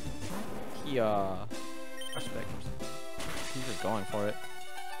 He respect or something. He's just going for it.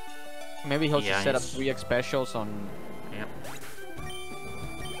 Maybe he'll just set up 3x specials on. Yep.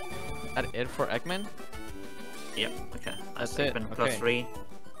 That it for Ekman? Yep. Okay. That's it, Ekman okay. +3.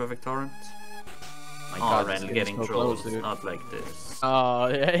 Perfect torrent. My Oh, God, Randall this getting game's so trolls. close, dude. Not like this. Oh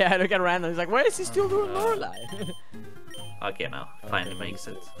yeah, look at Randall. He's like, why is he still doing Lorelei? Okay, now finally makes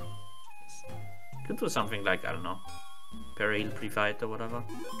it. Could do something like, I don't know, Peril pre-fight or whatever.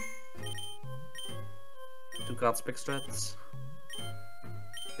 2 card spec strats.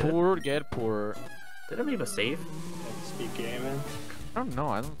 Poor, get poor. Did I leave a save? Speed gaming. I don't know.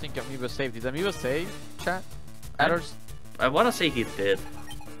 I don't think Amoeba saved. Did Amoeba save? Chat? Batters? I wanna say he did.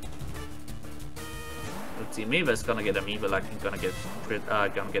 Let's see, Amoeba is gonna get Amoeba like he's gonna get hit.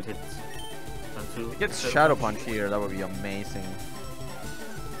 He gets Shadow Punch here. That would be amazing.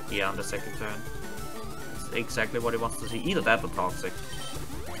 Yeah, on the second turn. That's exactly what he wants to see. Either that or Toxic.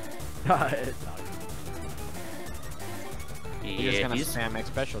 He's Yeah, gonna spam X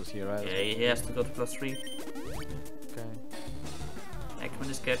specials here, right? yeah, he has to go to +3. Okay. Ekman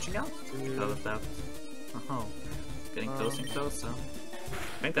is catching up. How was that? Oh, getting closer and closer. I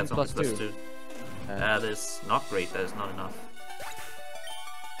think that's only +2. That is not great. That is not enough.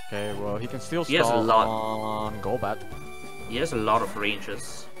 Okay, well he can still He has a stall lot. on Golbat. He has a lot of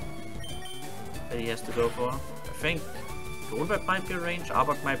ranges that he has to go for. I think Golbat might be a range,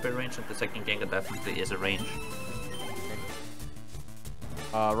 Arbok might be a range, and the second Gengar definitely is a range.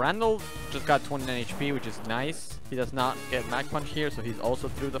 Randall just got 29 HP, which is nice. He does not get Mag Punch here, so he's also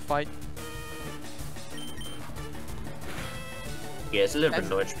through the fight. Yeah, it's a little bit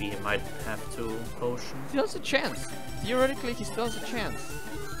low HP. He might have to potion. He still has a chance. Theoretically, he still has a chance.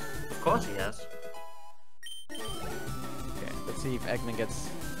 Of course he has. Okay, let's see if Eggman gets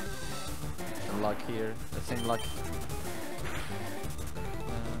some luck here. The same luck.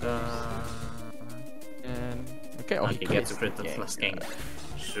 And okay, oh, he gets a crit on last game.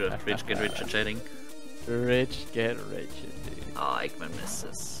 Sure, Rich get richer chatting. Rich get richer, dude. Oh, Eggman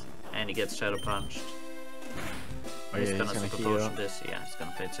misses. And he gets Shadow Punched. Oh, He's yeah, gonna he's super gonna potion this. Yeah, he's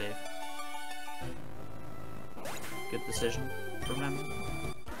gonna play it safe. Good decision from him.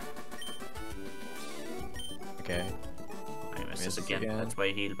 Okay. He misses again. That's why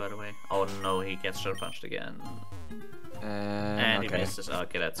he healed, by the way. Oh no, he gets Shadow Punched again. And okay. he misses.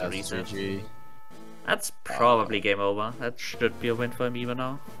 Okay, that's a reset. GG. That's probably game over. That should be a win for Amoeba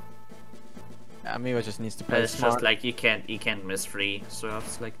now. Amoeba just needs to play It's smart. just like you can't miss free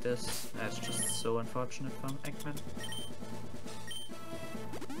serves like this. That's just so unfortunate for Ekman.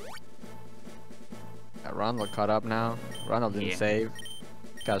 Randall caught up now. Randall didn't save.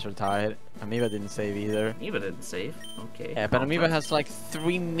 Guys are tired. Amoeba didn't save either. Amoeba didn't save. Okay. Yeah, but Amoeba has like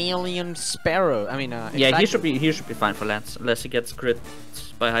 3 million Sparrow. I mean, yeah, he should be fine for Lance unless he gets crit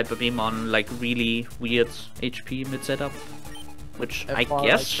by Hyper Beam on like really weird HP mid setup, which I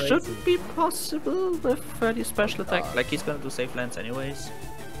guess shouldn't be possible with 30 special attack. Like he's gonna do safe Lance anyways.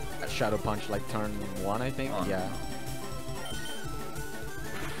 A Shadow Punch like turn 1, I think. Oh, yeah.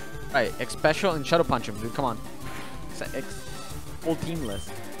 Right, X special and Shadow Punch him, dude. Come on. X full team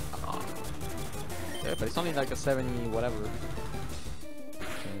list. Yeah, but it's only like a 70 whatever.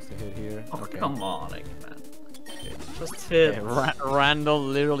 Chance to hit here. Oh okay. Come on, Ekman. Okay. Just hit. Okay, Randall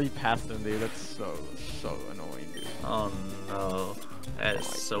literally passed him, dude. That's so annoying, dude. Oh no, that is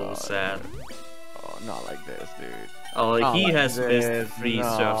so sad. Oh, not like this, dude. Oh, Not he like has this. missed 3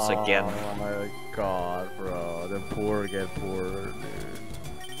 serves again. Oh my god, bro. The poor get poorer, dude.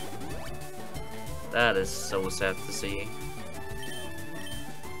 That is so sad to see.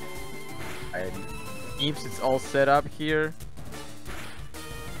 Eeps, it's all set up here.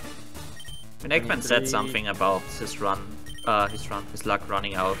 I mean, Ekman said something about his luck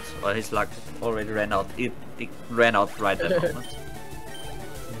running out, or his luck already ran out. It ran out right at that moment.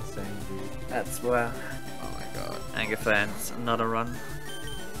 Insane, dude. That's where. Oh my god. Anger fans, another run.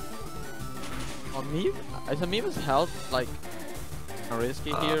 Is Amoeba's health like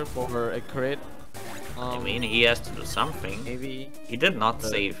risky here for a crit? I mean, he has to do something. Maybe. He did not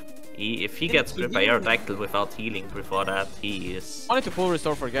save. If he gets crit by Aerodactyl without healing before that, he is. Wanted to full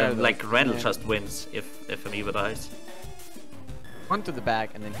restore for Gyarados. Like Randall just wins if Amoeba dies. Went to the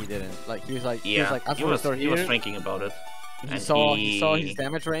back and then he didn't. Like he was like, Yeah, he was thinking about it. He saw his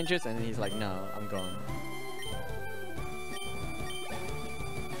damage ranges and he's like, no, I'm gone.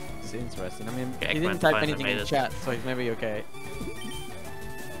 It's interesting. I mean, Okay, he didn't type anything in chat, so he's maybe okay.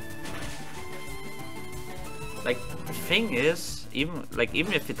 Like the thing is, even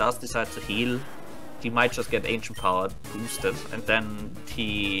if he does decide to heal, he might just get Ancient Power boosted, and then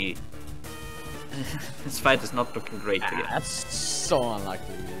his fight is not looking great again. That's so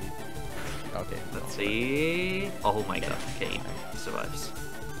unlikely. Okay. Let's see. Oh my god. Okay, he survives.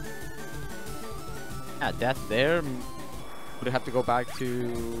 Yeah, death there. Would have to go back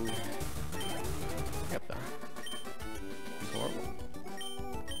to. Get that. Horrible.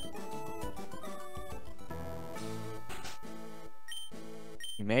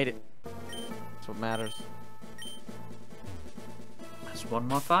 He made it. That's what matters. There's one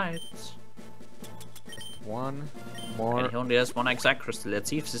more fight. One more. And he only has 1 exact crystal.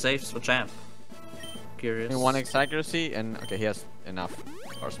 Let's see if he saves for champ. Curious. 1 X accuracy, and okay, he has enough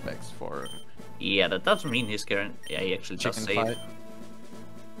star specs for. Yeah, that doesn't mean he's current. Yeah, he actually just saved. Fight.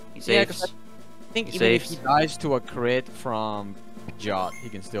 He Yeah, 'cause saves. I think He even if he saves. dies to a crit from Jot, he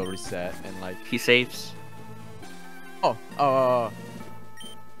can still reset and like. He saves. Oh.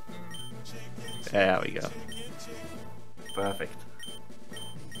 There we go. Perfect.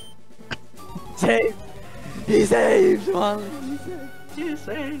 Save! He saves, man! He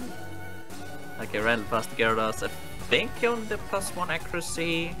saves. Okay, Randall past Gyarados. I think on the +1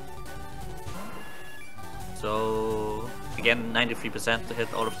 accuracy. So again, 93% to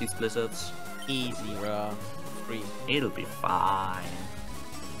hit all of these blizzards. Easy, bro. Free. It'll be fine.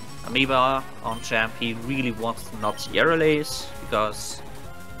 Amoeba on champ, he really wants to not see Aerolace, because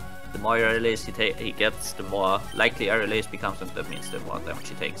the more Aerolace he gets, the more likely Aerolace becomes, and that means the more damage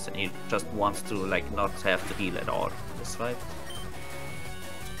he takes, and he just wants to like not have to heal at all in this fight.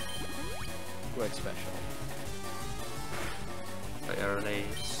 Quick special. So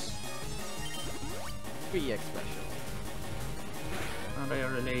Aerolace, 3x special. another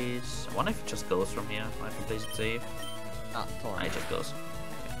Aerolace. I wonder if it just goes from here. I can place it safe. Ah, Torn. It just goes.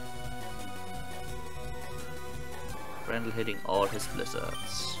 Randall hitting all his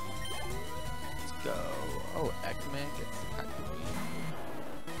blizzards. Let's go. Oh, Ekman gets activated.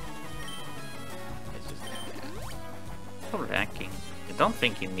 It's just like that. Probably hacking. I don't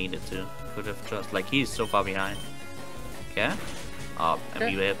think he needed to. Could have just like he's so far behind. Okay. And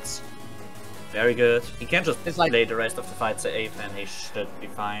Okay. he hits. Very good. He can just It's like- play the rest of the fight safe and he should be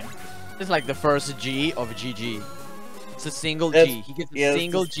fine. It's like the first G of GG. It's a single That's- G. He gets a yeah,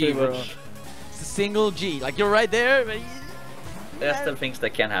 single that's G, pretty bro. much- It's a single G. Like you're right there, but There's still things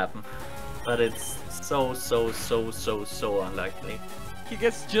that can happen. But it's so unlikely. he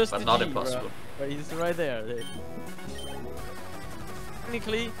gets just But a not G, impossible. bro. But he's right there.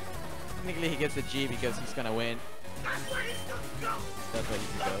 Technically he gets a G because he's gonna win. That's why he can go.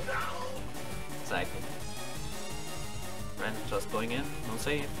 Exactly. Randall just going in, no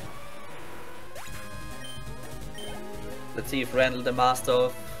save. Let's see if Randall, the master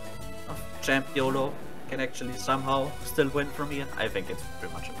of Champ YOLO, can actually somehow still win from here. I think it's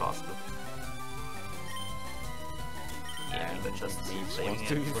pretty much impossible. Yeah, but just saving wants it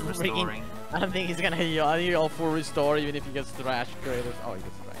to for freaking- restoring. I don't think he's gonna heal full restore even if he gets thrash created. Oh, he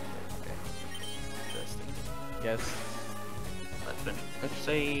gets thrash created. Okay. Interesting. Guess Let's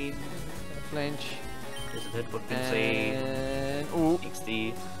save. flinch. Is it hit would be save? And ooh,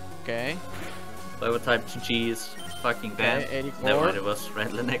 XD. okay. Whatever type GG is fucking bad. Okay, 84. Never mind, it was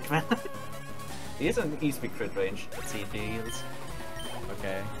Randall and Ekman. He is an easy crit range. Let's see if he heals.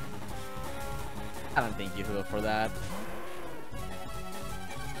 Okay. I don't think you heal for that.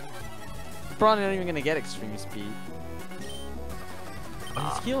 Probably not even gonna get extreme speed.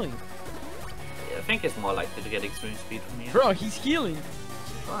 Oh, he's healing. Yeah, I think it's more likely to get extreme speed from here. Bro, he's healing.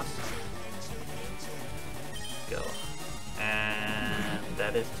 Fun. Go. And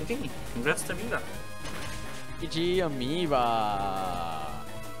that is GG. Congrats to Amoeba. GG Amoeba.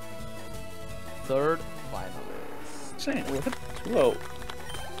 Third finalist. Insane. Whoa.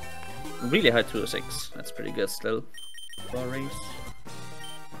 Really high 206. That's pretty good still. For a race.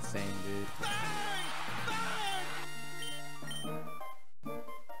 Insane, dude.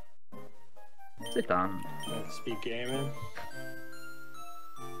 Sit down. Speed gaming.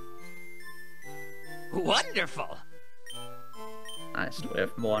 Wonderful. Nice. We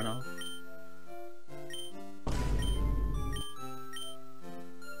have more now.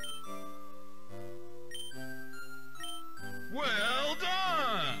 Well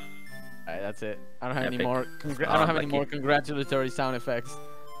done! Alright, that's it. I don't have any Epic. more. I Oh, don't have any lucky. more congratulatory sound effects.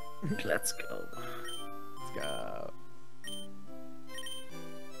 Let's go. Let's go.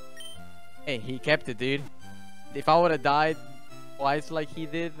 Hey, he kept it, dude. If I would have died twice like he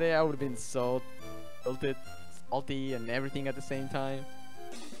did there, I would have been so tilted, salty, and everything at the same time.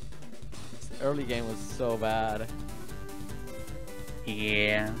 This early game was so bad.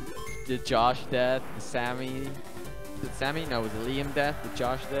 Yeah. The Josh death, the Sammy. The Sammy? No, it was the Liam death, the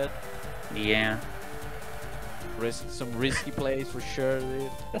Josh death. Yeah. Some risky plays for sure,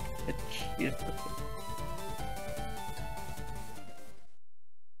 dude. Yeah.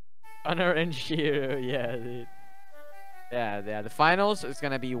 Honor and Shiro, yeah, dude. Yeah, the finals is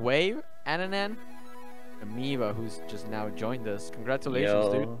gonna be Wave, Ananan, Amoeba, who's just now joined us. Congratulations,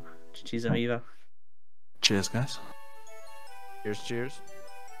 dude. Yo. GG's Amoeba. Cheers, guys. Cheers.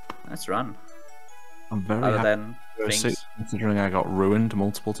 Nice run. I'm very Other happy than to see, things. considering I got ruined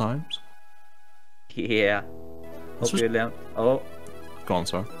multiple times. Yeah. This Hope was- you learn. Oh, Go on,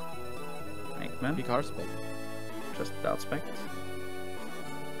 sir. Ekman. Big hard spec. Just without spec.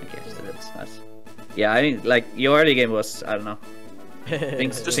 Okay, still it's nice. Yeah, I mean, like, your early game was, I don't know.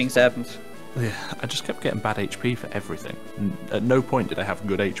 Things happened. Yeah, I just kept getting bad HP for everything. At no point did I have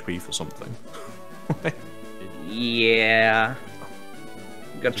good HP for something. Yeah.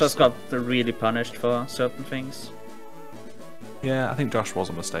 Just got really punished for certain things. Yeah, I think Josh was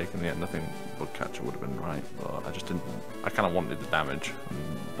a mistake in the end. I think Woodcatcher would have been right, but I just didn't. I kind of wanted the damage.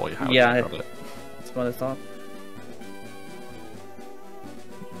 And boy, how Yeah, did I grab it? That's what I thought.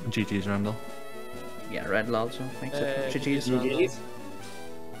 GG's, Randall. Yeah, Randall also makes it. GG's.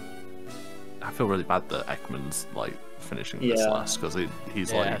 I feel really bad that Ekman's like finishing this Yeah. last because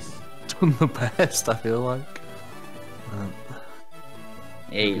he's Yes. like done the best. I feel like.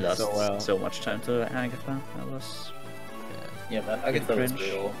 Yeah, he lost so so, well. much time to Agatha. That was... Yeah, that Agatha was Cringe.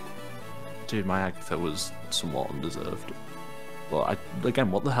 real. Dude, my Agatha was somewhat undeserved. Well,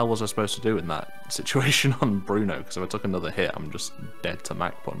 again, what the hell was I supposed to do in that situation on Bruno? Because if I took another hit, I'm just dead to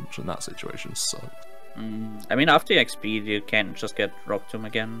Mach Punch in that situation. So I mean, after you XP, you can just get Rock Tomb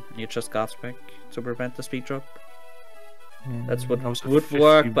again. You just guards back to prevent the speed drop. That's what I was at would 50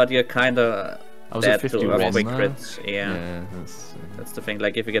 work, but you're kinda I was at dead to 51 Earthquake there. crits. Yeah, that's, that's the thing.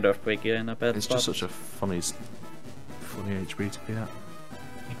 Like, if you get Earthquake, you're in a bad it's spot. just such a funny HP to be at.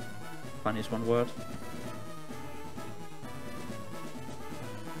 Funny is one word.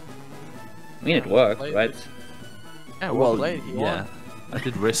 I mean, it worked, played right? it. Yeah, well played. He yeah, won. I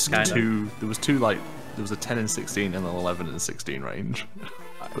did risk Kinda. two. There was two like there was a 10 and 16 and an 11 and 16 range.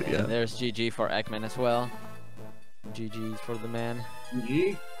 But And yeah, there's GG for Ekman as well. GG's for the man.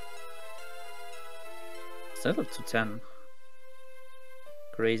 GG. Still up to 10.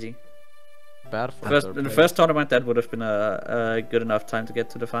 Crazy. Bad for First, third in the place. first tournament, that would have been a good enough time to get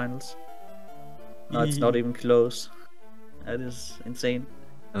to the finals. No, it's not even close. That is insane.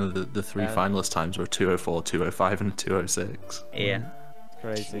 and the three Yeah. finalist times were 204, 205, and 206. Yeah.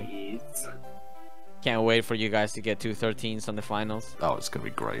 Crazy. Jeez. Can't wait for you guys to get 213s on the finals. Oh, it's gonna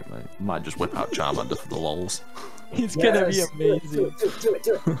be great, mate. Might just whip out Charmander for the lols. It's Yes. amazing. Do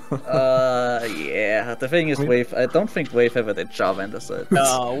it. Yeah. The thing is, Wave. I don't think Wave ever did Charmander, so.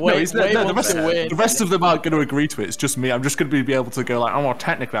 No, wait, he's not- wait, no, wants to win. the rest of them aren't going to agree to it. It's just me. I'm just going to be able to go like, oh, well,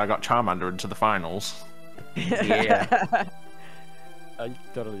 technically I got Charmander into the finals. Yeah. I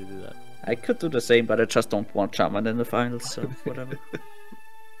totally do that. I could do the same, but I just don't want Charmander in the finals, so whatever.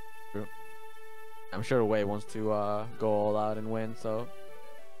 I'm sure Wei wants to go all out and win, so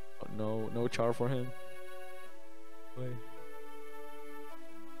no char for him. Wei.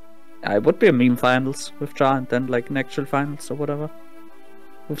 I would be a meme finals with Char and then like an actual finals or whatever.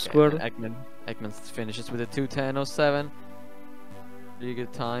 With Okay, Squirtle. Ekman finishes with a 2:10.07. Pretty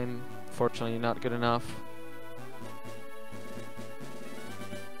good time. Fortunately, not good enough.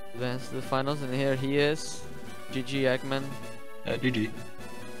 Advance to the finals, and here he is. GG Ekman. GG.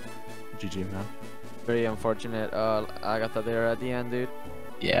 GG, man. Very unfortunate. Agatha there at the end, dude.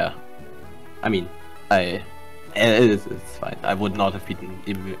 Yeah. I mean, it's fine. I would not have beaten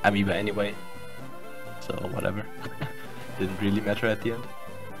Amoeba anyway. So whatever. Didn't really matter at the end.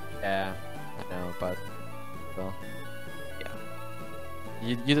 Yeah, I know, but well, yeah.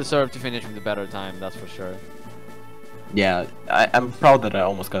 You deserve to finish with a better time, that's for sure. Yeah, I'm proud that I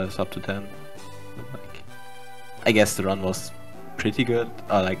almost got us up to 10. But, like, I guess the run was pretty good,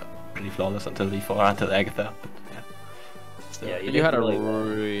 like pretty flawless until until Agatha. But yeah. Still. Yeah, You had a did really well.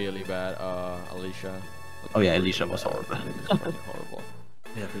 really bad Alicia. Oh yeah, Alicia was horrible. Really horrible.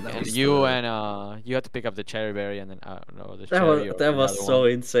 Yeah, And you had to pick up the cherry berry and then I don't know the That cherry was or that was the other so one.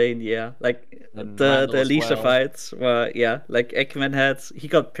 insane, yeah. Like And the Randall as Alicia well. fights were like Ekman he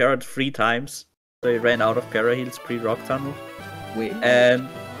got parried 3 times. So he ran out of para heals pre-rock tunnel. Wait. And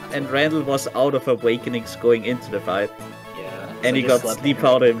Randall was out of awakenings going into the fight. Yeah. And he so got just sleep left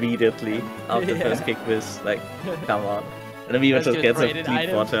powder immediately after Yeah. first kick miss. Like, come on. And then we Let's just get gets a rated deep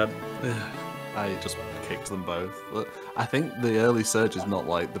items. 4 turn. I just kicked them both. But I think the early surge is not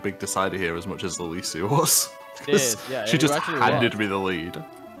like the big decider here as much as Alicia was. It is, yeah, She it just actually handed was. me the lead.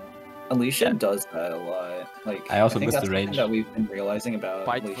 Alicia does that a lot. Like I also think missed that's the range. something that we've been realizing about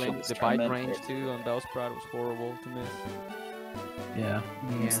Alicia this The bite tournament. range too on Bellsprout was horrible to miss. Yeah.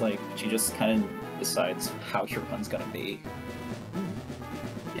 It's like she just kind of decides how your run's gonna be.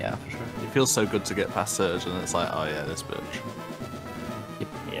 Yeah, for sure. It feels so good to get past surge, and it's like, oh yeah, this bitch.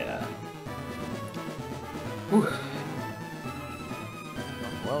 Yeah.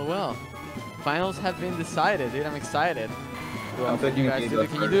 Well. Finals have been decided, dude. I'm excited. How good you you guys can do go it.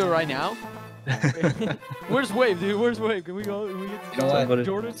 Can you do it first. right now? Where's Wave, dude? Where's Wave? Can we go? Can we get You know what?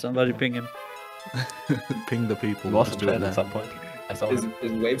 Jordan? Somebody ping him. Ping the people. He was just in do it chat now. at some point. I saw Is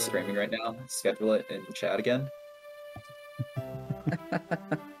him. Wave streaming right now? Schedule it in chat again.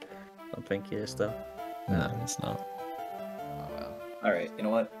 Don't think he is though. No, it's not. Oh, well. Alright, you know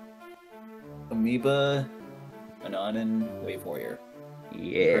what? Amoeba, Ananan, Wave Warrior. You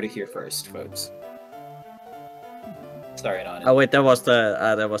Yeah. heard it here first, folks. Sorry, Ananan. Oh wait, that was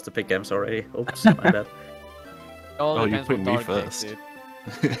the pick games already. Oops, my bad. All Oh, you depends put what me Dark picks, first.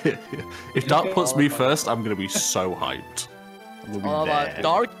 dude. If Dark puts me first, I'm gonna be so hyped. I'm gonna be All about there.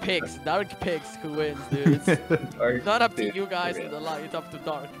 Dark picks who wins, dude. It's not up to Dude, you guys for in the real. line, it's up to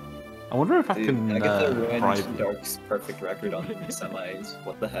Dark. I wonder if I Dude, can Agatha ruined bribe. Dark's perfect record on semis.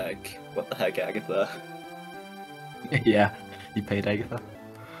 What the heck? What the heck, Agatha? Yeah, you paid Agatha.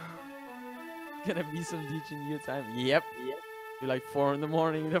 Gonna be some DGU time. Yep. Be like 4 in the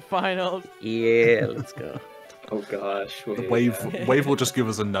morning in the finals. Yeah, let's go. Oh gosh, wait. Wave will just give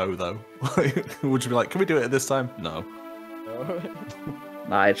us a no though. Would you be like, can we do it at this time? No.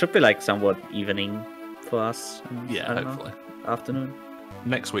 Nah, it should be like somewhat evening for us. And, Yeah, I don't know, hopefully. afternoon.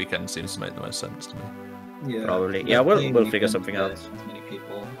 Next weekend seems to make the most sense to me. Yeah, Probably. Yeah, we'll figure weekend something for out. As many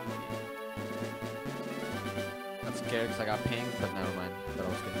people. I'm scared because I got pinged, but never mind. I thought I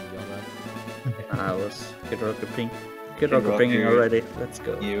was gonna be all that. I was Kid Rocker ping. Kid Kid Rocker pinging Rocker. already. Let's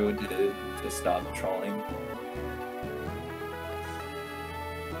go. You did to stop trolling.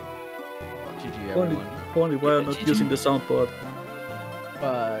 GG Only, everyone. only why I'm not GG. using the soundboard.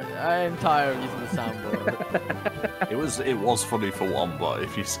 But I'm tired of using the soundboard. It was funny for one, but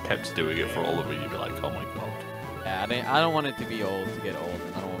if you kept doing it for all of it, you'd be like, oh my god. Yeah, I don't want it to be old to get old.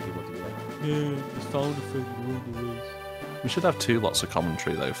 I don't want people to be like, yeah, the sound effect ruined the race. We should have 2 lots of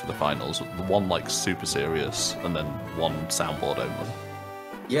commentary though for the finals. The one like super serious, and then one soundboard only.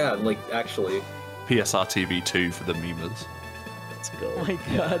 Yeah, like actually, PSR TV 2 for the memers. Let's Oh go. my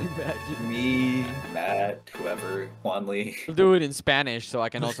god, imagine. me, Matt, whoever, Juan Lee. We'll do it in Spanish, so I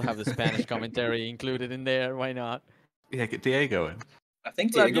can also have the Spanish commentary included in there. Why not? Yeah, get Diego in. I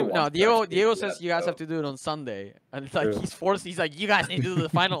think Well, Diego. no, wants to Diego. actually Diego do says that, you guys so- have to do it on Sunday, and it's like True. he's forced. He's like, you guys need to do the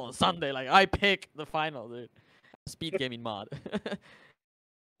final on Sunday. Like I pick the final, dude. Speed gaming mod.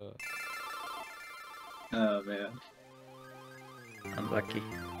 Oh man. Unlucky.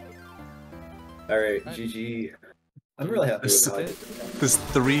 All right, Right. GG. I'm really happy with how I did. There's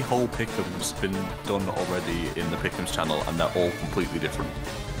 3 whole pick'ems been done already in the pick'ems channel, and they're all completely different.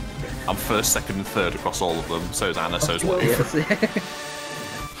 I'm first, second, and third across all of them. So is Anna. So is Wave. Yes.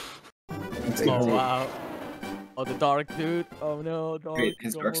 Oh wow. Oh the dark dude. Oh no, dark. Wait,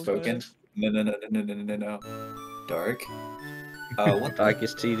 has Dark almost spoken? there. No. Dark? What? Dark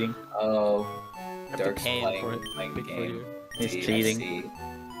is cheating. Oh, have to Dark's pay him playing, for it. playing Pick for game. you. He's See, I cheating. see.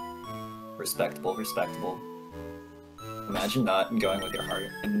 Respectable. Imagine not going with your heart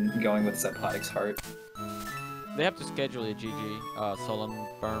and going with Zephotic's heart. They have to schedule a GG solemn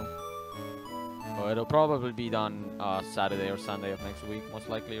burn. Oh, it'll probably be done Saturday or Sunday of next week, most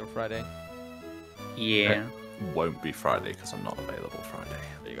likely, or Friday. Yeah. Won't be Friday because I'm not available Friday.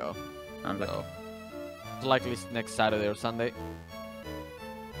 There you go. Unlucky. So, it's likely next Saturday or Sunday.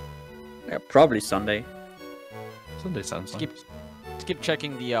 Yeah, probably Sunday. Sunday sounds Keep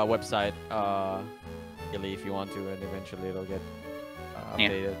checking the website, really, if you want to, and eventually it'll get Yeah.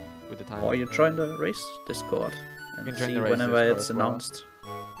 updated with the time. Or you join the race Discord and can join see the race whenever Discord it's as well. announced.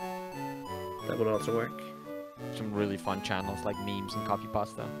 That would also work. Some really fun channels like memes and copy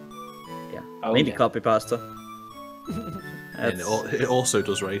pasta. Yeah. Oh, Maybe yeah. copy pasta. And it also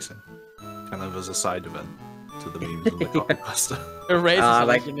does racing, kind of as a side event to the memes and the copy pasta. The race is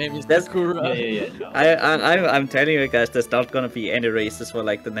like, your name is that's- Sakura. Yeah. No. I'm telling you guys, there's not gonna be any races for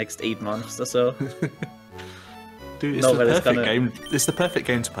like the next 8 months or so. Dude, it's No, the but it's perfect gonna- game. It's the perfect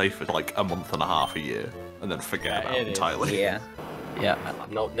game to play for like a month and a half a year, and then forget Yeah, about it is. entirely. Yeah. Yeah,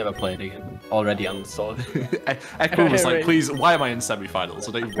 never played again. Already uninstalled. Ekman was like, please, why am I in semi-finals?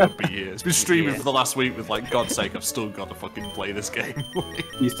 I don't even want to be here. It's been streaming Yeah. for the last week with like, God's sake, I've still got to fucking play this game.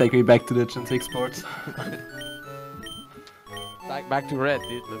 Please take me back to the Gen 6 sports. Back to red,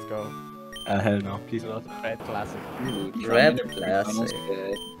 dude. Let's go. Hell no, please not. Red classic. Ooh, Red Toronto classic. finals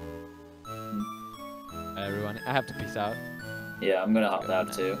good. Everyone, I have to peace out. Yeah, I'm gonna hop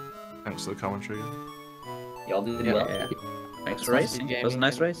out too. Thanks for the commentary. Y'all did Yeah. well. Thanks for Nice racing. gaming It was a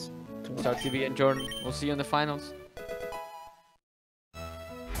nice and- race. Star TV and Jordan. We'll see you in the finals.